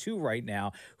season 2 right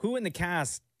now. Who in the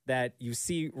cast that you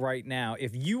see right now,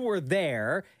 if you were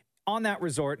there on that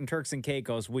resort in Turks and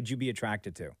Caicos, would you be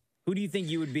attracted to? Who do you think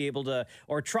you would be able to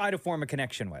or try to form a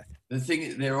connection with? The thing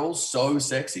is, they're all so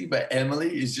sexy, but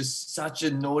Emily is just such a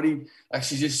naughty, like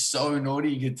she's just so naughty.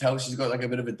 You can tell she's got like a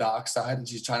bit of a dark side and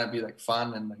she's trying to be like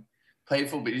fun and like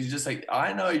playful, but she's just like,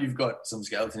 I know you've got some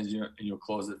skeletons in your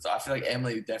closet. So I feel like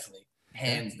Emily definitely,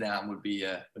 hands down, would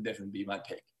definitely be my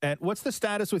pick. And what's the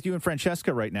status with you and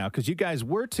Francesca right now? Because you guys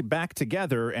were back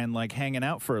together and like hanging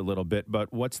out for a little bit,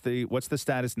 but what's the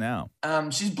status now?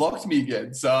 She's blocked me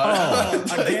again, so I don't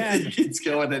think it's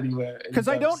going anywhere. Because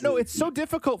I don't know. It's so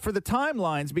difficult for the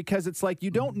timelines because it's like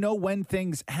you don't know when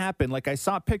things happen. Like I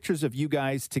saw pictures of you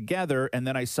guys together, and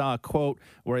then I saw a quote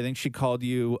where I think she called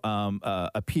you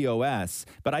a POS,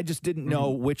 but I just didn't know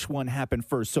which one happened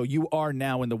first. So you are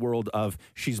now in the world of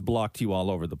she's blocked you all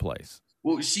over the place.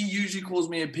 Well, she usually calls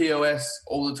me a POS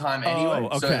all the time anyway.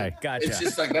 Oh, okay. So Gotcha. It's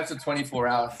just like, that's a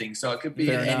 24-hour thing. So it could be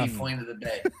Fair at enough. any point of the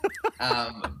day.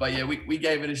 But yeah, we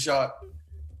gave it a shot.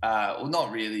 Well,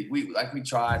 not really. We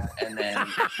tried, and then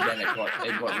it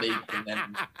got leaked,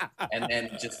 and then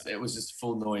it was just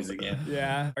full noise again.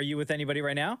 Yeah. Are you with anybody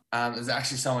right now? There's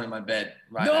actually someone in my bed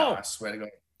right now. I swear to God.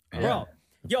 Bro.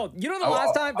 Yo, you know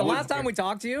the last time we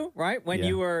talked to you, right? When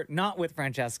you were not with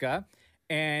Francesca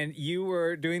and you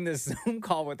were doing this Zoom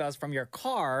call with us from your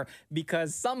car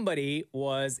because somebody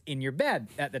was in your bed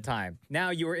at the time.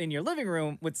 Now you were in your living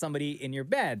room with somebody in your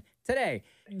bed today.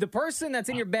 The person that's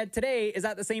in your bed today, is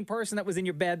that the same person that was in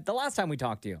your bed the last time we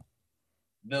talked to you?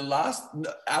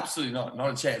 Absolutely not.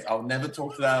 Not a chance. I'll never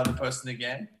talk to that other person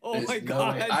again. Oh There's my no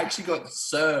God. way. I actually got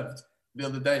served the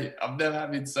other day. I've never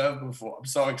been served before. I'm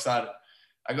so excited.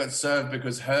 I got served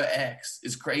because her ex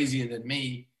is crazier than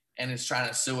me and is trying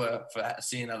to sue her for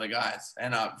seeing other guys.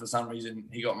 And for some reason,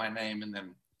 he got my name. And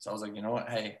then, so I was like, you know what?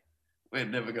 Hey, we're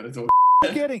never going to talk.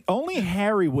 Only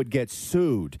Harry would get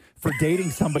sued for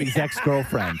dating somebody's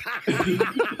ex-girlfriend.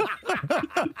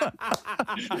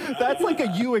 That's like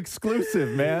a you exclusive,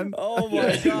 man. Oh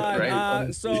my God.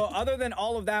 Right. So other than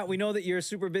all of that, we know that you're a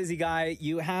super busy guy.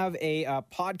 You have a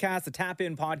podcast, a Tap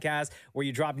In podcast, where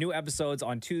you drop new episodes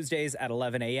on Tuesdays at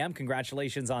 11 a.m.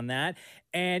 Congratulations on that.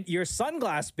 And your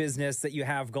sunglass business that you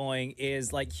have going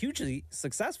is like hugely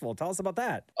successful. Tell us about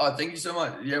that. Oh, thank you so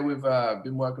much. Yeah, we've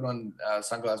been working on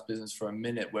sunglass business for a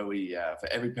minute, where we for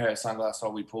every pair of sunglasses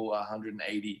sold, we pull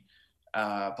 180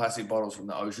 plastic bottles from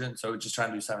the ocean. So we're just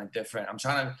trying to do something different. I'm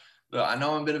trying to look, I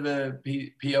know I'm a bit of a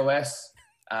POS,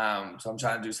 so I'm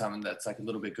trying to do something that's like a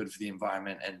little bit good for the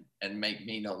environment and make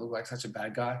me not look like such a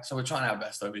bad guy. So we're trying our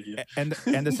best over here. And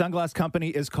the sunglass company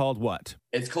is called what?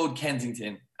 It's called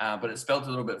Kensington, but it's spelled a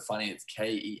little bit funny. It's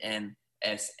KENSNGTN.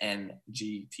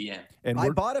 And I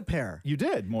bought a pair. You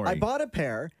did, Maury. I bought a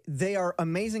pair. They are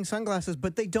amazing sunglasses,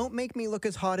 but they don't make me look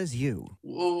as hot as you.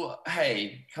 Well,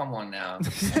 hey, come on now.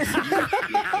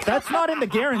 That's not in the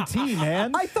guarantee,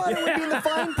 man. I thought it would be in the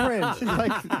fine print.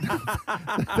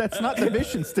 That's not the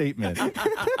mission statement.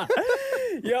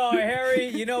 Yo, Harry,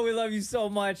 you know we love you so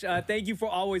much. Thank you for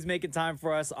always making time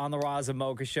for us on the Roz and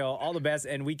Mocha Show. All the best,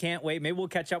 and we can't wait. Maybe we'll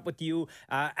catch up with you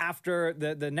after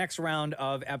the next round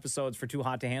of episodes for Too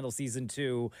Hot to Handle Season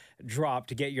 2 drop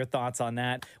to get your thoughts on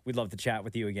that. We'd love to chat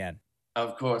with you again.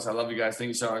 Of course. I love you guys. Thank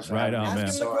you so much for Right having on, me. man.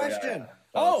 Ask him the question.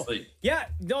 Oh, yeah.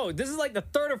 No, this is like the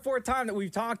third or fourth time that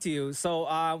we've talked to you.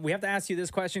 So we have to ask you this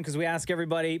question because we ask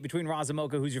everybody between Roz and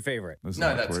Mocha, who's your favorite?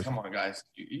 Come on, guys.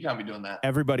 You can't be doing that.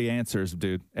 Everybody answers,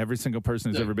 dude. Every single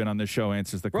person who's ever been on this show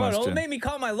answers the Bro, question. don't make me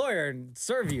call my lawyer and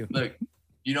serve you. Look,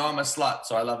 you know I'm a slut,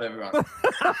 so I love everyone.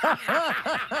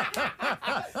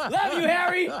 Love you,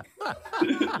 Harry.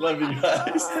 Love you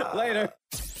guys. Later.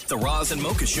 The Roz and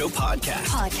Mocha Show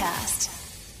podcast.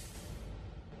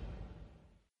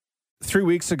 3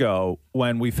 weeks ago,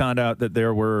 when we found out that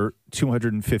there were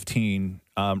 215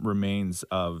 remains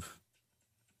of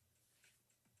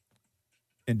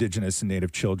Indigenous and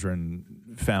Native children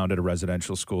found at a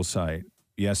residential school site,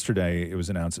 yesterday it was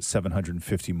announced that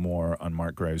 750 more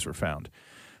unmarked graves were found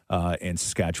in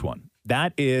Saskatchewan.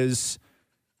 That is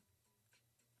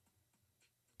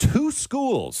 2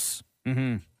 schools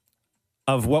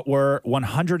of what were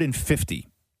 150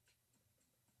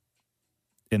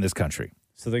 in this country.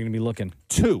 So they're going to be looking.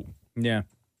 2. Yeah.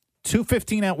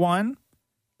 215 at one,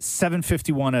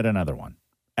 751 at another one,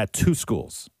 at 2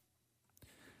 schools.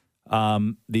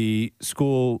 The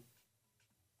school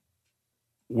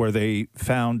where they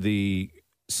found the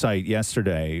site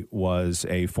yesterday was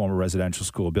a former residential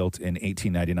school built in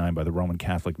 1899 by the Roman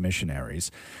Catholic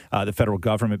missionaries. The federal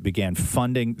government began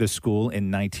funding the school in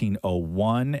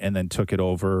 1901 and then took it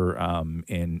over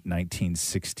in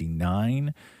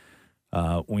 1969.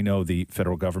 We know the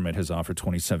federal government has offered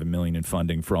 $27 million in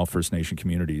funding for all First Nation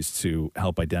communities to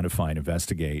help identify and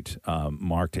investigate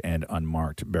marked and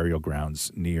unmarked burial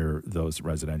grounds near those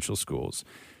residential schools.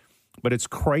 But it's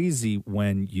crazy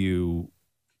when you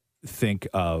think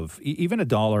of even a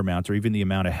dollar amount or even the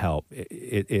amount of help.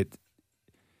 It's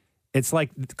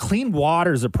like clean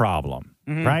water is a problem,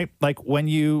 right? Like when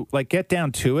you get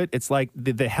down to it, it's like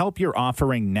the help you're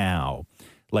offering now,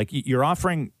 like you're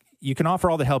offering. You can offer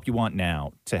all the help you want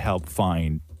now to help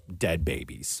find dead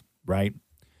babies, right?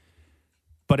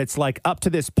 But it's like up to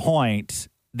this point,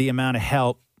 the amount of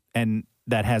help and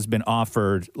that has been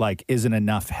offered isn't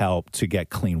enough help to get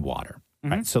clean water,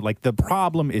 right? So the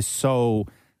problem is so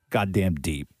goddamn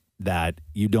deep that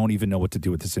you don't even know what to do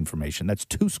with this information. That's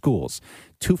 2 schools,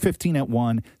 215 at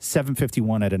one,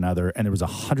 751 at another, and there was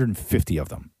 150 of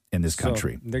them in this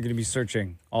country. So they're going to be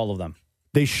searching all of them.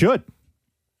 They should.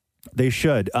 They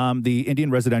should. The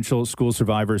Indian Residential School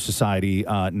Survivors Society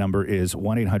number is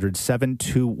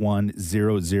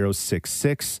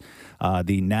 1-800-721-0066.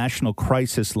 The national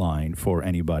crisis line for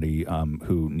anybody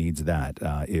who needs that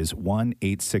is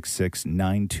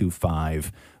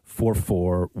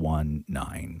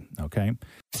 1-866-925-4419. Okay?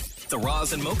 The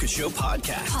Roz and Mocha Show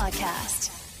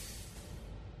podcast.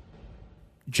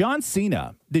 John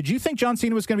Cena. Did you think John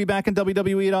Cena was going to be back in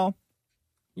WWE at all?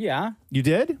 Yeah. You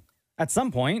did? At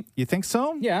some point. You think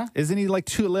so? Yeah. Isn't he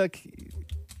too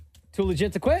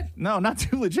legit to quit? No, not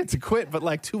too legit to quit,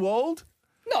 but too old?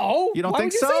 No. You don't Why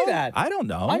think would you so? say that? I don't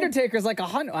know. Undertaker's like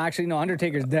 100. Actually, no,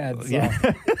 Undertaker's dead. So. Yeah.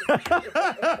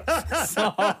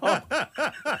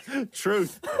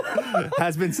 Truth.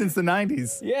 Has been since the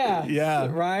 90s. Yeah. Yeah.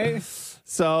 Right?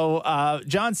 So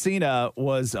John Cena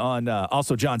was on,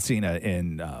 also John Cena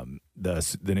in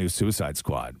the new Suicide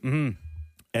Squad.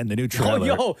 And the new trailer.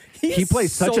 yo, he he's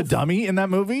plays such so a dummy in that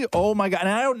movie. Oh my god! And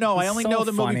I don't know. I He's only so know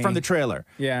the movie funny. from the trailer.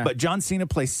 Yeah. But John Cena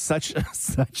plays such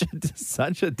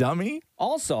a dummy.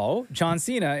 Also, John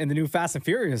Cena in the new Fast and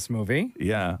Furious movie.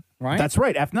 Yeah. Right? That's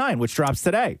right. F9, which drops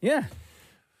today. Yeah.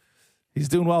 He's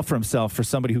doing well for himself for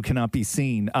somebody who cannot be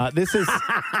seen. This is.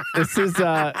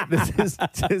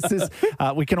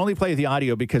 We can only play the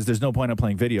audio because there's no point in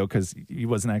playing video because he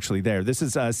wasn't actually there. This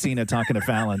is Cena talking to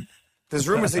Fallon. There's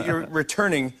rumors that you're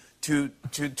returning to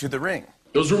the ring.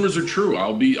 Those rumors are true.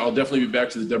 I'll definitely be back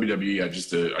to the WWE.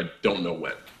 I don't know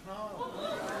when.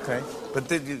 Okay, but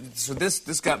so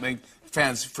this got my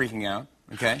fans freaking out.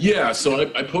 Okay. Yeah, so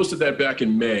I posted that back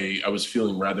in May. I was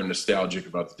feeling rather nostalgic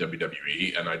about the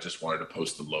WWE, and I just wanted to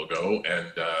post the logo. And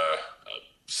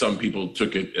some people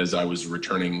took it as I was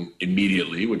returning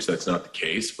immediately, which that's not the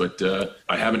case. But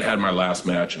I haven't had my last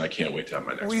match, and I can't wait to have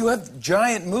my next. Well, you have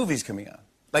giant movies coming out,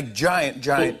 like giant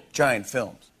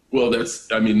films. Well,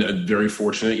 I'm very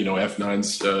fortunate. You know,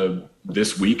 F9's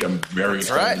this week. I'm very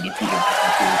excited to see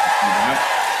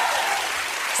that.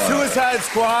 Suicide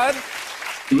Squad.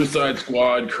 Suicide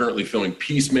Squad, currently filming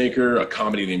Peacemaker. A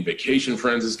comedy named Vacation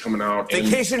Friends is coming out.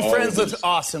 Vacation Friends looks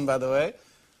awesome, by the way.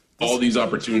 All these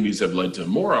opportunities have led to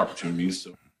more opportunities.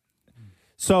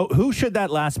 So who should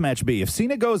that last match be? If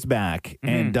Cena goes back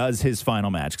and does his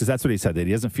final match, because that's what he said, that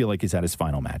he doesn't feel like he's had his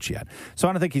final match yet. So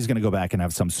I don't think he's going to go back and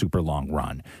have some super long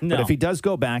run. No. But if he does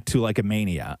go back to like a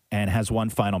Mania and has one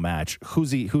final match,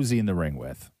 who's he in the ring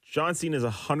with? John Cena is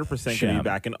 100% going to Sham. be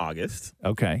back in August.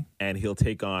 Okay. And he'll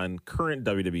take on current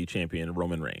WWE champion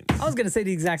Roman Reigns. I was going to say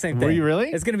the exact same thing. Were you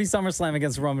really? It's going to be SummerSlam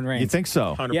against Roman Reigns. You think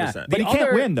so? 100%. Yeah. But he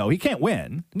can't win, though. He can't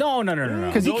win. No.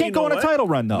 Because he No, can't you go know on a what? title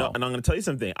run, though. No, and I'm going to tell you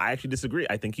something. I actually disagree.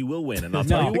 I think he will win, and I'll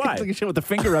tell you why. Look at you with the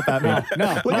finger up at me.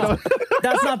 No.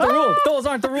 That's not the rule. Those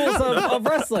aren't the rules of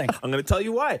wrestling. I'm going to tell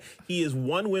you why. He is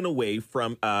one win away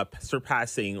from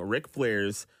surpassing Ric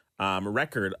Flair's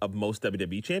record of most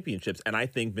WWE championships. And I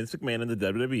think Vince McMahon and the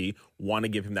WWE want to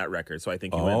give him that record. So I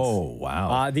think he wins. Oh,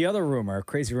 wow. The other rumor,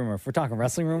 crazy rumor, if we're talking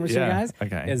wrestling rumors Yeah, here, guys,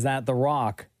 okay. is that The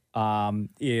Rock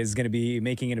is going to be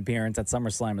making an appearance at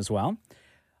SummerSlam as well.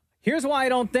 Here's why I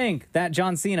don't think that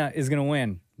John Cena is going to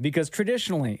win. Because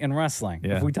traditionally in wrestling,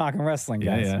 if we talk in wrestling,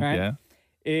 guys, right,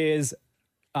 is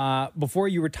before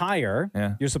you retire,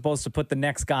 you're supposed to put the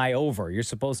next guy over. You're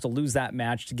supposed to lose that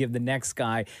match to give the next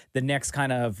guy the next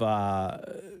kind of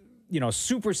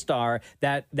superstar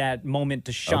that moment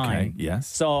to shine. Okay, yes.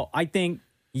 So I think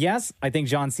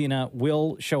John Cena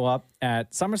will show up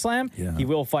at SummerSlam. Yeah. He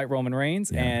will fight Roman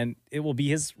Reigns, and it will be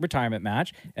his retirement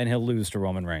match, and he'll lose to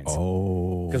Roman Reigns.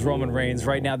 Oh. Because Roman Reigns,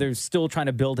 right now, they're still trying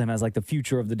to build him as like the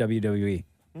future of the WWE.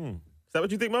 Is that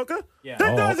what you think, Mocha? Yeah.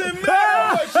 That doesn't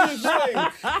matter what you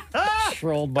think.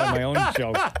 Trolled by my own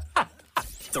joke.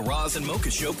 The Roz and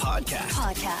Mocha Show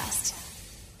podcast.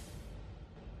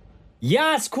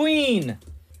 Yes, Queen.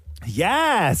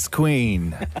 Yes,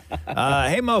 Queen.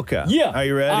 Hey, Mocha. Yeah. Are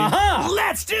you ready?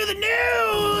 Let's do the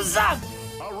news. A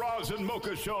Roz and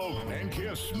Mocha Show and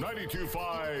Kiss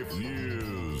 92.5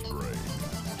 News Break.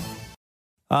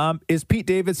 Is Pete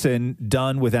Davidson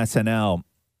done with SNL?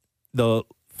 The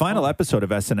final episode of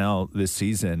SNL this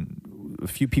season, a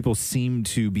few people seem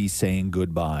to be saying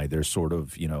goodbye. They're sort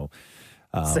of, saying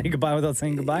goodbye without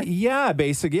saying goodbye? Yeah,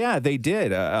 basically, yeah, they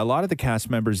did. A lot of the cast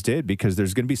members did because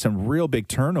there's going to be some real big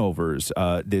turnovers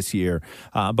this year.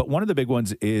 But one of the big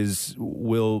ones is,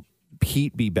 will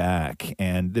Pete be back?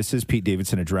 And this is Pete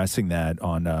Davidson addressing that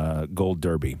on Gold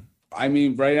Derby. I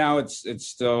mean, right now it's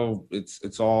still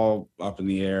all up in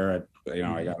the air.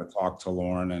 I got to talk to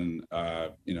Lauren and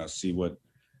see what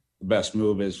the best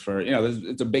move is for.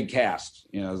 It's a big cast.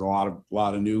 There's a lot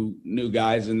of new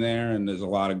guys in there, and there's a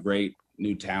lot of great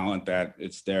new talent that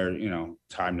it's their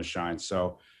time to shine.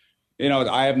 So,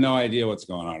 I have no idea what's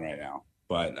going on right now,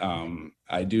 but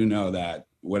I do know that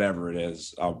whatever it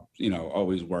is, I'll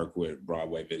always work with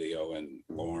Broadway Video and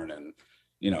Lauren and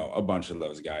a bunch of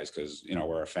those guys because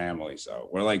we're a family. So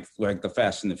we're like the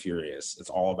Fast and the Furious. It's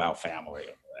all about family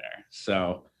over there.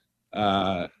 So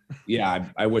I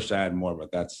wish I had more,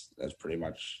 but that's pretty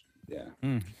much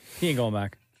He ain't going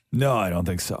back. No, I don't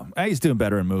think so. He's doing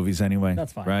better in movies anyway.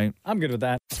 That's fine. Right? I'm good with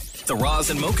that. The Roz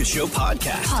and Mocha Show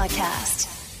podcast.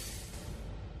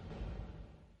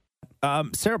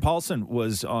 Sarah Paulson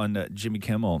was on Jimmy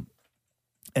Kimmel.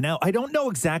 And now I don't know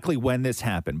exactly when this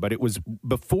happened, but it was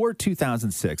before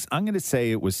 2006. I'm going to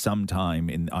say it was sometime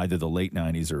in either the late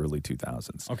 90s or early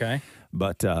 2000s. Okay.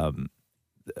 But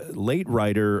late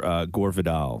writer Gore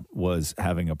Vidal was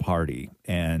having a party,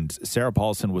 and Sarah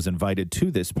Paulson was invited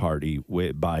to this party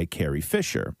by Carrie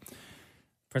Fisher.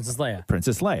 Princess Leia.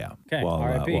 Princess Leia. Okay, while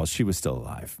R.I.P.. while she was still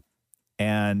alive.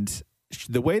 And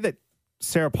the way that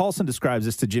Sarah Paulson describes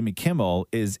this to Jimmy Kimmel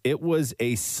is it was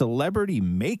a celebrity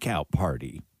makeout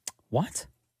party. What?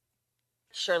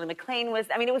 Shirley MacLaine was,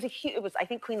 it was I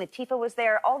think Queen Latifah was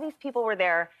there. All these people were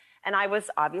there. And I was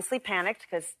obviously panicked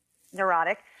because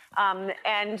neurotic.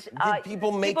 Did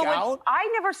people make out?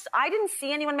 I didn't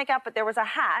see anyone make out, but there was a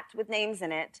hat with names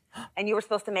in it. And you were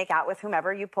supposed to make out with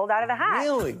whomever you pulled out of the hat.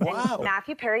 Really? Wow. And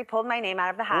Matthew Perry pulled my name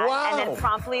out of the hat and then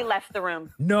promptly left the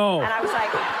room. No. And I was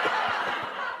like...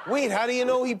 Wait, how do you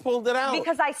know he pulled it out?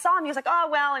 Because I saw him. He was like, oh,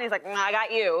 well. And he's like, I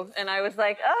got you. And I was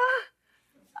like,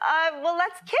 well,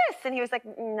 let's kiss. And he was like,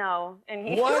 no. And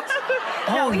he What?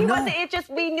 wasn't. It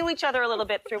just, we knew each other a little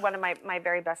bit through one of my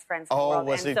very best friends in the world.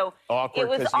 Was and it so awkward it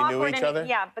was because you knew awkward each other?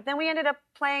 Yeah, but then we ended up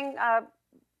playing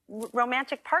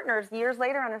romantic partners years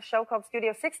later on a show called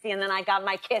Studio 60, and then I got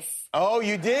my kiss. Oh,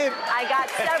 you did? I got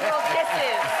several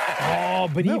kisses. Oh,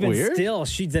 but Isn't that even weird? still,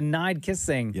 she denied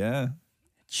kissing. Yeah.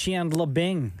 Chandler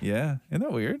Bing. Yeah. Isn't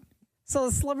that weird? So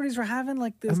the celebrities were having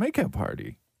like A this makeup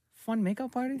party. fun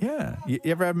makeup party? Yeah. You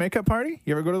ever have a makeup party?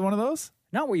 You ever go to one of those?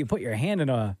 Not where you put your hand in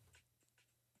a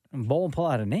bowl and pull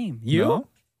out a name. You? No?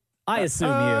 I assume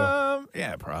you.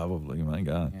 Yeah, probably. My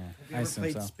God. Have you ever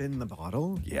played Spin the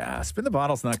Bottle? Yeah, spin the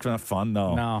bottle's not kind of fun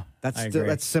though. No,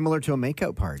 That's similar to a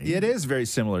makeout party. It is very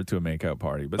similar to a makeout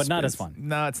party, But not as fun.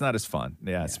 No, it's not as fun.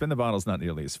 Yeah, spin the bottle's not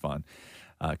nearly as fun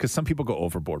because some people go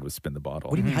overboard with spin the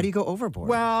bottle. What do you mean? How do you go overboard?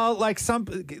 Well,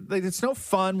 it's no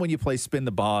fun when you play spin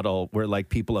the bottle where like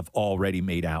people have already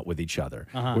made out with each other,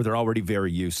 where they're already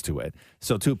very used to it.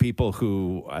 So two people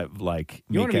who like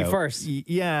You want to make be out- first.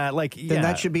 Then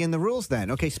that should be in the rules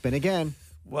then. Okay, spin again.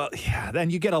 Well, yeah, then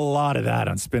you get a lot of that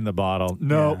on spin the bottle.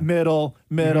 No, middle,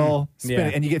 spin, Yeah.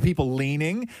 and you get people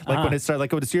leaning. Like when it starts,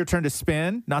 like when it's your turn to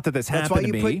spin. Not that this That's happened why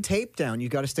you to me. put tape down. You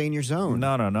got to stay in your zone.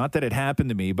 No, not that it happened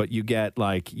to me, but you get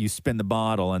like you spin the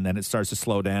bottle and then it starts to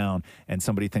slow down, and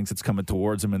somebody thinks it's coming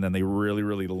towards them, and then they really,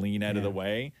 really lean out of the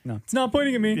way. No, it's not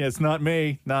pointing at me. Yeah, it's not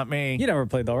me, not me. You never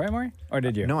played though, right, Maury? Or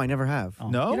did you? No, I never have.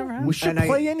 No, You never have? we should And I-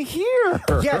 play in here.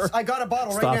 Yes, I got a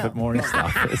bottle Stop right now. it, Maury.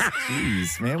 Stop it.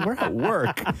 Jeez, man, we're at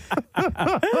work.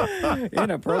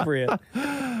 Inappropriate.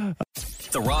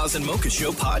 The Roz and Mocha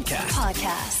Show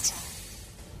podcast.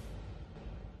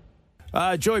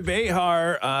 Joy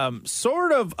Behar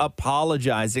sort of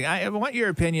apologizing. I want your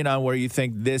opinion on where you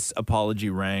think this apology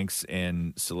ranks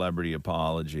in celebrity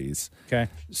apologies. Okay.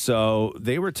 So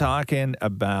they were talking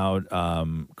about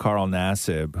Carl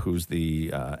Nassib, who's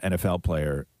the NFL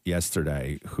player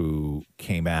yesterday, who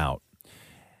came out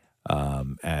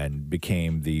and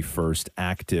became the first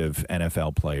active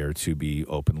NFL player to be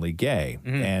openly gay.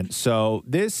 And so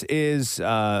this is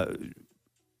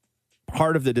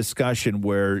part of the discussion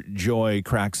where Joy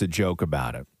cracks a joke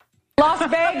about it. Las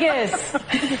Vegas.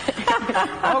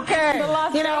 Okay. The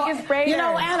Las Vegas Raiders.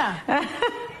 Anna.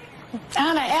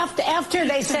 Anna, after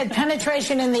they said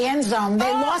penetration in the end zone,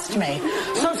 they lost me.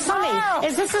 So, Sonny,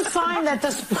 is this a sign that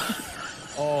this...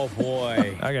 Oh,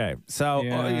 boy. Okay, so,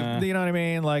 Yeah. you know what I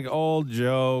mean? Like, old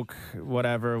joke,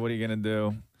 whatever. What are you going to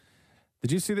do?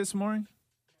 Did you see this morning?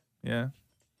 Yeah.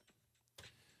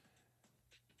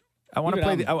 I want to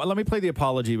Leave play it let me play the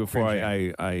apology before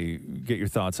I get your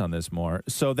thoughts on this more.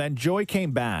 So then Joy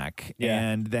came back,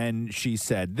 and then she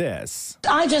said this.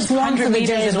 I just long for 100 the meters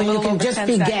days in a when you little can over just 10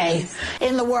 be seconds. gay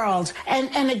in the world.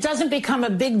 And it doesn't become a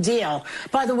big deal.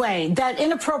 By the way, that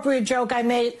inappropriate joke I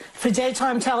made for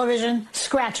daytime television,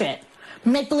 scratch it.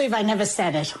 Make believe I never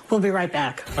said it. We'll be right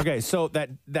back. Okay, so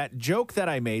that joke that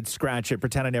I made, scratch it,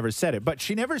 pretend I never said it. But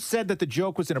she never said that the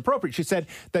joke was inappropriate. She said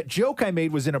that joke I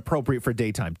made was inappropriate for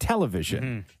daytime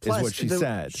television, is Plus, what she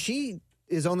said. She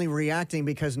is only reacting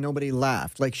because nobody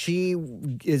laughed. Like, she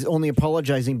is only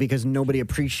apologizing because nobody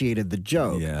appreciated the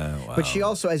joke. Yeah, But she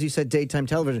also, as you said, daytime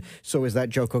television. So is that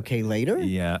joke okay later?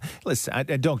 Yeah. Listen,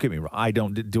 and don't get me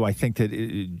wrong. Do I think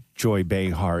that Joy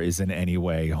Behar is in any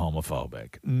way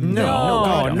homophobic? No,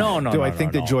 I don't. no, Do no, I no,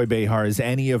 think no. that Joy Behar is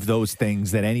any of those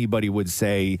things that anybody would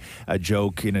say a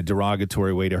joke in a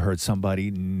derogatory way to hurt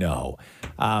somebody? No.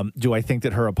 Do I think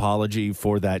that her apology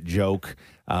for that joke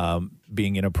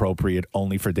being inappropriate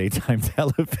only for daytime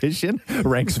television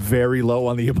ranks very low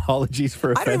on the apologies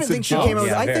for offensive I don't even think she jokes? came out.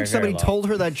 Yeah, I very, think somebody very low. told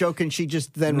her that joke and she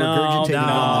just then No, regurgitated it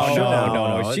on the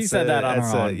show. no. She said that on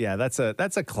her own. Yeah, that's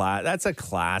a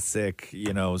classic,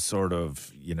 sort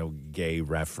of, gay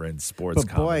reference, sports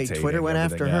But boy, commentating, Twitter went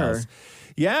everything after her. else.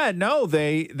 Yeah, no,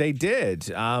 they did.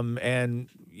 And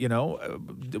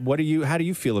what do you? How do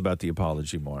you feel about the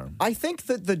apology, more? I think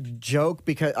that the joke,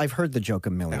 because I've heard the joke a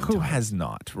million times. Who has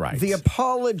not? Right. The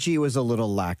apology was a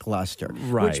little lackluster,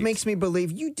 Right. which makes me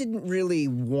believe you didn't really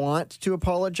want to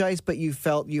apologize, but you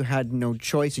felt you had no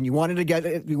choice, and you wanted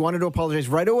to apologize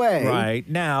right away, Right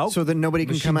now, so that nobody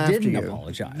can come after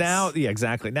you. Now, yeah,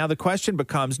 exactly. Now the question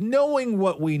becomes: knowing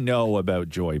what we know about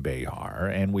Joy Behar,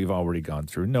 and we've already gone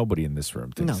through. Nobody in this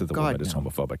room thinks No, that the God, woman is no.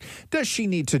 homophobic. Does she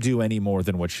need to do any more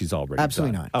than what she's already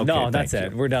Absolutely done? not. Okay, No, that's thank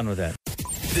it. you. We're done with it.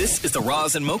 This is the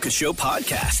Roz and Mocha Show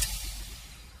podcast.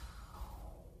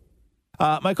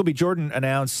 Michael B. Jordan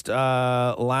announced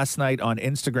last night on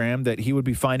Instagram that he would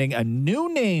be finding a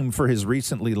new name for his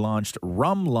recently launched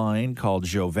rum line called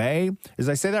Juve. Did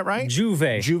I say that right?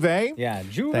 Juve. Juve? Yeah,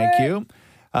 Juve. Thank you.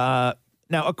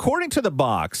 Now, according to the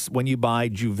box, when you buy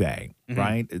Juve,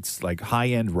 right, it's like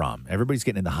high-end rum. Everybody's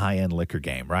getting in the high-end liquor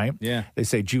game, right? Yeah. They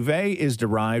say Juve is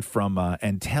derived from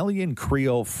Antillean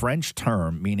Creole French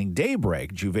term meaning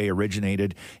daybreak. Juve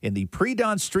originated in the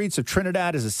pre-dawn streets of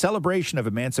Trinidad as a celebration of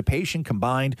emancipation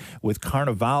combined with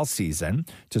Carnival season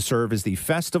to serve as the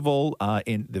festival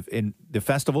in the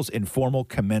festival's informal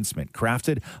commencement.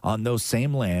 Crafted on those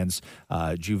same lands,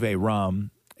 Juve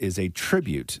rum is a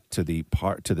tribute to the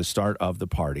start of the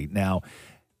party. Now,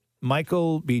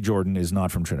 Michael B. Jordan is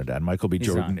not from Trinidad. Michael B.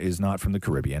 Jordan is not from the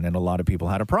Caribbean, and a lot of people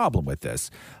had a problem with this.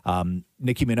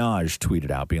 Nicki Minaj tweeted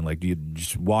out, being like, "You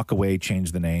just walk away,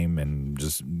 change the name, and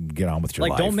just get on with your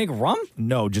life." Like, don't make rum?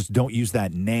 No, just don't use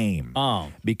that name.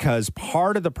 Oh. Because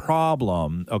part of the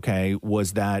problem, okay,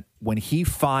 was that when he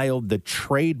filed the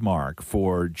trademark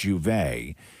for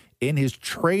Juve, in his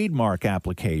trademark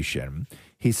application,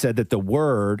 he said that the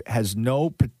word has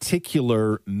no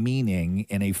particular meaning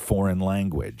in a foreign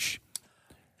language.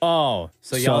 Oh,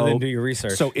 so y'all didn't do your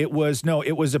research. So it was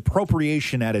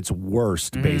appropriation at its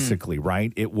worst, basically,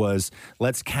 right? It was,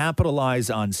 let's capitalize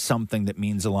on something that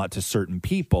means a lot to certain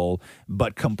people,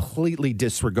 but completely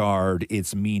disregard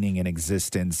its meaning and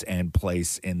existence and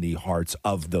place in the hearts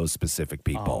of those specific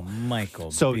people. Oh, Michael.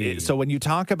 So, B. so when you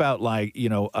talk about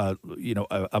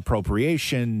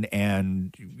appropriation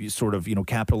and sort of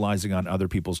capitalizing on other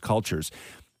people's cultures,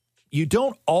 you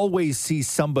don't always see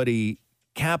somebody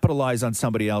capitalize on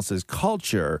somebody else's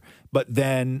culture, but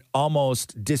then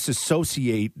almost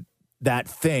disassociate that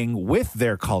thing with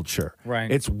their culture.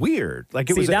 Right. It's weird. Like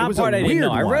it See, was. that It was part a I didn't weird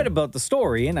know. I one. read about the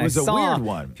story, and It was I a saw weird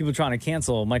one. people trying to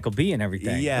cancel Michael B. and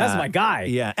everything. Yeah, That's my guy.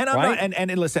 Yeah, and I'm right? not.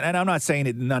 And listen, and I'm not saying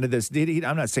it. None of this did.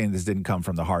 I'm not saying this didn't come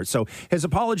from the heart. So his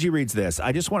apology reads this: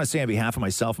 I just want to say on behalf of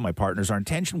myself and my partners, our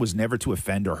intention was never to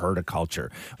offend or hurt a culture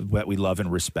that we love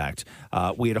and respect.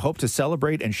 We had hoped to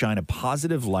celebrate and shine a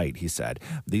positive light. He said,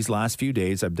 "These last few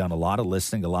days, I've done a lot of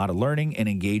listening, a lot of learning, and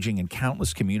engaging in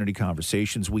countless community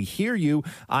conversations. We hear you,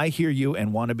 I hear you,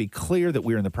 and want to be clear that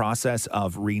we're in the process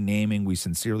of renaming. We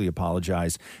sincerely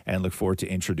apologize and look forward to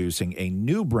introducing a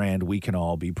new brand we can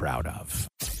all be proud of."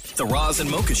 The Roz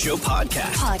and Mocha Show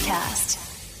podcast.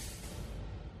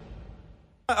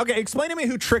 Okay, explain to me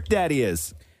who Trick Daddy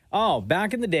is. Oh,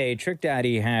 back in the day, Trick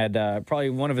Daddy had probably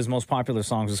one of his most popular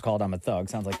songs was called "I'm a Thug."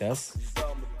 Sounds like this.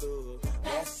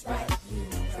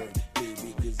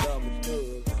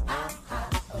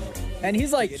 And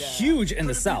he's like huge in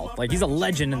the South. Like he's a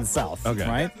legend in the South. Okay.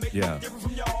 Right? Yeah.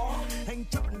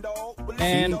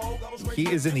 And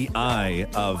he is in the eye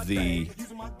of the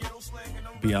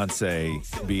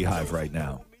Beyonce beehive right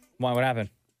now. Why? What happened?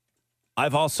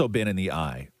 I've also been in the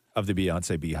eye of the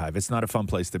Beyonce beehive. It's not a fun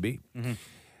place to be.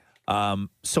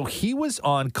 So he was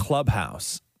on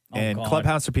Clubhouse. And God.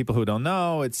 Clubhouse, for people who don't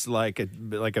know, it's like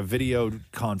a video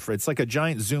conference, like a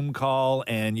giant Zoom call,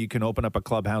 and you can open up a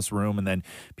Clubhouse room, and then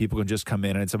people can just come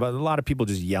in, and it's about a lot of people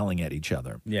just yelling at each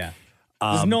other. Yeah.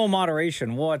 There's no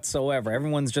moderation whatsoever.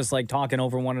 Everyone's just like talking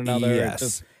over one another. Yes. It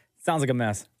just sounds like a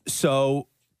mess. So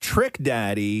Trick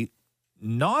Daddy,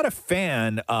 not a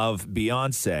fan of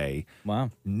Beyonce.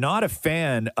 Wow. Not a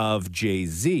fan of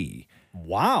Jay-Z.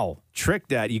 Wow. Trick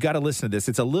Daddy, you got to listen to this.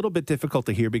 It's a little bit difficult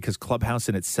to hear because Clubhouse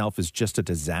in itself is just a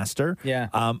disaster. Yeah.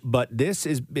 But this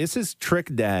is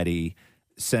Trick Daddy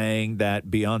saying that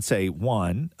Beyonce,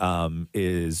 one,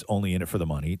 is only in it for the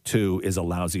money, two, is a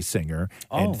lousy singer,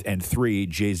 and three,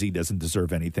 Jay-Z doesn't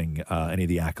deserve anything, any of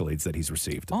the accolades that he's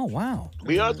received. Oh, wow.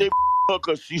 Beyonce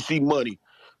because she see money.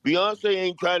 Beyonce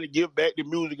ain't trying to give back the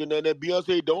music and none of that.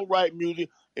 Beyonce don't write music,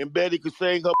 and Betty could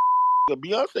sing her.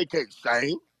 Beyonce can't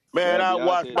sing. Man, I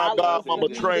watched my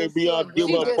godmama train Beyonce give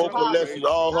her vocal lessons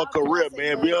all her career,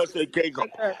 man. Beyonce can't go.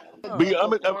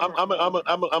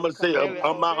 I'm gonna say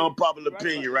my unpopular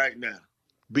opinion right now.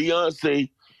 Beyonce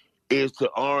is to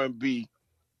R&B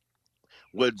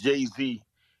what Jay-Z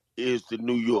is to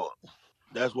New York.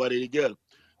 That's why they together.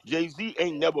 Jay-Z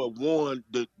ain't never won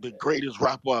the greatest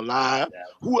rapper alive.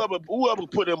 Whoever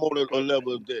put him on a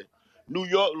level of that. New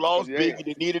York lost Biggie.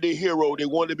 They needed a hero. They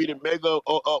wanted to be the mega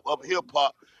of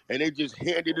hip-hop, and they just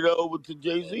handed it over to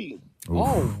Jay-Z.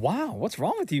 Oh, wow. What's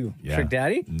wrong with you, Yeah. Trick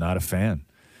Daddy? Not a fan.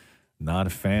 Not a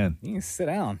fan. You can sit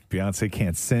down. Beyonce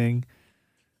can't sing.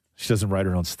 She doesn't write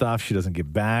her own stuff. She doesn't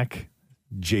give back.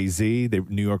 Jay-Z,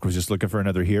 New York was just looking for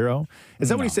another hero. Is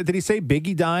that what he said? Did he say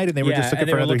Biggie died and they were just looking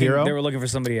for another hero? They were looking for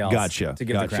somebody else. Gotcha. To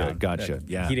give the crown. Gotcha. But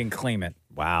Yeah. He didn't claim it.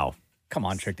 Wow. Come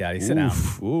on, Trick Daddy. Sit down.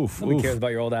 Nobody cares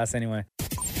about your old ass anyway.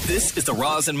 This is the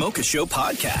Roz and Mocha Show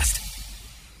podcast.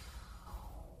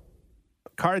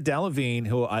 Cara Delevingne,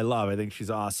 who I love, I think she's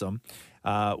awesome,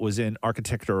 was in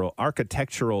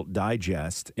Architectural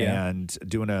Digest and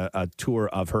doing a tour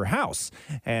of her house.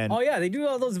 And Oh, yeah. They do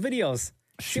all those videos.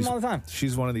 See them all the time.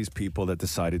 she's one of these people that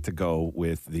decided to go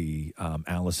with the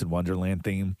Alice in Wonderland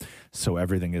theme. So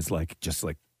everything is just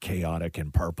chaotic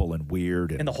and purple and weird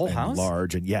and In the whole and house?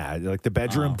 large. And yeah, like the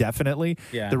bedroom, definitely.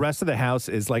 Yeah. The rest of the house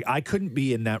is like, I couldn't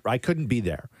be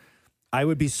there. I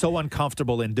would be so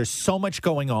uncomfortable, and there's so much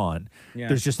going on. Yeah.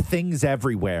 There's just things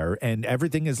everywhere, and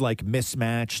everything is like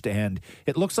mismatched, and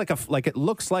it looks like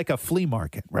a flea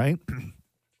market, right?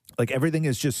 Like everything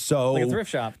is just so Like a thrift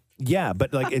shop. Yeah,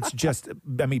 but like it's just,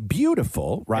 I mean,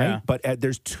 beautiful, right? Yeah. But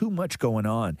there's too much going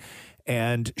on.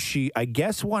 And she, I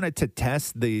guess, wanted to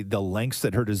test the lengths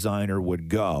that her designer would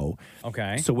go.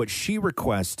 Okay. So what she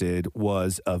requested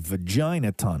was a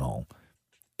vagina tunnel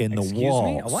in the Excuse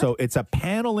wall. me? A what? So it's a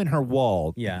panel in her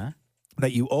wall. Yeah.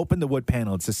 That you open the wood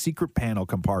panel. It's a secret panel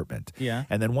compartment. Yeah.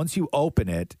 And then once you open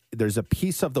it, there's a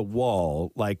piece of the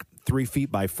wall, like 3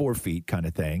 feet by 4 feet kind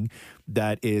of thing,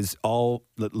 that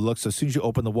looks, as soon as you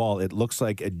open the wall, it looks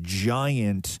like a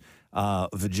giant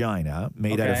vagina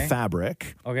made out Okay. of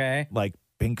fabric. Okay. Like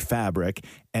pink fabric.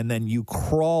 And then you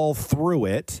crawl through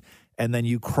it. And then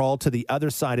you crawl to the other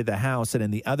side of the house. And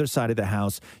in the other side of the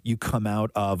house, you come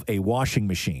out of a washing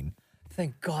machine.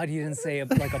 Thank God you didn't say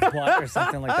like a butt or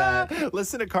something like that.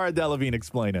 Listen to Cara Delevingne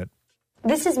explain it.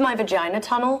 This is my vagina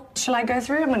tunnel. Shall I go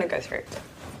through? I'm going to go through.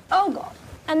 Oh, God.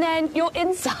 And then you're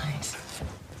inside.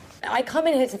 I come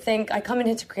in here to think, I come in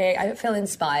here to create, I feel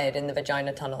inspired in the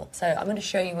vagina tunnel. So I'm going to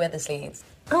show you where this leads.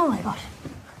 Oh, my gosh.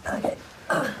 Okay.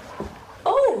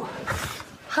 Oh!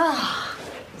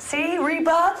 See?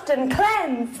 Rebirthed and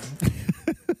cleansed.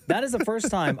 That is the first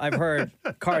time I've heard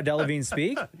Cara Delevingne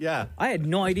speak. Yeah. I had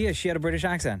no idea she had a British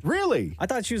accent. Really? I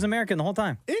thought she was American the whole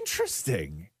time.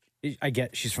 Interesting. I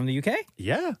get she's from the UK?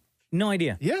 Yeah. No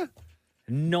idea. Yeah.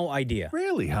 No idea.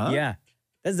 Really, huh? Yeah.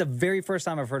 This is the very first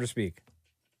time I've heard her speak.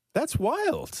 That's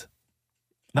wild.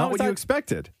 Not what you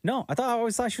expected. No, I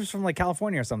always thought she was from like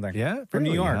California or something. Yeah, From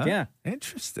New really, York, huh? yeah.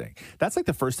 Interesting. That's like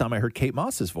the first time I heard Kate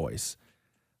Moss's voice.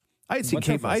 I had seen What's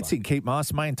her Kate. voice I'd seen Kate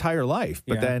Moss my entire life,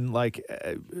 but Yeah. then like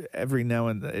every now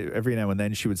and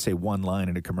then she would say one line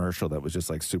in a commercial that was just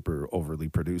like super overly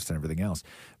produced and everything else.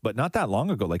 But not that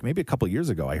long ago, like maybe a couple years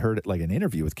ago, I heard like an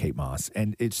interview with Kate Moss,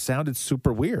 and it sounded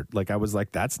super weird. Like I was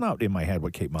like, that's not in my head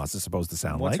what Kate Moss is supposed to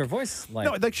sound What's like. her voice like?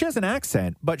 No, like she has an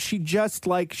accent, but she just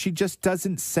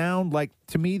doesn't sound like,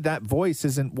 to me, that voice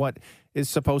isn't what is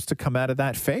supposed to come out of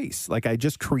that face. Like I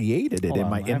just created it Hold in on,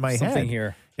 my I have head. something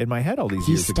here. In my head all these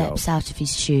He years ago. steps out of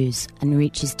his shoes and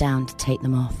reaches down to take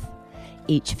them off,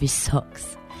 each of his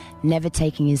socks, never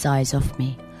taking his eyes off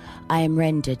me. I am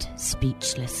rendered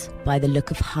speechless by the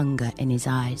look of hunger in his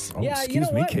eyes. Oh, Yeah, you excuse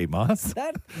know me, what? Kate Moss.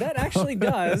 That actually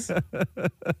does.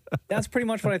 That's pretty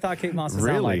much what I thought Kate Moss would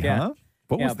sound Really, like. Yeah. huh?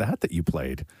 What Yeah. was that you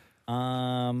played?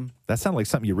 Um, That sounded like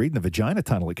something you read in the vagina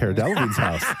tunnel at Cara Delevingne's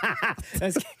house.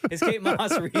 is Kate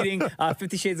Moss reading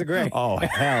 50 Shades of Grey? Oh,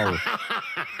 hell.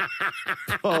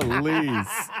 Please.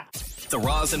 The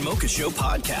Roz and Mocha Show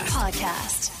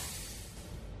podcast.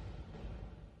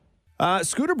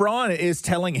 Scooter Braun is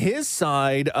telling his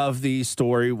side of the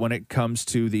story when it comes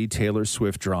to the Taylor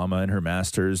Swift drama and her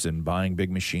masters and buying Big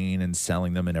Machine and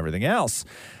selling them and everything else.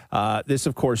 This,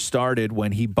 of course, started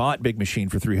when he bought Big Machine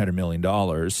for $300 million,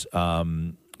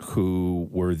 who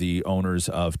were the owners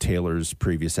of Taylor's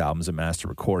previous albums and master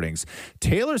recordings.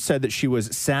 Taylor said that she was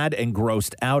sad and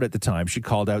grossed out at the time. She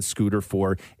called out Scooter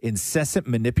for incessant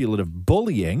manipulative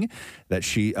bullying that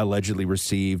she allegedly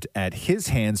received at his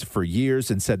hands for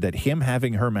years, and said that him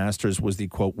having her masters was the,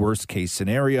 quote, worst case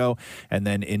scenario. And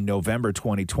then in November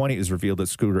 2020, it was revealed that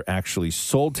Scooter actually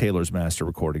sold Taylor's master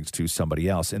recordings to somebody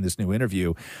else. In this new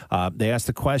interview, they asked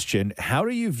the question, how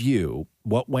do you view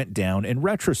what went down in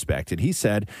retrospect. And he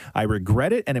said, I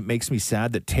regret it, and it makes me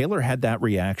sad that Taylor had that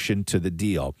reaction to the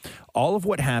deal. All of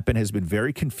what happened has been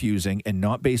very confusing and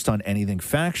not based on anything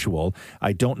factual.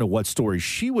 I don't know what story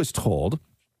she was told.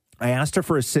 I asked her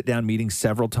for a sit-down meeting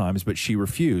several times, but she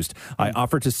refused. I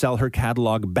offered to sell her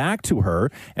catalog back to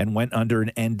her and went under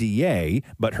an NDA,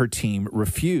 but her team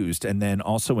refused. And then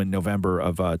also in November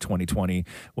of 2020,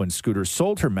 when Scooter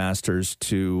sold her masters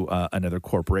to another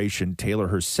corporation, Taylor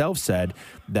herself said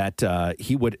that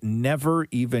he would never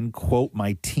even quote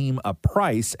my team a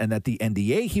price, and that the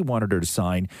NDA he wanted her to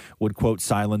sign would, quote,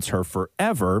 silence her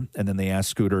forever. And then they asked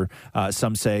Scooter,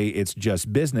 some say it's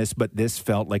just business, but this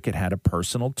felt like it had a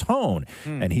personal tone.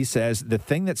 And he says, the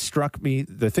thing that stuck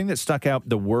out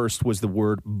the worst was the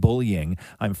word bullying.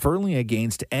 I'm firmly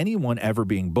against anyone ever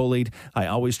being bullied. I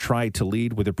always try to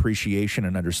lead with appreciation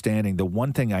and understanding. The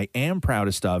one thing I am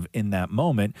proudest of in that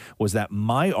moment was that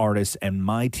my artists and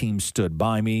my team stood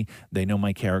by me. They know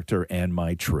my character and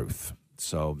my truth.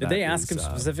 So did they ask him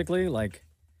specifically, like,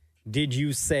 did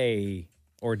you say,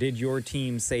 or did your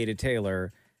team say to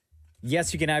Taylor,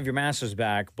 yes, you can have your masters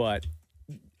back, but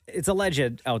it's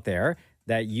alleged out there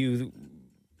that you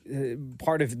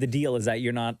part of the deal is that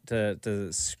you're not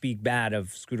to speak bad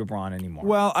of Scooter Braun anymore.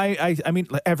 Well, I mean,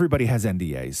 everybody has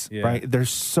NDAs, Yeah. right? They're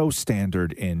so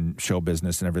standard in show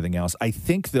business and everything else. I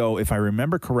think, though, if I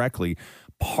remember correctly,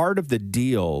 part of the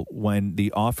deal when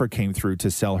the offer came through to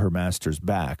sell her masters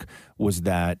back was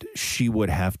that she would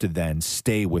have to then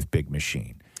stay with Big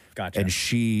Machine. Gotcha. And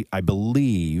she, I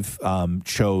believe,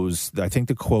 chose, I think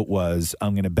the quote was,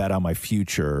 I'm going to bet on my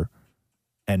future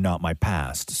and not my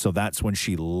past. So that's when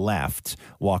she left,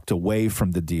 walked away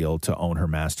from the deal to own her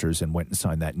masters and went and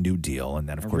signed that new deal. And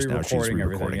then, of course, now she's Re-recording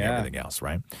re-recording everything, yeah. everything else,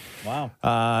 right?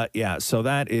 Wow. Yeah, so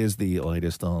that is the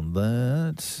latest on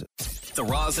that. The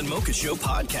Roz and Mocha Show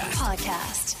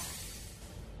podcast.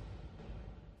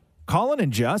 Colin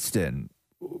and Justin,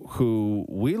 who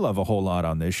we love a whole lot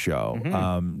on this show,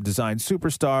 design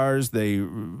superstars. They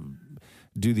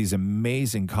do these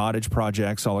amazing cottage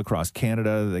projects all across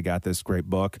Canada. They got this great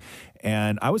book.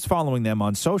 And I was following them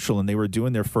on social, and they were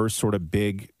doing their first sort of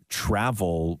big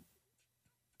travel,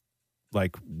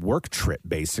 like work trip,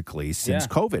 basically, since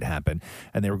COVID happened.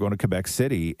 And they were going to Quebec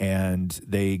City, and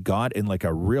they got in like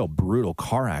a real brutal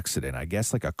car accident. I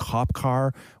guess like a cop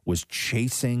car was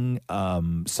chasing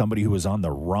somebody who was on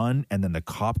the run, and then the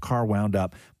cop car wound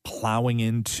up plowing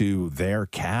into their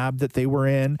cab that they were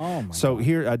in. Oh my so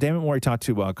here, Damon Mori talked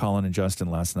to Colin and Justin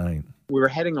last night. We were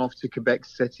heading off to Quebec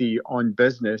City on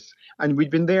business, and we'd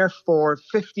been there for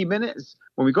 50 minutes.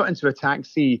 When we got into a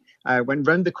taxi, went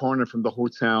round the corner from the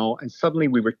hotel, and suddenly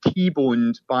we were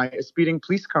T-boned by a speeding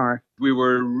police car. We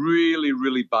were really,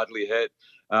 really badly hit.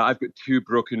 I've got 2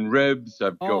 broken ribs.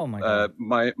 I've got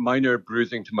my minor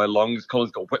bruising to my lungs.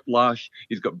 Colin's got whiplash.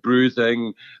 He's got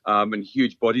bruising and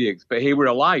huge body aches. But hey, we're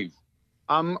alive.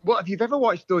 Well, if you've ever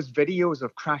watched those videos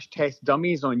of crash test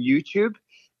dummies on YouTube,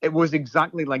 it was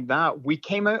exactly like that. We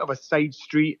came out of a side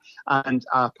street and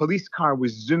a police car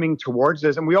was zooming towards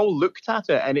us, and we all looked at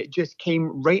it, and it just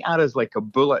came right at us like a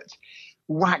bullet,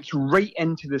 whacked right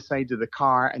into the side of the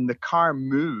car, and the car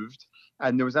moved.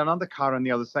 And there was another car on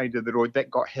the other side of the road that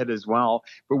got hit as well.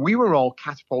 But we were all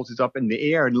catapulted up in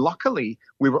the air. And luckily,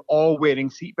 we were all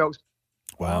wearing seatbelts.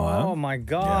 Wow. Oh, my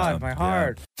God. My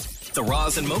heart. The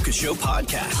Roz and Mocha Show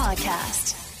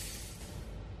podcast.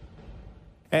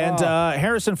 And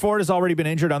Harrison Ford has already been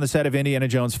injured on the set of Indiana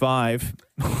Jones 5.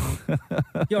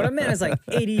 Yo, that man is like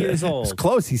 80 years old. It's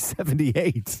close. He's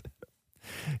 78.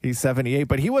 He's 78,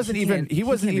 but he wasn't even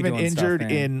injured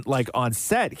in like on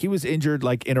set. He was injured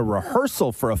like in a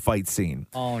rehearsal for a fight scene.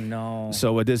 Oh no.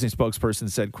 So a Disney spokesperson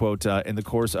said, quote, in the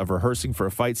course of rehearsing for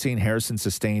a fight scene, Harrison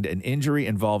sustained an injury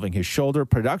involving his shoulder.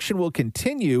 Production will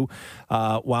continue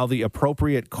while the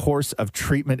appropriate course of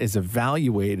treatment is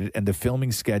evaluated, and the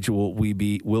filming schedule will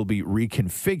be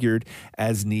reconfigured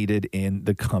as needed in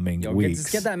the coming weeks.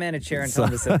 Just get that man a chair and tell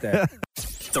him to sit there.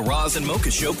 The Roz and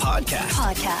Mocha Show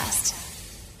podcast.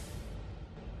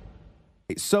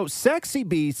 So Sexy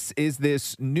Beasts is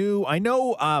this new, I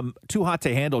know Too Hot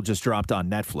to Handle just dropped on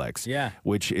Netflix. Yeah.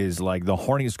 Which is like the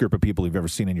horniest group of people you've ever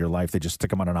seen in your life. They just stick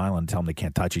them on an island and tell them they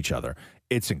can't touch each other.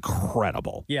 It's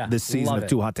incredible. Yeah, This season love of it.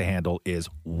 Too Hot to Handle is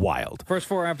wild. First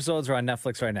 4 episodes are on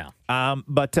Netflix right now.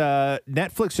 But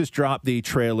Netflix just dropped the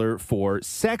trailer for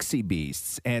Sexy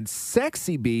Beasts, and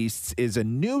Sexy Beasts is a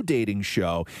new dating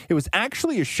show. It was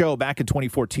actually a show back in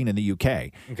 2014 in the UK,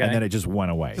 and then it just went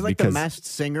away. Is it like the Masked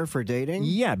Singer for dating?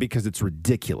 Yeah, because it's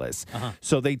ridiculous.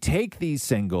 So they take these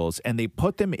singles and they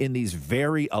put them in these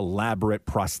very elaborate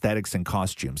prosthetics and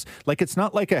costumes. Like, it's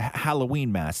not like a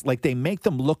Halloween mask. Like, they make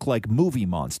them look like movie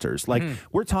monsters. Like,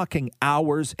 we're talking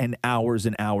hours and hours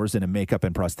and hours in a makeup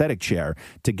and prosthetic chair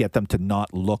to get them to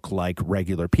not look like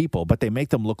regular people, but they make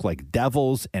them look like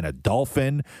devils and a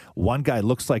dolphin. One guy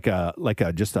looks like a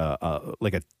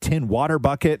tin water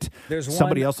bucket. There's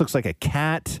Somebody one- else looks like a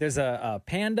cat. There's a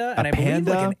panda, and A I believe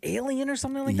like panda? an alien or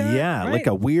something like that. Yeah, right? like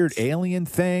a weird alien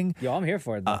thing. Yo, I'm here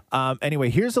for it. Though.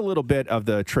 Anyway, here's a little bit of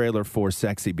the trailer for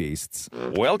Sexy Beasts.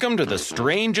 Welcome to the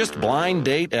strangest blind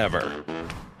date ever.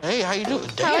 Hey, how you doing?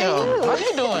 Damn, how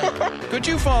you doing? Could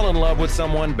you fall in love with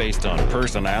someone based on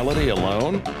personality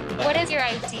alone? What is your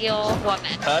ideal woman?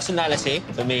 Personality,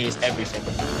 for me, is everything.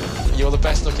 You're the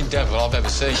best looking devil I've ever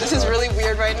seen. This is really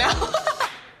weird right now.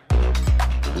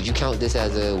 Would you count this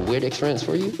as a weird experience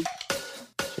for you?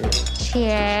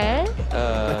 Cheers.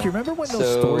 Like, you remember when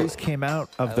those stories came out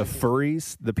of the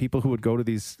furries, the people who would go to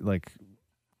these like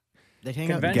They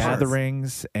hang out in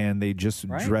gatherings and they just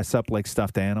Right? dress up like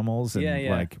stuffed animals and Yeah,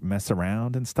 yeah. like mess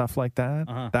around and stuff like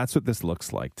that. That's what this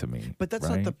looks like to me. But that's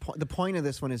right? not the point. The point of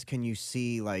this one is, can you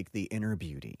see like the inner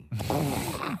beauty?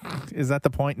 Is that the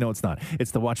point? No, it's not.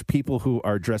 It's to watch people who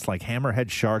are dressed like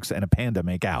hammerhead sharks and a panda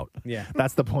make out. Yeah.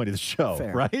 That's the point of the show,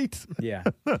 Fair. right? Yeah.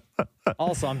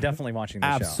 Also, I'm definitely watching the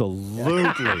show.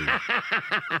 Absolutely.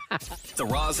 The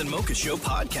Roz and Mocha Show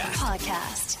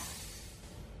podcast.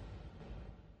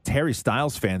 Harry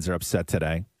Styles fans are upset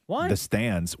today. What? The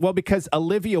stands. Well, because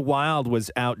Olivia Wilde was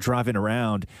out driving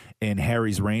around in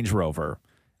Harry's Range Rover.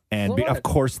 And What? of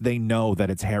course, they know that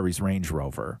it's Harry's Range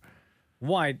Rover.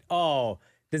 Why? Oh,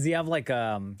 does he have like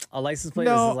a license plate?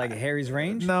 No, This is like Harry's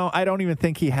Range? No, I don't even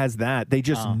think he has that. They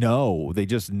just know. They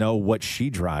just know what she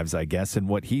drives, I guess, and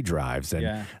what he drives. And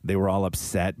Yeah. they were all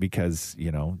upset because,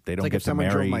 you know, they don't like get if to someone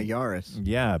marry. drove my Yaris.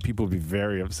 Yeah, people would be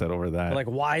very upset over that. Like,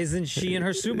 why isn't she in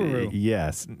her Subaru?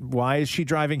 Yes. Why is she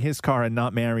driving his car and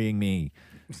not marrying me?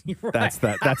 Right. That's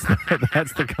the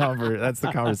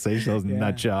conversation. Those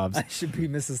nut jobs. I should be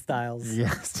Mrs. Styles.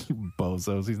 Yes, you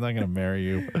bozos. He's not going to marry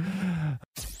you.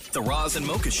 The Roz and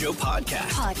Mocha Show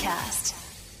podcast.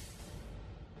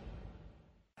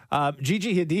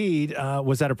 Gigi Hadid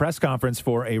was at a press conference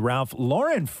for a Ralph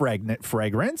Lauren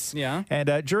fragrance. Yeah.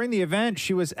 And during the event,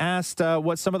 she was asked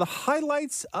what some of the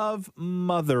highlights of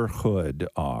motherhood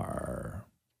are.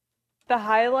 The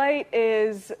highlight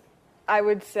is, I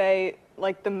would say,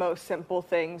 like the most simple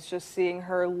things, just seeing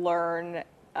her learn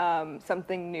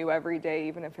something new every day,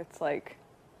 even if it's like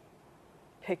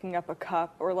picking up a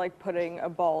cup or like putting a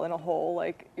ball in a hole.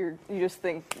 Like you just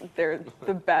think they're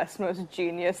the best, most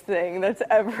genius thing that's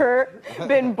ever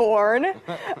been born.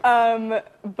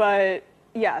 But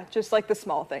yeah, just like the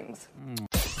small things.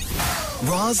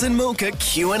 Roz and Mocha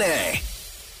Q&A.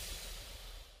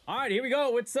 All right, here we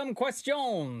go with some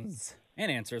questions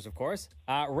and answers, of course.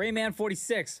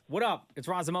 Rayman46, what up? It's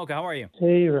Roz and Mocha. How are you?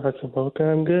 Hey, Mocha,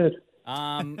 I'm good. You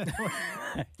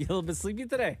a little bit sleepy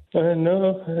today?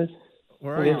 No.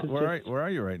 Where are you? Where are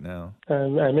you right now?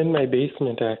 I'm in my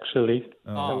basement, actually.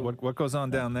 What goes on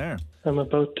down there? I'm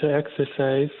about to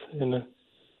exercise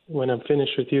when I'm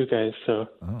finished with you guys, so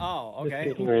Oh, okay.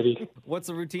 just getting ready. What's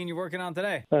the routine you're working on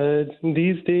today?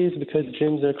 These days, because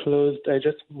gyms are closed, I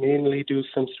just mainly do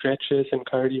some stretches and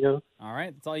cardio. All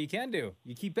right, that's all you can do.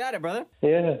 You keep at it, brother.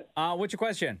 Yeah. What's your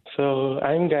question? So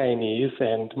I'm Guyanese,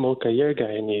 and Mocha, you're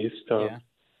Guyanese. So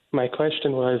my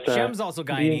question was... Shem's also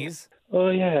Guyanese. Oh,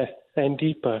 yeah, and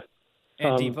Deepa.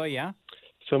 And Deepa, yeah.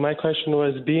 So my question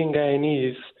was, being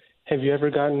Guyanese, have you ever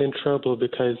gotten in trouble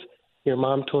because your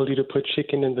mom told you to put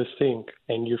chicken in the sink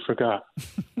and you forgot?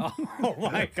 Oh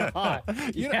my God.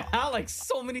 Like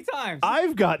so many times.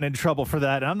 I've gotten in trouble for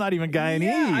that, and I'm not even Guyanese.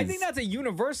 Yeah, I think that's a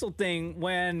universal thing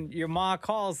when your ma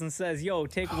calls and says, yo,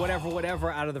 take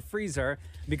whatever out of the freezer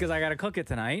because I got to cook it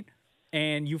tonight.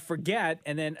 And you forget,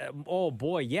 and then, oh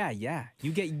boy, yeah.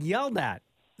 You get yelled at.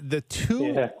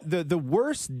 The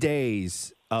worst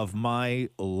days of my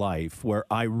life where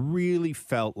I really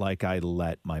felt like I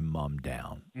let my mom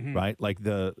down, Mhm. right? Like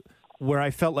where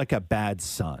I felt like a bad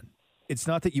son. It's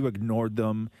not that you ignored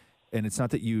them, and it's not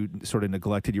that you sort of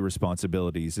neglected your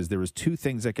responsibilities. Is there was two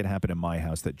things that could happen in my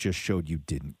house that just showed you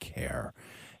didn't care,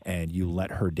 and you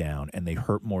let her down, and they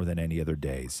hurt more than any other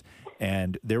days.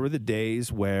 And there were the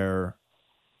days where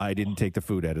I didn't take the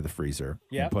food out of the freezer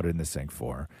Yep. and put it in the sink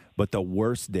for her. But the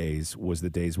worst days was the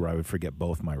days where I would forget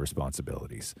both my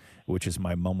responsibilities, which is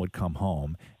my mom would come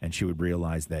home and she would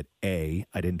realize that A,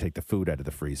 I didn't take the food out of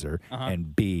the freezer,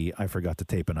 and B, I forgot to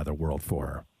tape Another World for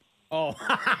her. Oh.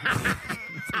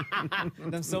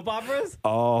 Them soap operas?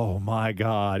 Oh my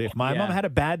God. If my Yeah. mom had a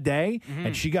bad day Mhm.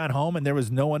 and she got home and there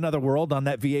was no Another World on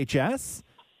that VHS,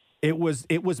 it was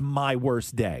my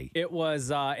worst day. It was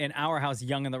in our house,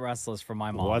 Young and the Restless for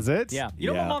my mom. Was it? Yeah. You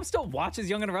know Yeah. my mom still watches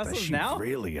Young and the Restless she now?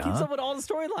 really, Keeps huh? up with all the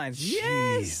storylines. Jeez,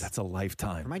 Yes. that's a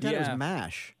lifetime. For my dad, it was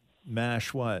MASH.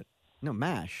 MASH what? No,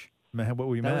 MASH. What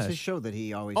were you That was MASH? his show that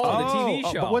he always Oh, did. the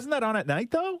TV show. But wasn't that on at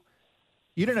night, though?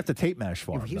 You didn't have to tape MASH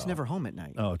for him, He was though. never home at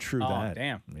night. Oh, true Oh, that.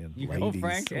 damn. Man, You go, ladies.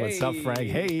 Frank. What's up, Frank?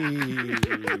 Hey.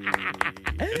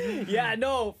 Yeah,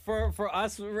 no, for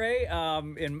us, Ray,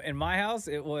 in my house,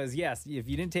 it was, yes, if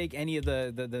you didn't take any of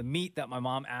the meat that my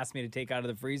mom asked me to take out of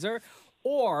the freezer,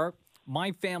 or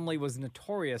my family was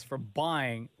notorious for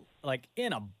buying, like,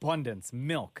 in abundance,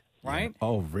 milk, right?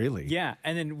 Oh, really? Yeah,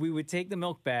 and then we would take the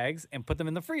milk bags and put them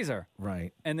in the freezer.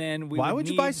 Right. And then we Why would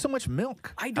you buy need- so much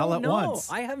milk I all don't at know.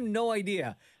 once? I have no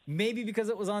idea. Maybe because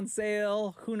it was on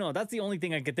sale. Who knows? That's the only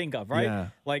thing I could think of, right? Yeah.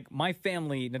 Like my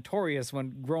family, notorious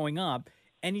when growing up,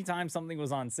 anytime something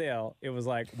was on sale, it was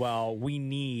like, well, we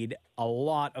need a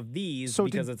lot of these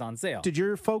because it's on sale. Did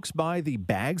your folks buy the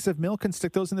bags of milk and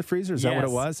stick those in the freezer? Is that what it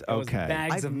Yes, was? it was Okay.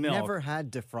 bags I've of milk. never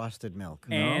had defrosted milk.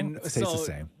 And it tastes so the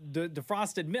same. the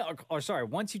defrosted milk, or sorry,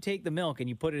 once you take the milk and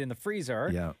you put it in the freezer,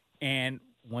 Yeah. and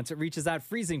once it reaches that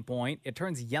freezing point, it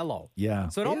turns yellow. Yeah.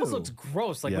 So it almost Ew. looks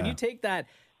gross. Like when Yeah. you take that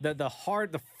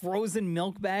the frozen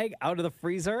milk bag out of the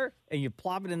freezer and you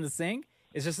plop it in the sink,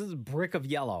 it's just this brick of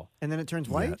yellow. And then it turns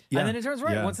white? And then it turns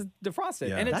red Yeah. once it's defrosted.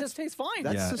 Yeah. And it That's- just tastes fine.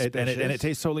 that's Yeah, and it suspicious.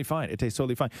 tastes totally fine. It tastes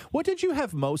totally fine. What did you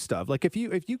have most of? Like, if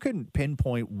you can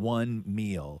pinpoint one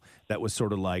meal that was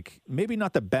sort of like maybe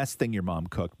not the best thing your mom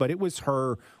cooked, but it was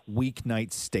her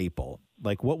weeknight staple.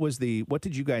 Like, what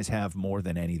did you guys have more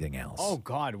than anything else? Oh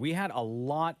God, we had a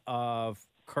lot of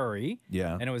curry.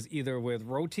 Yeah. And it was either with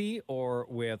roti or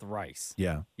with rice.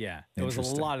 Yeah. Yeah. It was a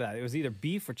Interesting. lot of that. It was either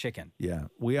beef or chicken. Yeah,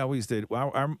 we always did.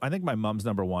 Well, I think my mom's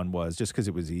number one was just because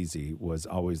it was easy. Was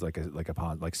always like a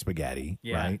pot like spaghetti,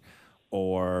 Yeah. right?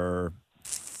 Or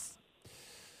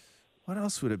what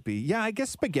else would it be? Yeah, I guess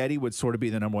spaghetti would sort of be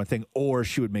the number one thing. Or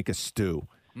she would make a stew,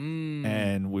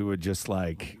 and we would just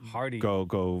like Hearty.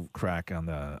 go crack on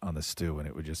the stew, and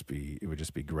it would just be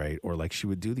great. Or like she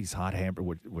would do these hot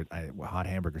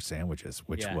hamburger sandwiches,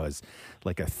 which Yeah. was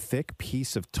like a thick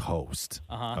piece of toast.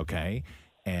 Okay.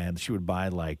 And she would buy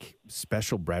like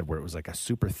special bread where it was like a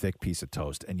super thick piece of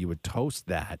toast, and you would toast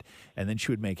that, and then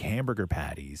she would make hamburger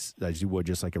patties as you would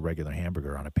just like a regular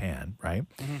hamburger on a pan, right?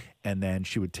 And then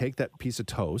she would take that piece of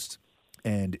toast,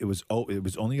 and it was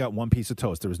only got one piece of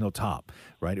toast. There was no top,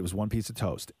 right? It was one piece of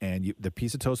toast, and the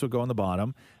piece of toast would go on the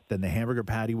bottom. Then the hamburger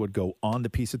patty would go on the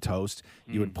piece of toast.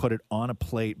 You would put it on a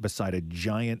plate beside a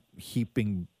giant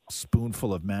heaping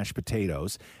spoonful of mashed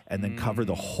potatoes, and then cover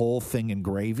the whole thing in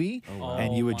gravy,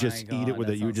 and you would just eat it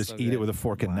with a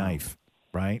fork and knife,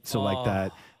 right? So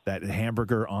like that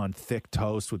hamburger on thick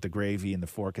toast with the gravy and the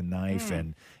fork and knife,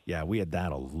 and yeah, we had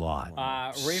that a lot.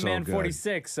 Rayman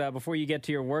 46, before you get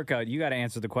to your workout, you got to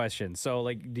answer the question. So,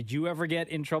 like, did you ever get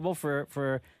in trouble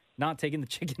for not taking the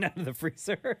chicken out of the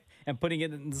freezer and putting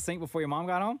it in the sink before your mom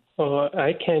got home? Oh,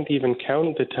 I can't even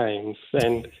count the times.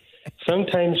 And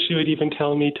sometimes she would even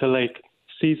tell me to, like,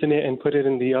 season it and put it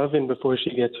in the oven before she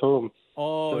gets home.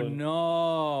 Oh, So-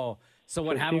 no. So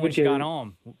what So she happened would when she get- got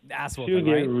home? Ass She whooping, would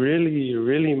get right? really,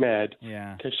 really mad.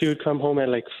 Yeah. Because she would come home at,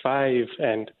 like, 5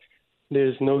 and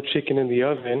there's no chicken in the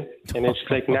oven. And it's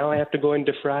like, now I have to go and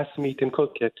defrost meat and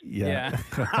cook it. Yeah.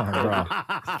 Bro,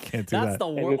 can't do That's that. the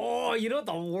worst. Oh, you know what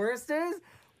the worst is?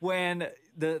 When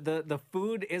the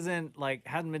food isn't like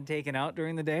hasn't been taken out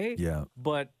during the day. Yeah.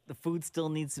 But the food still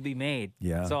needs to be made.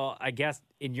 Yeah. So I guess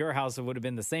in your house it would have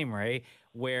been the same, Ray,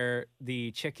 where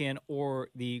the chicken or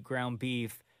the ground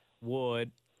beef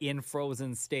would, in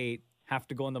frozen state, have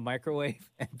to go in the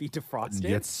microwave and be defrosted.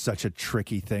 It's such a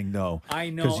tricky thing, though. I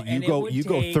know, because and it would you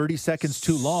go take 30 seconds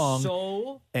too long,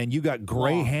 so and you got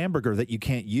gray long. hamburger that you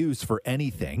can't use for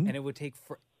anything. and it would take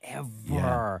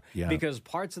forever yeah. because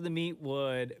parts of the meat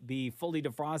would be fully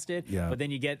defrosted, Yeah. but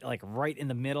then you get like right in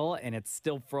the middle and it's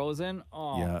still frozen.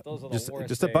 Oh, yeah, those are the just worst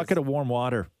just a days. bucket of warm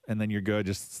water, and then you're good.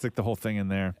 Just stick the whole thing in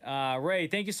there. Ray,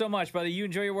 thank you so much, brother. You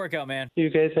enjoy your workout, man. You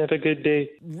guys have a good day.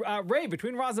 Ray,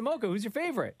 between Roz and Mocha, who's your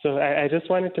favorite? So I just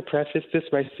wanted to preface this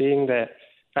by saying that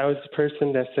I was the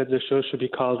person that said the show should be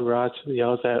called Roz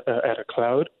Yells at a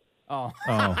Cloud. Oh.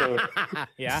 So,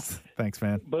 Yeah. Thanks,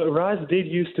 man. but Roz did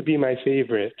used to be my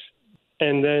favorite.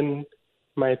 And then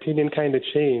my opinion kind of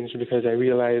changed because I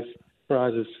realized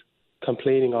Roz is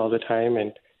complaining all the time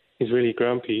and he's really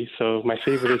grumpy. So my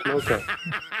favorite is Mocha.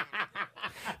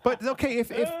 But okay,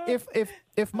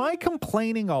 if my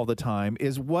complaining all the time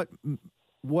is what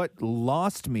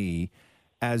lost me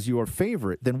as your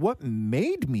favorite, then what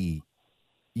made me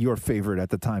your favorite at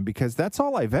the time? Because that's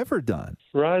all I've ever done.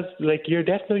 Roz, like, you're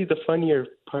definitely the funnier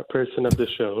person of the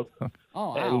show.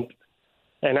 Oh, wow.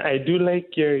 And I do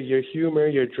like your humor,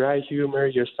 your dry humor,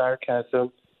 your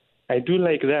sarcasm. I do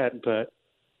like that, but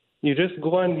you just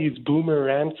go on these boomer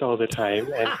rants all the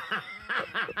time, and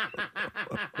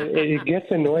it gets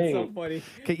annoying. So funny.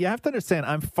 Okay, you have to understand,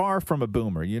 I'm far from a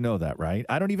boomer. You know that, right?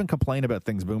 I don't even complain about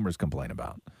things boomers complain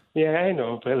about. Yeah, I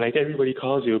know, but like everybody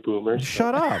calls you a boomer.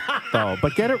 Shut up, though,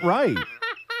 but get it right.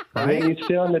 And then you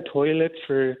sit on the toilet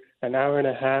for an hour and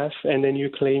a half, and then you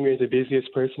claim you're the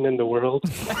busiest person in the world.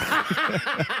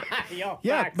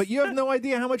 Yeah, but you have no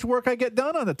idea how much work I get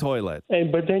done on the toilet.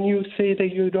 But then you say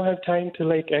that you don't have time to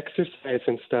like exercise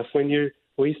and stuff when you're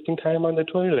wasting time on the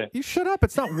toilet. You shut up.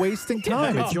 It's not wasting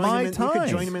time. It's my time. You could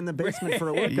join him in the basement for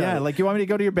a workout. Yeah, like you want me to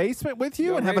go to your basement with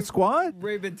you and have a squat?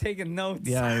 Ray been taking notes.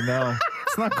 Yeah, I know.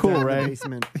 It's not cool, Ray. I've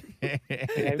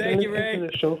Thank been you, Ray. listening to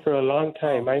the show for a long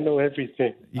time. I know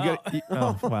everything. You got,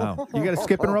 oh, wow. You got a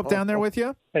skipping rope down there with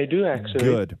you? I do, actually.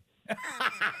 Good.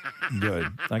 Good.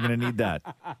 I'm going to need that.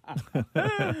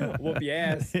 Whoop your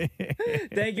ass.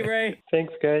 Thank you, Ray.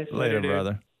 Thanks, guys. Later, dude.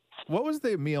 brother. What was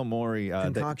the meal Maury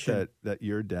Concoction. that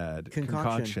your dad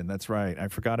Concoction. That's right. I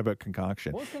forgot about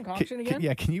concoction. What was concoction again?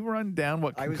 Yeah, can you run down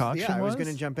what concoction I was going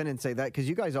to jump in and say that because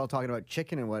you guys all talking about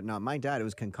chicken and whatnot. My dad, it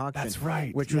was concoction. That's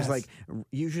right, Which was yes. like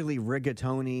usually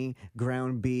rigatoni,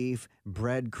 ground beef,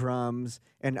 breadcrumbs,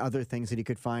 and other things that he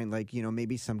could find, like, you know,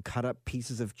 maybe some cut up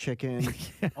pieces of chicken.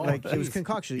 Like it was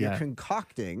concoction. Yeah. You're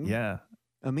concocting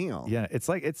a meal. Yeah, it's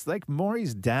like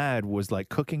Maury's dad was like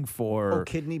cooking for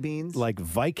kidney beans, like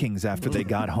Vikings after they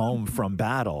got home from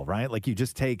battle, right? Like you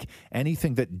just take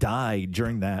anything that died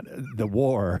during the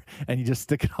war and you just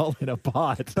stick it all in a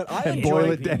pot and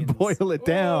boil it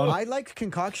down. I like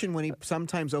concoction when he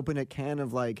sometimes opened a can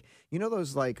of, like, you know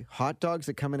those like hot dogs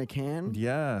that come in a can?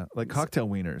 Yeah, like cocktail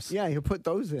wieners. Yeah, he'll put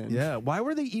those in. Yeah, why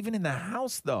were they even in the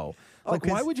house though? Like,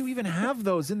 why would you even have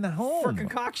those in the home? For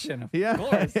concoction. Yeah. Of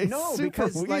course. No, Super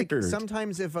because like weird.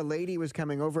 sometimes if a lady was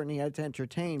coming over and he had to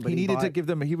entertain, but he needed to give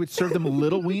them. He would serve them a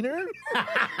little wiener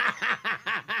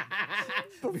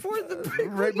before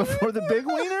the before the big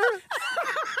wiener.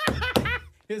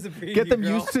 Here's a preview, Get them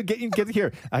girl. used to get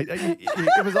here.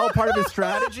 It was all part of his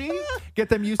strategy. Get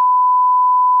them used.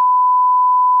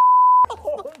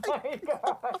 Oh my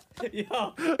god.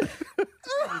 Yo.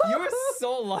 You were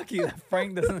so lucky that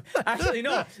Frank doesn't. Actually,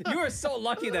 no. You were so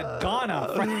lucky that Donna,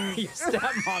 Frank, your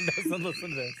stepmom, doesn't listen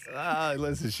to this.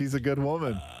 Listen, she's a good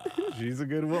woman. She's a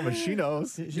good woman. She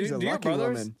knows. She's a do your lucky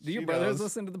brothers, woman. Do your She brothers knows.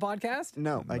 listen to the podcast?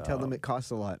 No, I tell them it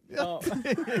costs a lot.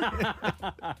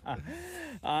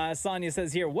 Sonia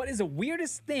says here, what is the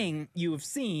weirdest thing you have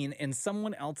seen in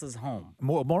someone else's home?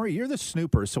 Maury, you're the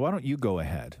snooper, so why don't you go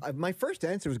ahead? My first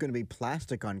answer was going to be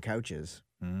plastic on couches.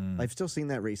 I've still seen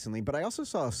that recently, but I also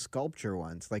saw a sculpture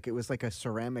once. Like it was like a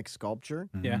ceramic sculpture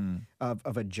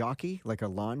of a jockey, like a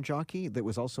lawn jockey that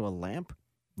was also a lamp.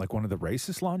 Like one of the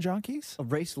racist lawn jockeys? A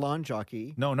race lawn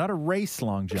jockey. No, not a race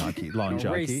lawn jockey.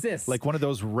 Racist. Like one of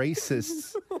those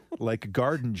racist, like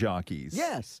garden jockeys.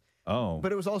 Yes. Oh.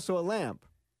 But it was also a lamp.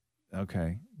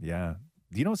 Okay. Yeah.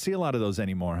 You don't see a lot of those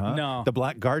anymore, huh? No. The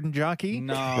black garden jockey?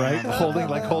 No. Right?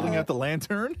 Holding out the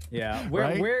lantern? Yeah.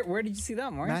 Right? Where did you see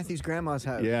that, Mark? Matthew's grandma's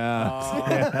house. Yeah. Oh,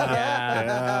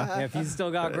 yeah. If you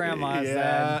still got grandmas,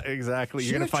 Yeah, then. exactly.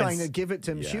 She You're was gonna find trying to give it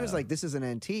to him. She Yeah. was like, this is an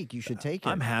antique. You should take it.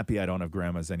 I'm happy I don't have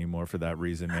grandmas anymore for that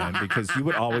reason, man, because you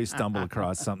would always stumble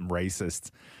across something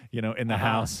racist, you know, in the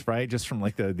house, right? Just from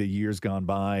like the years gone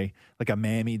by, like a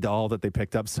mammy doll that they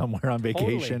picked up somewhere on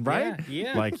vacation, right?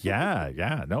 Yeah. Like,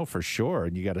 yeah, no, for sure.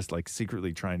 And you got to like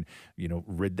secretly try and, you know,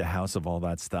 rid the house of all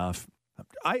that stuff.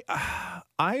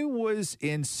 I was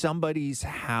in somebody's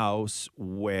house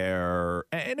where,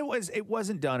 and it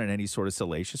wasn't done in any sort of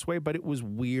salacious way, but it was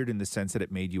weird in the sense that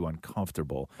it made you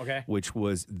uncomfortable. Okay. Which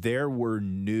was there were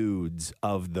nudes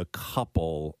of the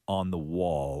couple on the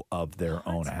wall of their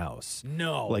own house.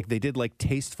 No. Like they did like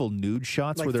tasteful nude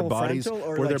shots Like where their full bodies frontal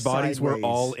or where their like bodies were sideways?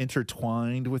 all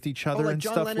intertwined with each other like and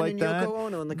John stuff Lennon like and that. Yoko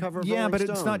Ono on the cover of Yeah, Rolling but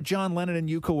it's Stone. not John Lennon and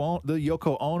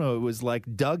Yoko Ono. It was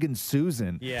like Doug and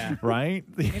Susan. Yeah. Right?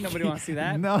 Ain't nobody want to see that.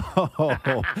 that?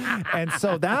 No. And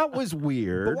so that was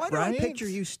weird. But why do right? I picture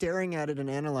you staring at it and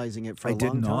analyzing it for a I did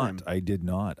long not. time? I did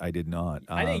not.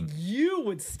 I think you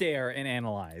would stare and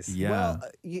analyze. Yeah. Well,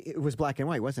 it was black and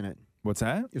white, wasn't it? What's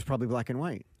that? It was probably black and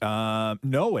white.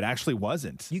 No, it actually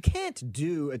wasn't. You can't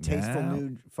do a tasteful No.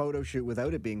 nude photo shoot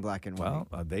without it being black and white.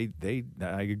 Well,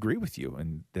 I agree with you,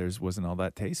 and theirs wasn't all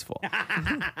that tasteful.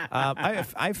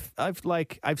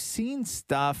 I've seen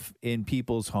stuff in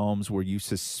people's homes where you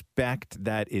suspect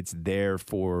that it's there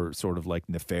for sort of like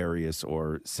nefarious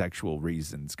or sexual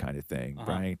reasons, kind of thing,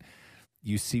 right?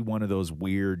 You see one of those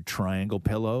weird triangle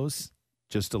pillows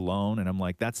just alone, and I'm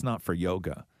like, that's not for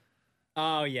yoga.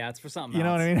 Oh yeah, it's for something. You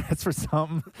know else. what I mean? That's for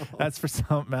something. That's for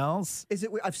something else. Is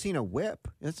it? I've seen a whip.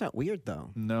 That's not weird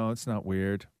though. No, it's not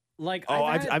weird. Like,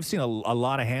 I've seen a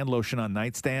lot of hand lotion on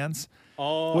nightstands.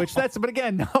 Oh, but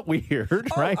again, not weird,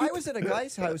 right? I was at a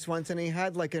guy's house once and he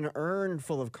had like an urn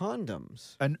full of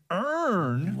condoms. An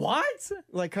urn? What?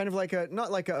 Like kind of like not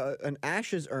like an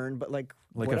ashes urn, but like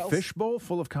Like what a else? fishbowl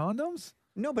full of condoms?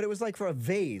 No, but it was like for a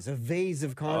vase of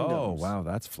condoms. Oh, wow,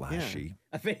 that's flashy.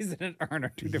 A vase and an urn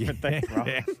are two different things, bro.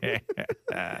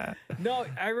 No,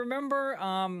 I remember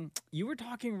you were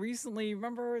talking recently.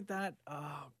 Remember that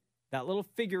that little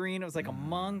figurine? It was like a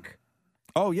monk.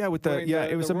 Oh yeah, with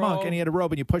it was a monk, robe. and he had a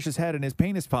robe, and you push his head, and his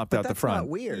penis popped out the front.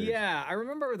 Yeah, I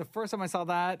remember the first time I saw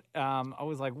that. I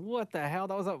was like, "What the hell?"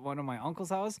 That was at one of my uncle's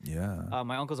house. Yeah,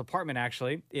 my uncle's apartment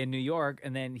actually in New York,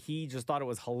 and then he just thought it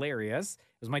was hilarious.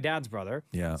 It was my dad's brother.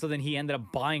 Yeah. So then he ended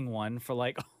up buying one for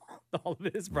like all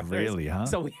of his brothers. Really, huh?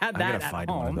 So we had that I gotta at find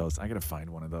home. one of those. I gotta find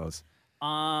one of those.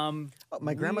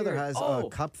 My grandmother has a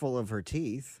cup full of her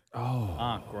teeth.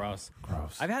 Oh, gross.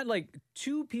 Gross. I've had like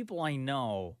two people I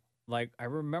know. Like I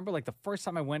remember, like the first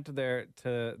time I went to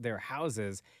their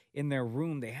houses, in their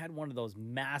room they had one of those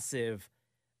massive,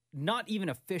 not even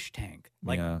a fish tank,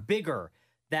 like bigger,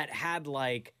 that had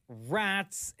like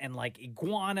rats and like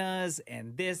iguanas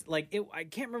and this. Like I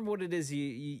can't remember what it is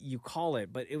you call it,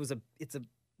 but it's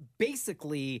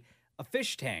basically a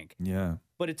fish tank. Yeah.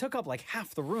 But it took up like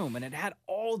half the room, and it had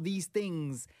all these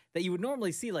things that you would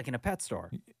normally see like in a pet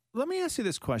store. Let me ask you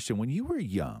this question: when you were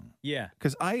young, Yeah.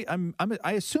 because I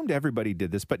assumed everybody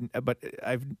did this, but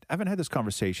I haven't had this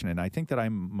conversation, and I think that I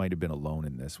might have been alone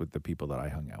in this with the people that I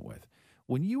hung out with.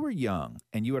 When you were young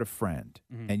and you had a friend,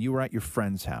 and you were at your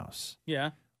friend's house,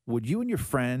 Yeah. would you and your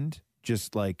friend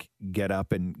just like get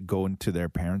up and go into their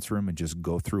parents' room and just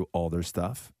go through all their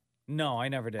stuff? No, I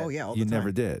never did. You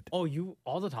never did. Oh, you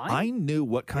all the time? I knew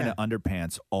what kind of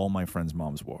underpants all my friends'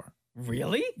 moms wore.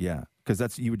 Really? Yeah,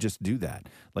 because you would just do that.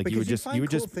 Like Because you would just find you would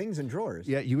cool just things in drawers.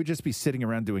 Yeah, you would just be sitting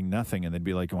around doing nothing, and they'd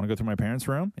be like, "You want to go through my parents'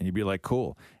 room?" And you'd be like,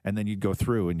 "Cool." And then you'd go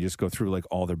through and you just go through like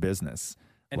all their business,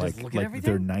 And like just look at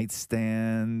their everything?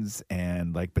 nightstands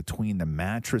and like between the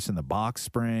mattress and the box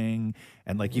spring,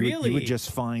 and like you Really? would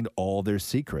just find all their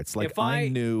secrets. Like If I-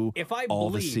 knew if I all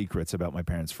the bleep- secrets about my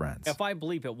parents' friends, If I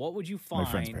bleep it, what would you my find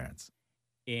friends' parents.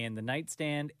 in the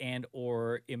nightstand and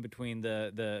or in between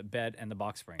the bed and the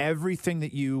box spring? Everything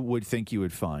that you would think you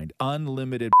would find,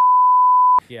 unlimited.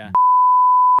 Yeah.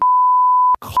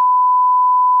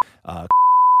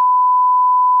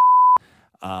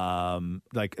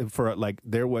 Like for like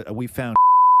there was we found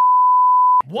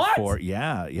What? for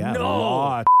yeah No.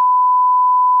 lot.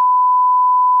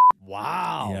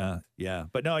 Wow. Yeah,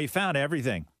 but no, you found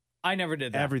everything. I never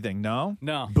did that. Everything, no,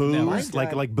 No, booze,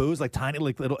 never. like booze, like tiny,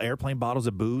 like little airplane bottles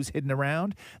of booze hidden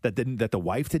around that the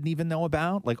wife didn't even know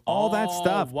about, like all that Oh,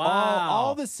 stuff, wow.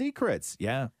 all the secrets,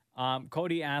 yeah.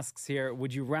 Cody asks here,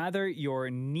 would you rather your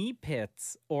knee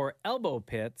pits or elbow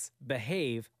pits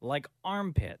behave like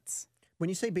armpits? When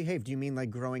you say behave, do you mean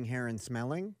like growing hair and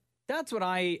smelling? That's what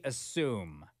I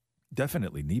assume.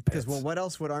 Definitely knee Because pits. well, what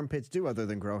else would armpits do other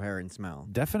than grow hair and smell?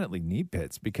 Definitely knee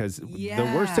pits, because the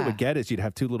Yeah. worst it would get is you'd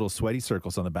have two little sweaty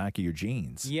circles on the back of your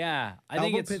jeans. Yeah, I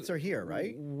think Elbow it's pits are here,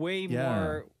 right? way Yeah.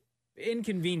 more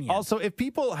inconvenient. Also, if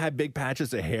people had big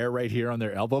patches of hair right here on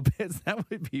their elbow pits, that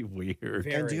would be weird.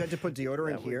 And do you have to put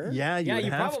deodorant here? Yeah, you would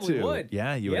have probably to. would.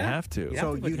 Yeah, you would Yeah. have to. You'd So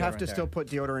have to put you'd have deodorant to there. still put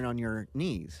deodorant on your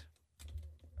knees.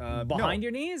 Behind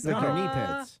your knees? Like your knee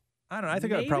pits. I don't know. I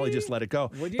think I'd probably Maybe? just let it go.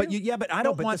 Would But you? but I No,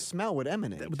 don't but want. the smell would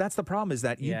emanate. That's the problem, is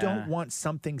that you Yeah. don't want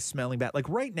something smelling bad. Like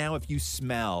right now, if you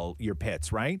smell your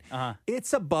pits, right? Uh-huh.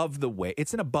 It's above the way.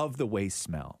 It's an above the waist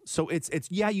smell. So it's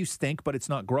yeah, you stink, but it's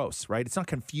not gross, right? It's not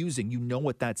confusing. You know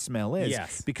what that smell is,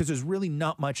 Yes. because there's really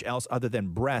not much else other than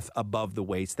breath above the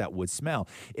waist that would smell.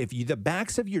 If the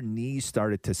backs of your knees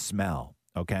started to smell,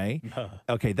 Okay.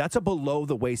 Okay. That's a below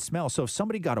the waist smell. So if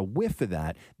somebody got a whiff of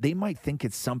that, they might think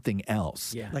it's something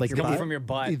else. Yeah. Like coming from your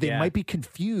butt. They yeah. might be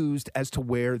confused as to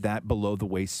where that below the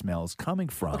waist smell is coming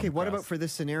from. Okay, what about for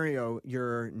this scenario,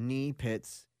 your knee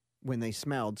pits, when they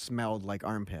smelled like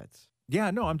armpits? Yeah,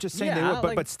 no, I'm just saying they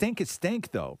would, but stink is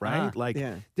stink though, right? Like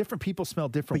different people smell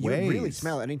different But ways. you really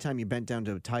smell it anytime you bent down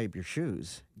to tie up your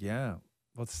shoes. Yeah.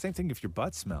 Well, it's the same thing if your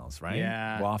butt smells, right?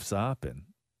 Yeah. Wafts up and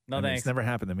No, I mean, thanks. It's never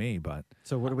happened to me, but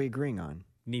So what are we agreeing on?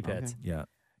 Knee pits. yeah.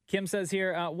 Kim says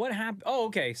here, what happened? Oh,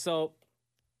 okay. So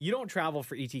you don't travel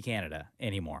for ET Canada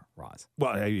anymore, Roz.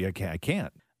 Well, I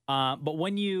can't. But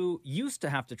when you used to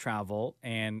have to travel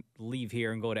and leave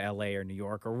here and go to LA or New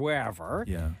York or wherever,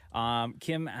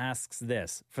 Kim asks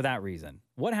this for that reason.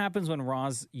 What happens when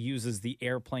Roz uses the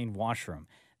airplane washroom?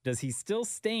 Does he still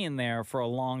stay in there for a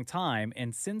long time?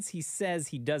 And since he says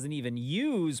he doesn't even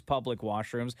use public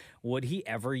washrooms, would he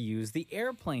ever use the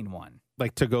airplane one?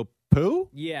 Like to go poo?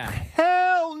 Yeah.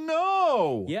 Hell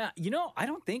no. Yeah. You know, I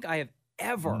don't think I have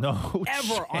ever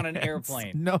on an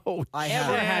airplane. No. I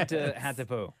ever have. had to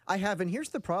poo. I have, and here's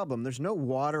the problem. There's no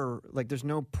water, like there's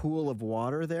no pool of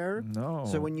water there. No.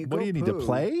 So when you What go do you need to poo-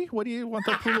 play? What do you want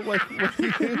the pool like? What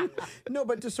do you No,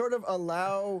 but to sort of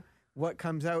allow what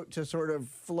comes out to sort of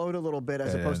float a little bit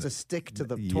as opposed to And- stick to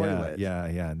the toilet.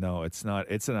 Yeah. No, it's not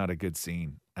a good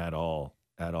scene at all.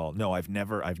 No, I've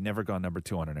never gone number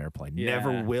 2 on an airplane. Yeah.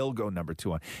 Never will go number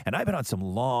 2 on. And I've been on some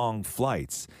long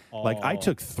flights. Like I Oh.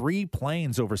 took 3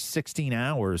 planes over 16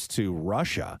 hours to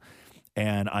Russia,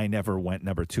 and I never went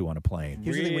number 2 on a plane.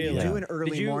 Here's the thing: when you Yeah. do an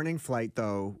early morning flight,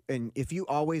 though, and if you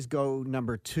always go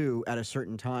number 2 at a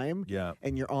certain time,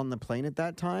 and you're on the plane at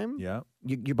that time,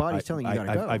 your body's telling you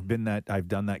gotta go. I've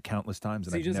done that countless times,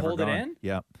 and So you I've just never hold it gone. in?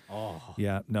 Yeah. Oh.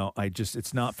 Yeah. No,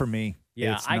 it's not for me.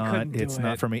 Yeah, it's I not, couldn't do It's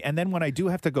not it. for me. And then when I do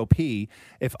have to go pee,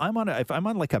 if I'm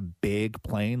on like a big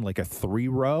plane, like a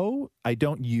 3-row, I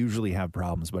don't usually have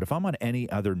problems. But if I'm on any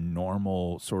other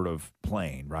normal sort of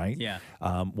plane, right? Yeah.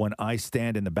 When I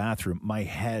stand in the bathroom, my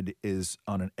head is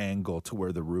on an angle to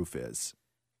where the roof is.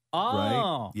 Oh.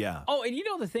 Right? Yeah. Oh, and you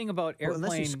know the thing about Well, airplane...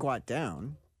 unless you squat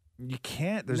down. You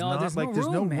can't. There's No, not there's like no there's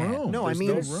no room, man. room. No, I There's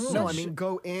mean, no room.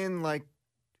 go in like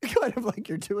kind of like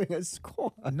you're doing a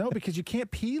squat. No, because you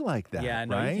can't pee like that. Yeah,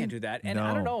 no, right? you can't do that. And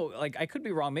I don't know, like I could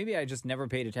be wrong. Maybe I just never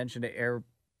paid attention to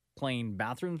airplane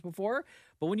bathrooms before.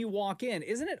 But when you walk in,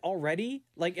 isn't it already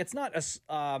like it's not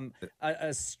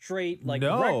a straight like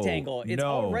No, rectangle? It's no.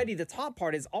 already the top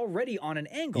part is already on an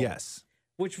angle. Yes.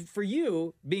 Which for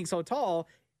you being so tall,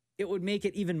 it would make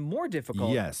it even more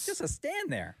difficult. Yes. Just to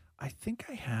stand there. I think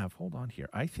I have. Hold on here.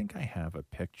 I think I have a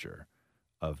picture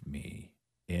of me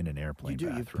in an airplane You do.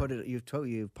 bathroom.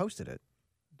 You've posted it.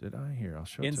 Did I? Here, I'll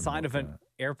show it to Inside of an Mocha.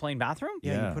 airplane bathroom?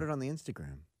 Yeah, you put it on the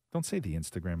Instagram. Don't say the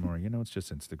Instagram, Maury. You know it's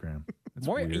just Instagram. It's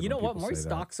Maury, weird you know when what? people Maury say that.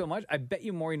 stalks so much. I bet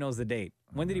you Maury knows the date.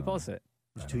 When did he post it?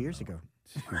 It was 2 years ago.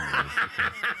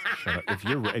 Shut up.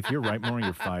 If you're right, Maury,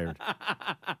 you're fired.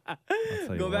 I'll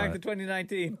tell you Go back to what.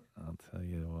 2019. I'll tell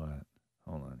you what.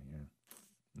 Hold on here.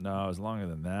 No, it was longer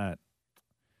than that.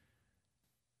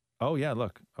 Oh yeah,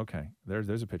 look. Okay,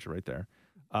 there's a picture right there.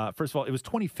 First of all, it was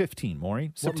 2015,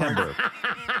 Maury. September.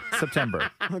 September.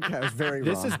 Okay, I was very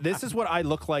wrong. This is what I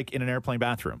look like in an airplane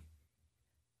bathroom.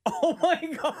 Oh my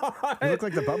God. You look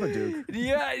like the Babadook.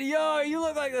 Yeah, yo, you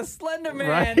look like the Slender Man.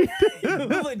 Right?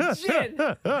 Legit.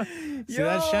 See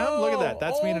that, Shem? Look at that.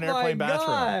 That's me in an airplane bathroom.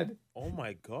 God. Oh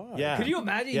my God. Yeah. Could you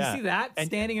imagine? Yeah. You see that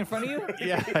standing in front of you?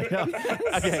 Yeah, I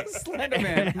know. Okay. Slender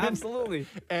Man, absolutely.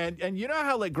 And you know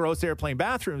how like gross airplane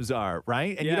bathrooms are,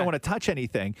 right? And you Yeah. don't want to touch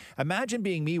anything. Imagine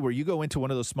being me where you go into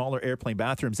one of those smaller airplane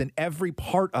bathrooms and every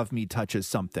part of me touches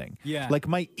something. Yeah. Like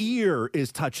my ear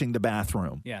is touching the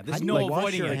bathroom. Yeah, How there's do you no wash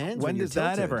avoiding your it. hands When you're does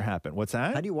that tilted? ever happen? What's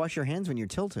that? How do you wash your hands when you're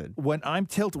tilted? When I'm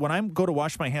tilted, when I go to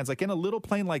wash my hands, like in a little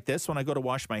plane like this, when I go to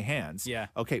wash my hands, Yeah.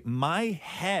 okay, my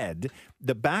head,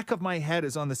 the back of my head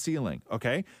is on the ceiling,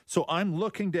 okay? So I'm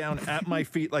looking down at my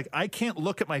feet, like I can't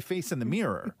look at my face in the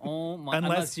mirror. Oh my,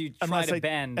 unless you try to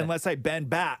bend. Unless I bend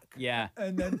back. Yeah.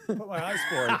 And then put my eyes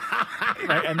forward.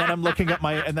 Right? And then I'm looking at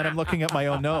my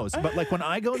own nose. But like when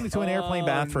I go into an airplane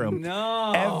bathroom,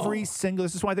 no. every single,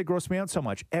 this is why they gross me out so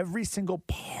much. Every single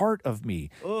part of me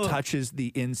touches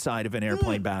the inside of an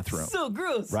airplane bathroom. So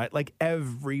gross. Right? Like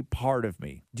every part of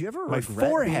me. Do you ever My regret being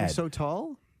forehead. so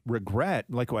tall? Regret?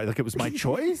 Like what? Like it was my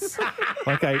choice?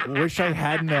 Like I wish I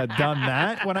hadn't done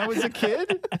that when I was a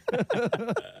kid?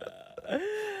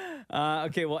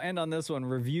 Okay, we'll end on this one.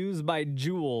 Reviews by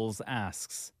Jules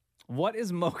asks, what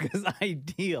is Mocha's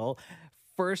ideal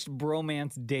first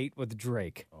bromance date with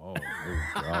Drake? Oh, there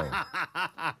you go.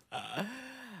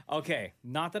 Okay,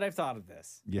 not that I've thought of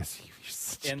this Yes, you're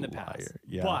such in a the past, liar.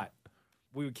 Yeah. but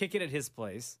we would kick it at his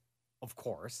place, of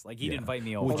course. Like he'd invite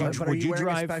me over. But are you wearing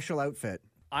a special outfit?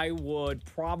 I would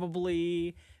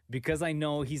probably, because I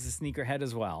know he's a sneakerhead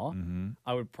as well,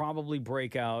 I would probably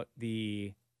break out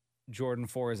the Jordan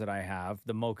 4s that I have,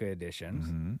 the Mocha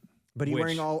editions. But are you which-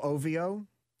 wearing all OVO?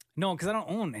 No, because I don't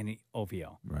own any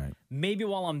OVO. Right. Maybe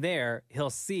while I'm there, he'll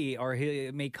see, or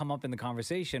it may come up in the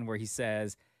conversation where he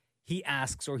says, he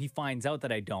asks or he finds out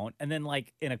that I don't. And then,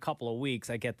 like, in a couple of weeks,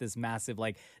 I get this massive,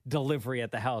 like, delivery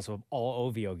at the house of all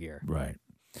OVO gear. Right.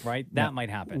 Right? Now, That might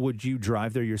happen. Would you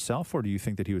drive there yourself, or do you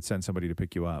think that he would send somebody to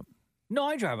pick you up? No,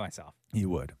 I drive myself. You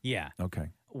would. Yeah. Okay.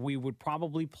 We would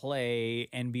probably play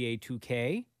NBA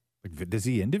 2K. Like, is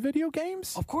he into video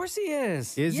games? Of course he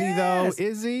is. Is he, Yes. though?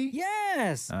 Is he?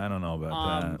 Yes. I don't know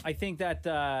about that. I think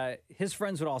that his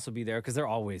friends would also be there because they're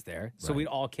always there. So we'd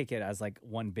all kick it as like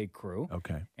one big crew.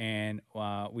 Okay. And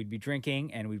we'd be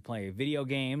drinking and we'd play video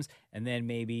games and then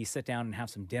maybe sit down and have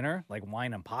some dinner, like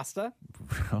wine and pasta.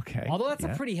 Okay. Although that's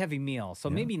Yeah. a pretty heavy meal. So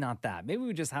maybe not that. Maybe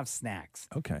we just have snacks.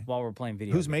 Okay. While we're playing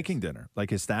video Who's games. making dinner? Like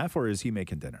his staff, or is he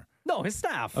making dinner? No, his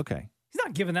staff. Okay. He's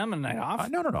not giving them a night off.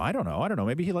 No. I don't know.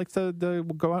 Maybe he likes to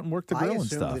go out and work the I grill and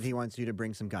assume stuff. that he wants you to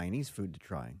bring some Guyanese food to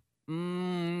try.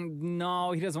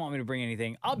 No, he doesn't want me to bring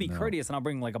anything. I'll be courteous and I'll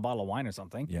bring like a bottle of wine or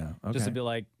something. Yeah. Just to okay. be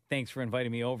like, thanks for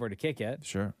inviting me over to kick it.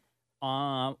 Sure.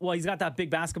 Well, he's got that big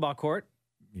basketball court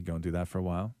You go and do that for a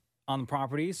while? on the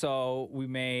property, so we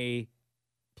may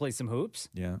play some hoops.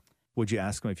 Yeah. Would you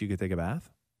ask him if you could take a bath?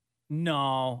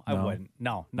 No, I No? wouldn't.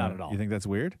 No, not at all. You think that's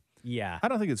weird? Yeah. I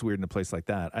don't think it's weird in a place like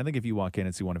that. I think if you walk in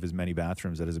and see one of his many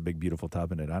bathrooms that has a big, beautiful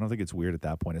tub in it, I don't think it's weird at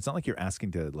that point. It's not like you're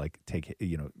asking to like take,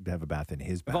 to have a bath in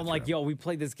his If bathroom. I'm like, yo, we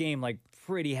played this game like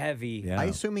pretty heavy. Yeah. I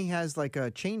assume he has like a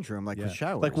change room, like with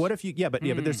showers. Like what if you? But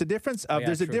there's a difference. Oh, yeah,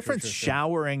 There's a true, difference true.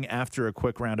 showering after a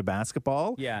quick round of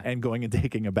basketball, Yeah. and going and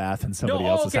taking a bath in somebody no,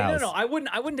 else's okay, house. no. I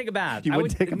wouldn't take a bath. You I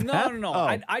wouldn't take a no, bath? No.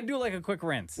 Oh. I'd do like a quick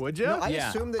rinse. Would you? No, I Yeah.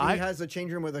 assume that he has a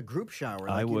change room with a group shower.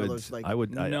 Like, I you know, would. those, like, I would.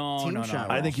 team showers.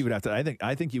 I think you would have to.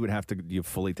 I think you would have to. You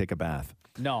fully take a bath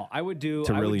No, I would do.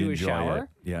 to I really would do enjoy a shower.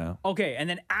 it. Yeah. Okay, and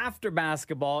then after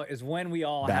basketball is when we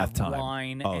all Bath have time.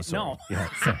 wine. Oh, and, sorry. Yeah,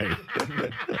 sorry.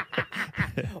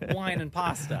 wine and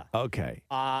pasta. Okay.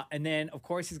 And then, of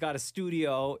course, he's got a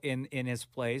studio in his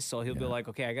place. So he'll be like,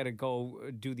 okay, I got to go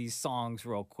do these songs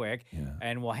real quick.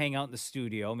 And we'll hang out in the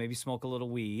studio, maybe smoke a little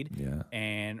weed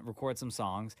and record some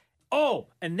songs. Oh,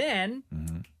 and then,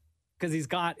 because he's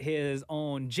got his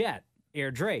own jet, Air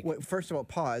Drake. Wait, first of all,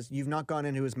 pause. You've not gone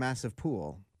into his massive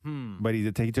pool. But he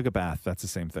took a bath. That's the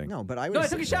same thing. No, but I would. No, I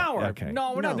took a shower. Okay.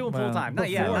 No, we're not doing full time. Not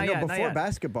yet. Before, Not no, yet. Not before yet.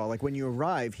 basketball, like when you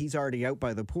arrive, he's already out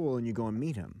by the pool, and you go and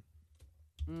meet him.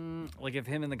 Like if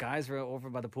him and the guys were over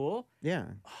by the pool. Yeah.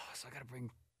 Oh, so I got to bring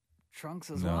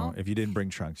trunks as No, well. if you didn't bring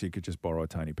trunks, you could just borrow a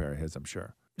tiny pair of his. I'm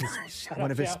sure.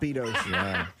 One of his Speedos.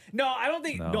 Yeah. No, I don't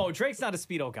think. No. No, Drake's not a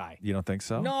Speedo guy. You don't think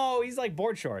so? No, he's like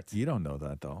board shorts. You don't know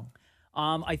that though.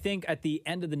 I think at the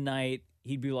end of the night,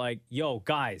 he'd be like, yo,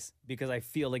 guys, because I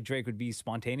feel like Drake would be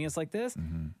spontaneous like this.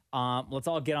 Let's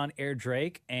all get on Air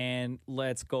Drake and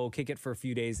let's go kick it for a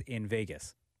few days in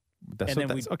Vegas. That's, And so then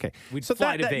that's we'd- okay. we'd so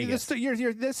fly to Vegas.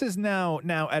 This is now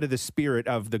out of the spirit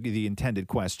of the intended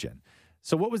question.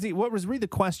 So what was read the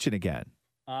question again?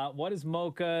 What is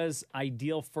Mocha's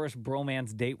ideal first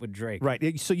bromance date with Drake?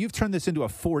 Right. So you've turned this into a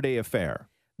 4-day affair.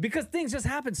 Because things just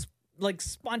happen like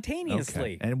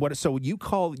spontaneously. Okay. And what? So you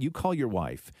call your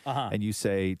wife Uh-huh. and you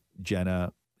say,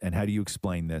 Jenna, and how do you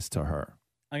explain this to her?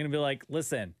 I'm going to be like,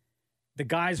 listen, the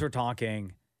guys were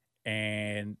talking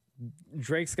and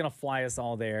Drake's going to fly us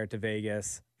all there to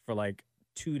Vegas for like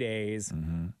 2 days.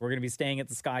 We're going to be staying at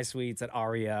the Sky Suites at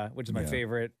Aria, which is my Yeah.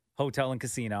 favorite hotel and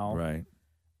casino. Right.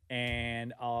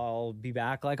 And I'll be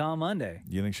back like on Monday.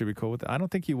 You think she'd be cool with it? I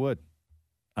don't think you would.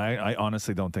 I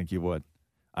honestly don't think you would.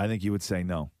 I think you would say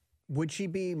no. Would she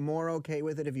be more okay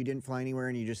with it if you didn't fly anywhere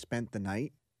and you just spent the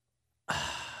night?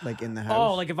 Like in the house?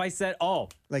 Oh, like if I said,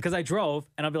 because I drove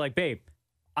and I'll be like, babe,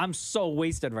 I'm so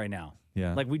wasted right now.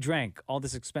 Yeah. Like we drank all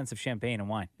this expensive champagne and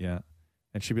wine. Yeah.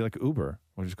 And she'd be like, Uber.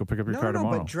 We'll just go pick up your no, car no,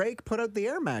 tomorrow. but Drake put out the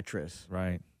air mattress.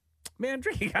 Right. Man,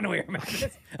 Drake got no air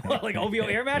mattress. What, like OVO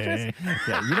air mattress?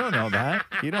 Yeah, you don't know that.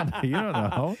 You don't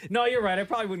know. No, you're right. I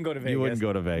probably wouldn't go to Vegas. You wouldn't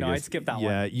go to Vegas. No, I'd skip that one.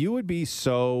 Yeah, you would be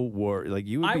so worried. Like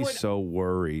you would I be would- so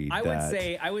worried. I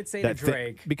would say to that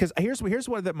Drake. because here's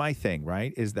what my thing,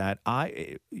 right, is that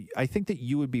I think that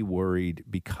you would be worried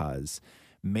because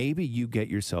maybe you get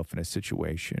yourself in a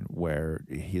situation where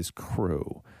his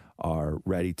crew are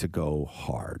ready to go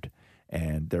hard.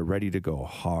 and they're ready to go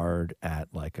hard at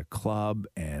like a club,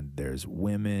 and there's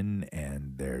women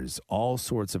and there's all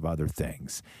sorts of other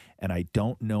things. And I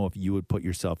don't know if you would put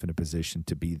yourself in a position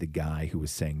to be the guy who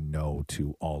is saying no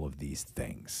to all of these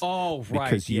things. Oh, right.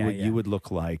 Because yeah, you would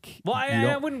look like... Well, you I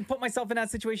don't- wouldn't put myself in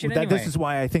that situation That- anyway. This is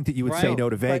why I think that you would say Right.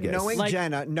 no to But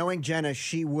Vegas. knowing Jenna,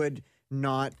 she would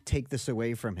not take this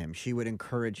away from him. She would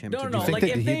encourage him to do You think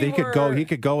it. that he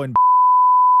could go and...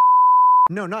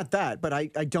 No, not that. But I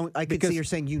could see you're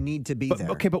saying you need to be there.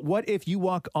 Okay, but what if you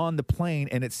walk on the plane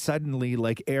and it's suddenly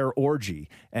like air orgy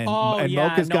and yeah,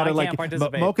 Mocha's no, got to I like can't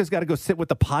participate. Mocha's got to go sit with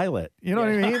the pilot. You know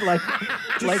what I mean? Like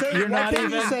say- you're why not can't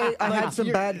you even say, "I had some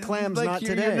you're- bad clams, like, not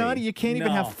you're today"? not, you can't even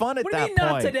No. have fun at What do you that mean,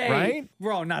 not point, today? right?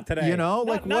 Bro, not today. You know,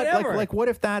 like Not what ever. like what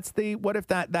if that's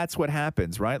that's what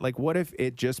happens, right? Like what if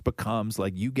it just becomes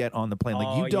like you get on the plane, like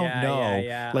Oh, you don't yeah, know. yeah,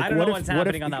 yeah. Like I don't what know if what's what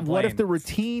happening if on that what if plane. the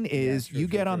routine is you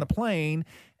get on the plane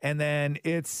and then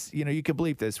it's, you know, you can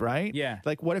bleep this, right? Yeah.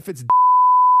 Like what if it's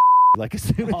like as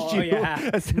soon as Oh, you yeah.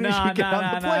 as soon as No, you get no, on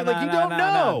the no, plane, no, like you no, don't no,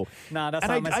 know. no. No, that's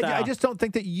and not my I style. just don't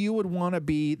think that you would want to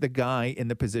be the guy in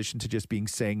the position to just being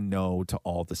saying no to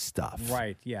all the stuff.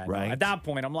 Right, yeah. no. Right. At that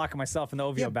point, I'm locking myself in the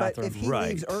OVO Yeah, but bathroom. if he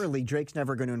leaves early, Drake's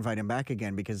never going to invite him back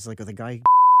again because like with a guy.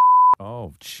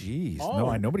 Oh, jeez. Oh.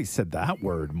 No, nobody said that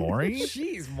word, Maury.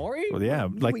 Jeez, Maury. Well, yeah,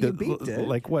 like you beeped it.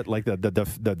 like what? Like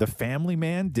the family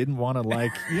man didn't want to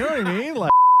like, you know what I mean?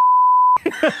 Like,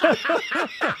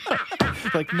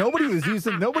 like nobody was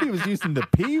using the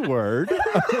P word.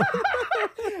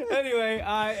 Anyway,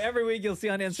 every week you'll see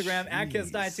on Instagram at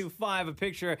Kiss925 a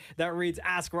picture that reads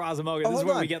 "Ask Roz and Mocha." This is hold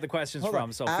where on. we get the questions Hold from.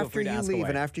 on. So feel after free to you ask leave away.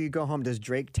 and after you go home, does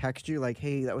Drake text you like,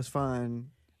 "Hey, that was fun"?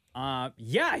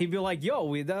 Yeah, he'd be like,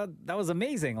 "Yo, that was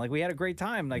amazing. Like we had a great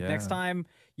time. Like Yeah. next time,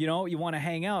 you know, you want to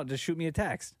hang out, just shoot me a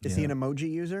text." Is he an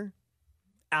emoji user?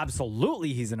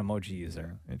 Absolutely, he's an emoji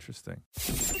user. Interesting.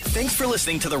 Thanks for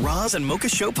listening to the Roz and Mocha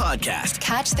Show podcast.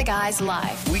 Catch the guys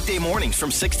live Weekday mornings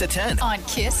from 6 to 10. on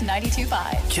Kiss 92.5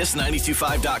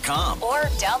 Kiss925.com. or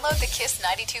download the Kiss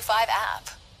 92.5 app.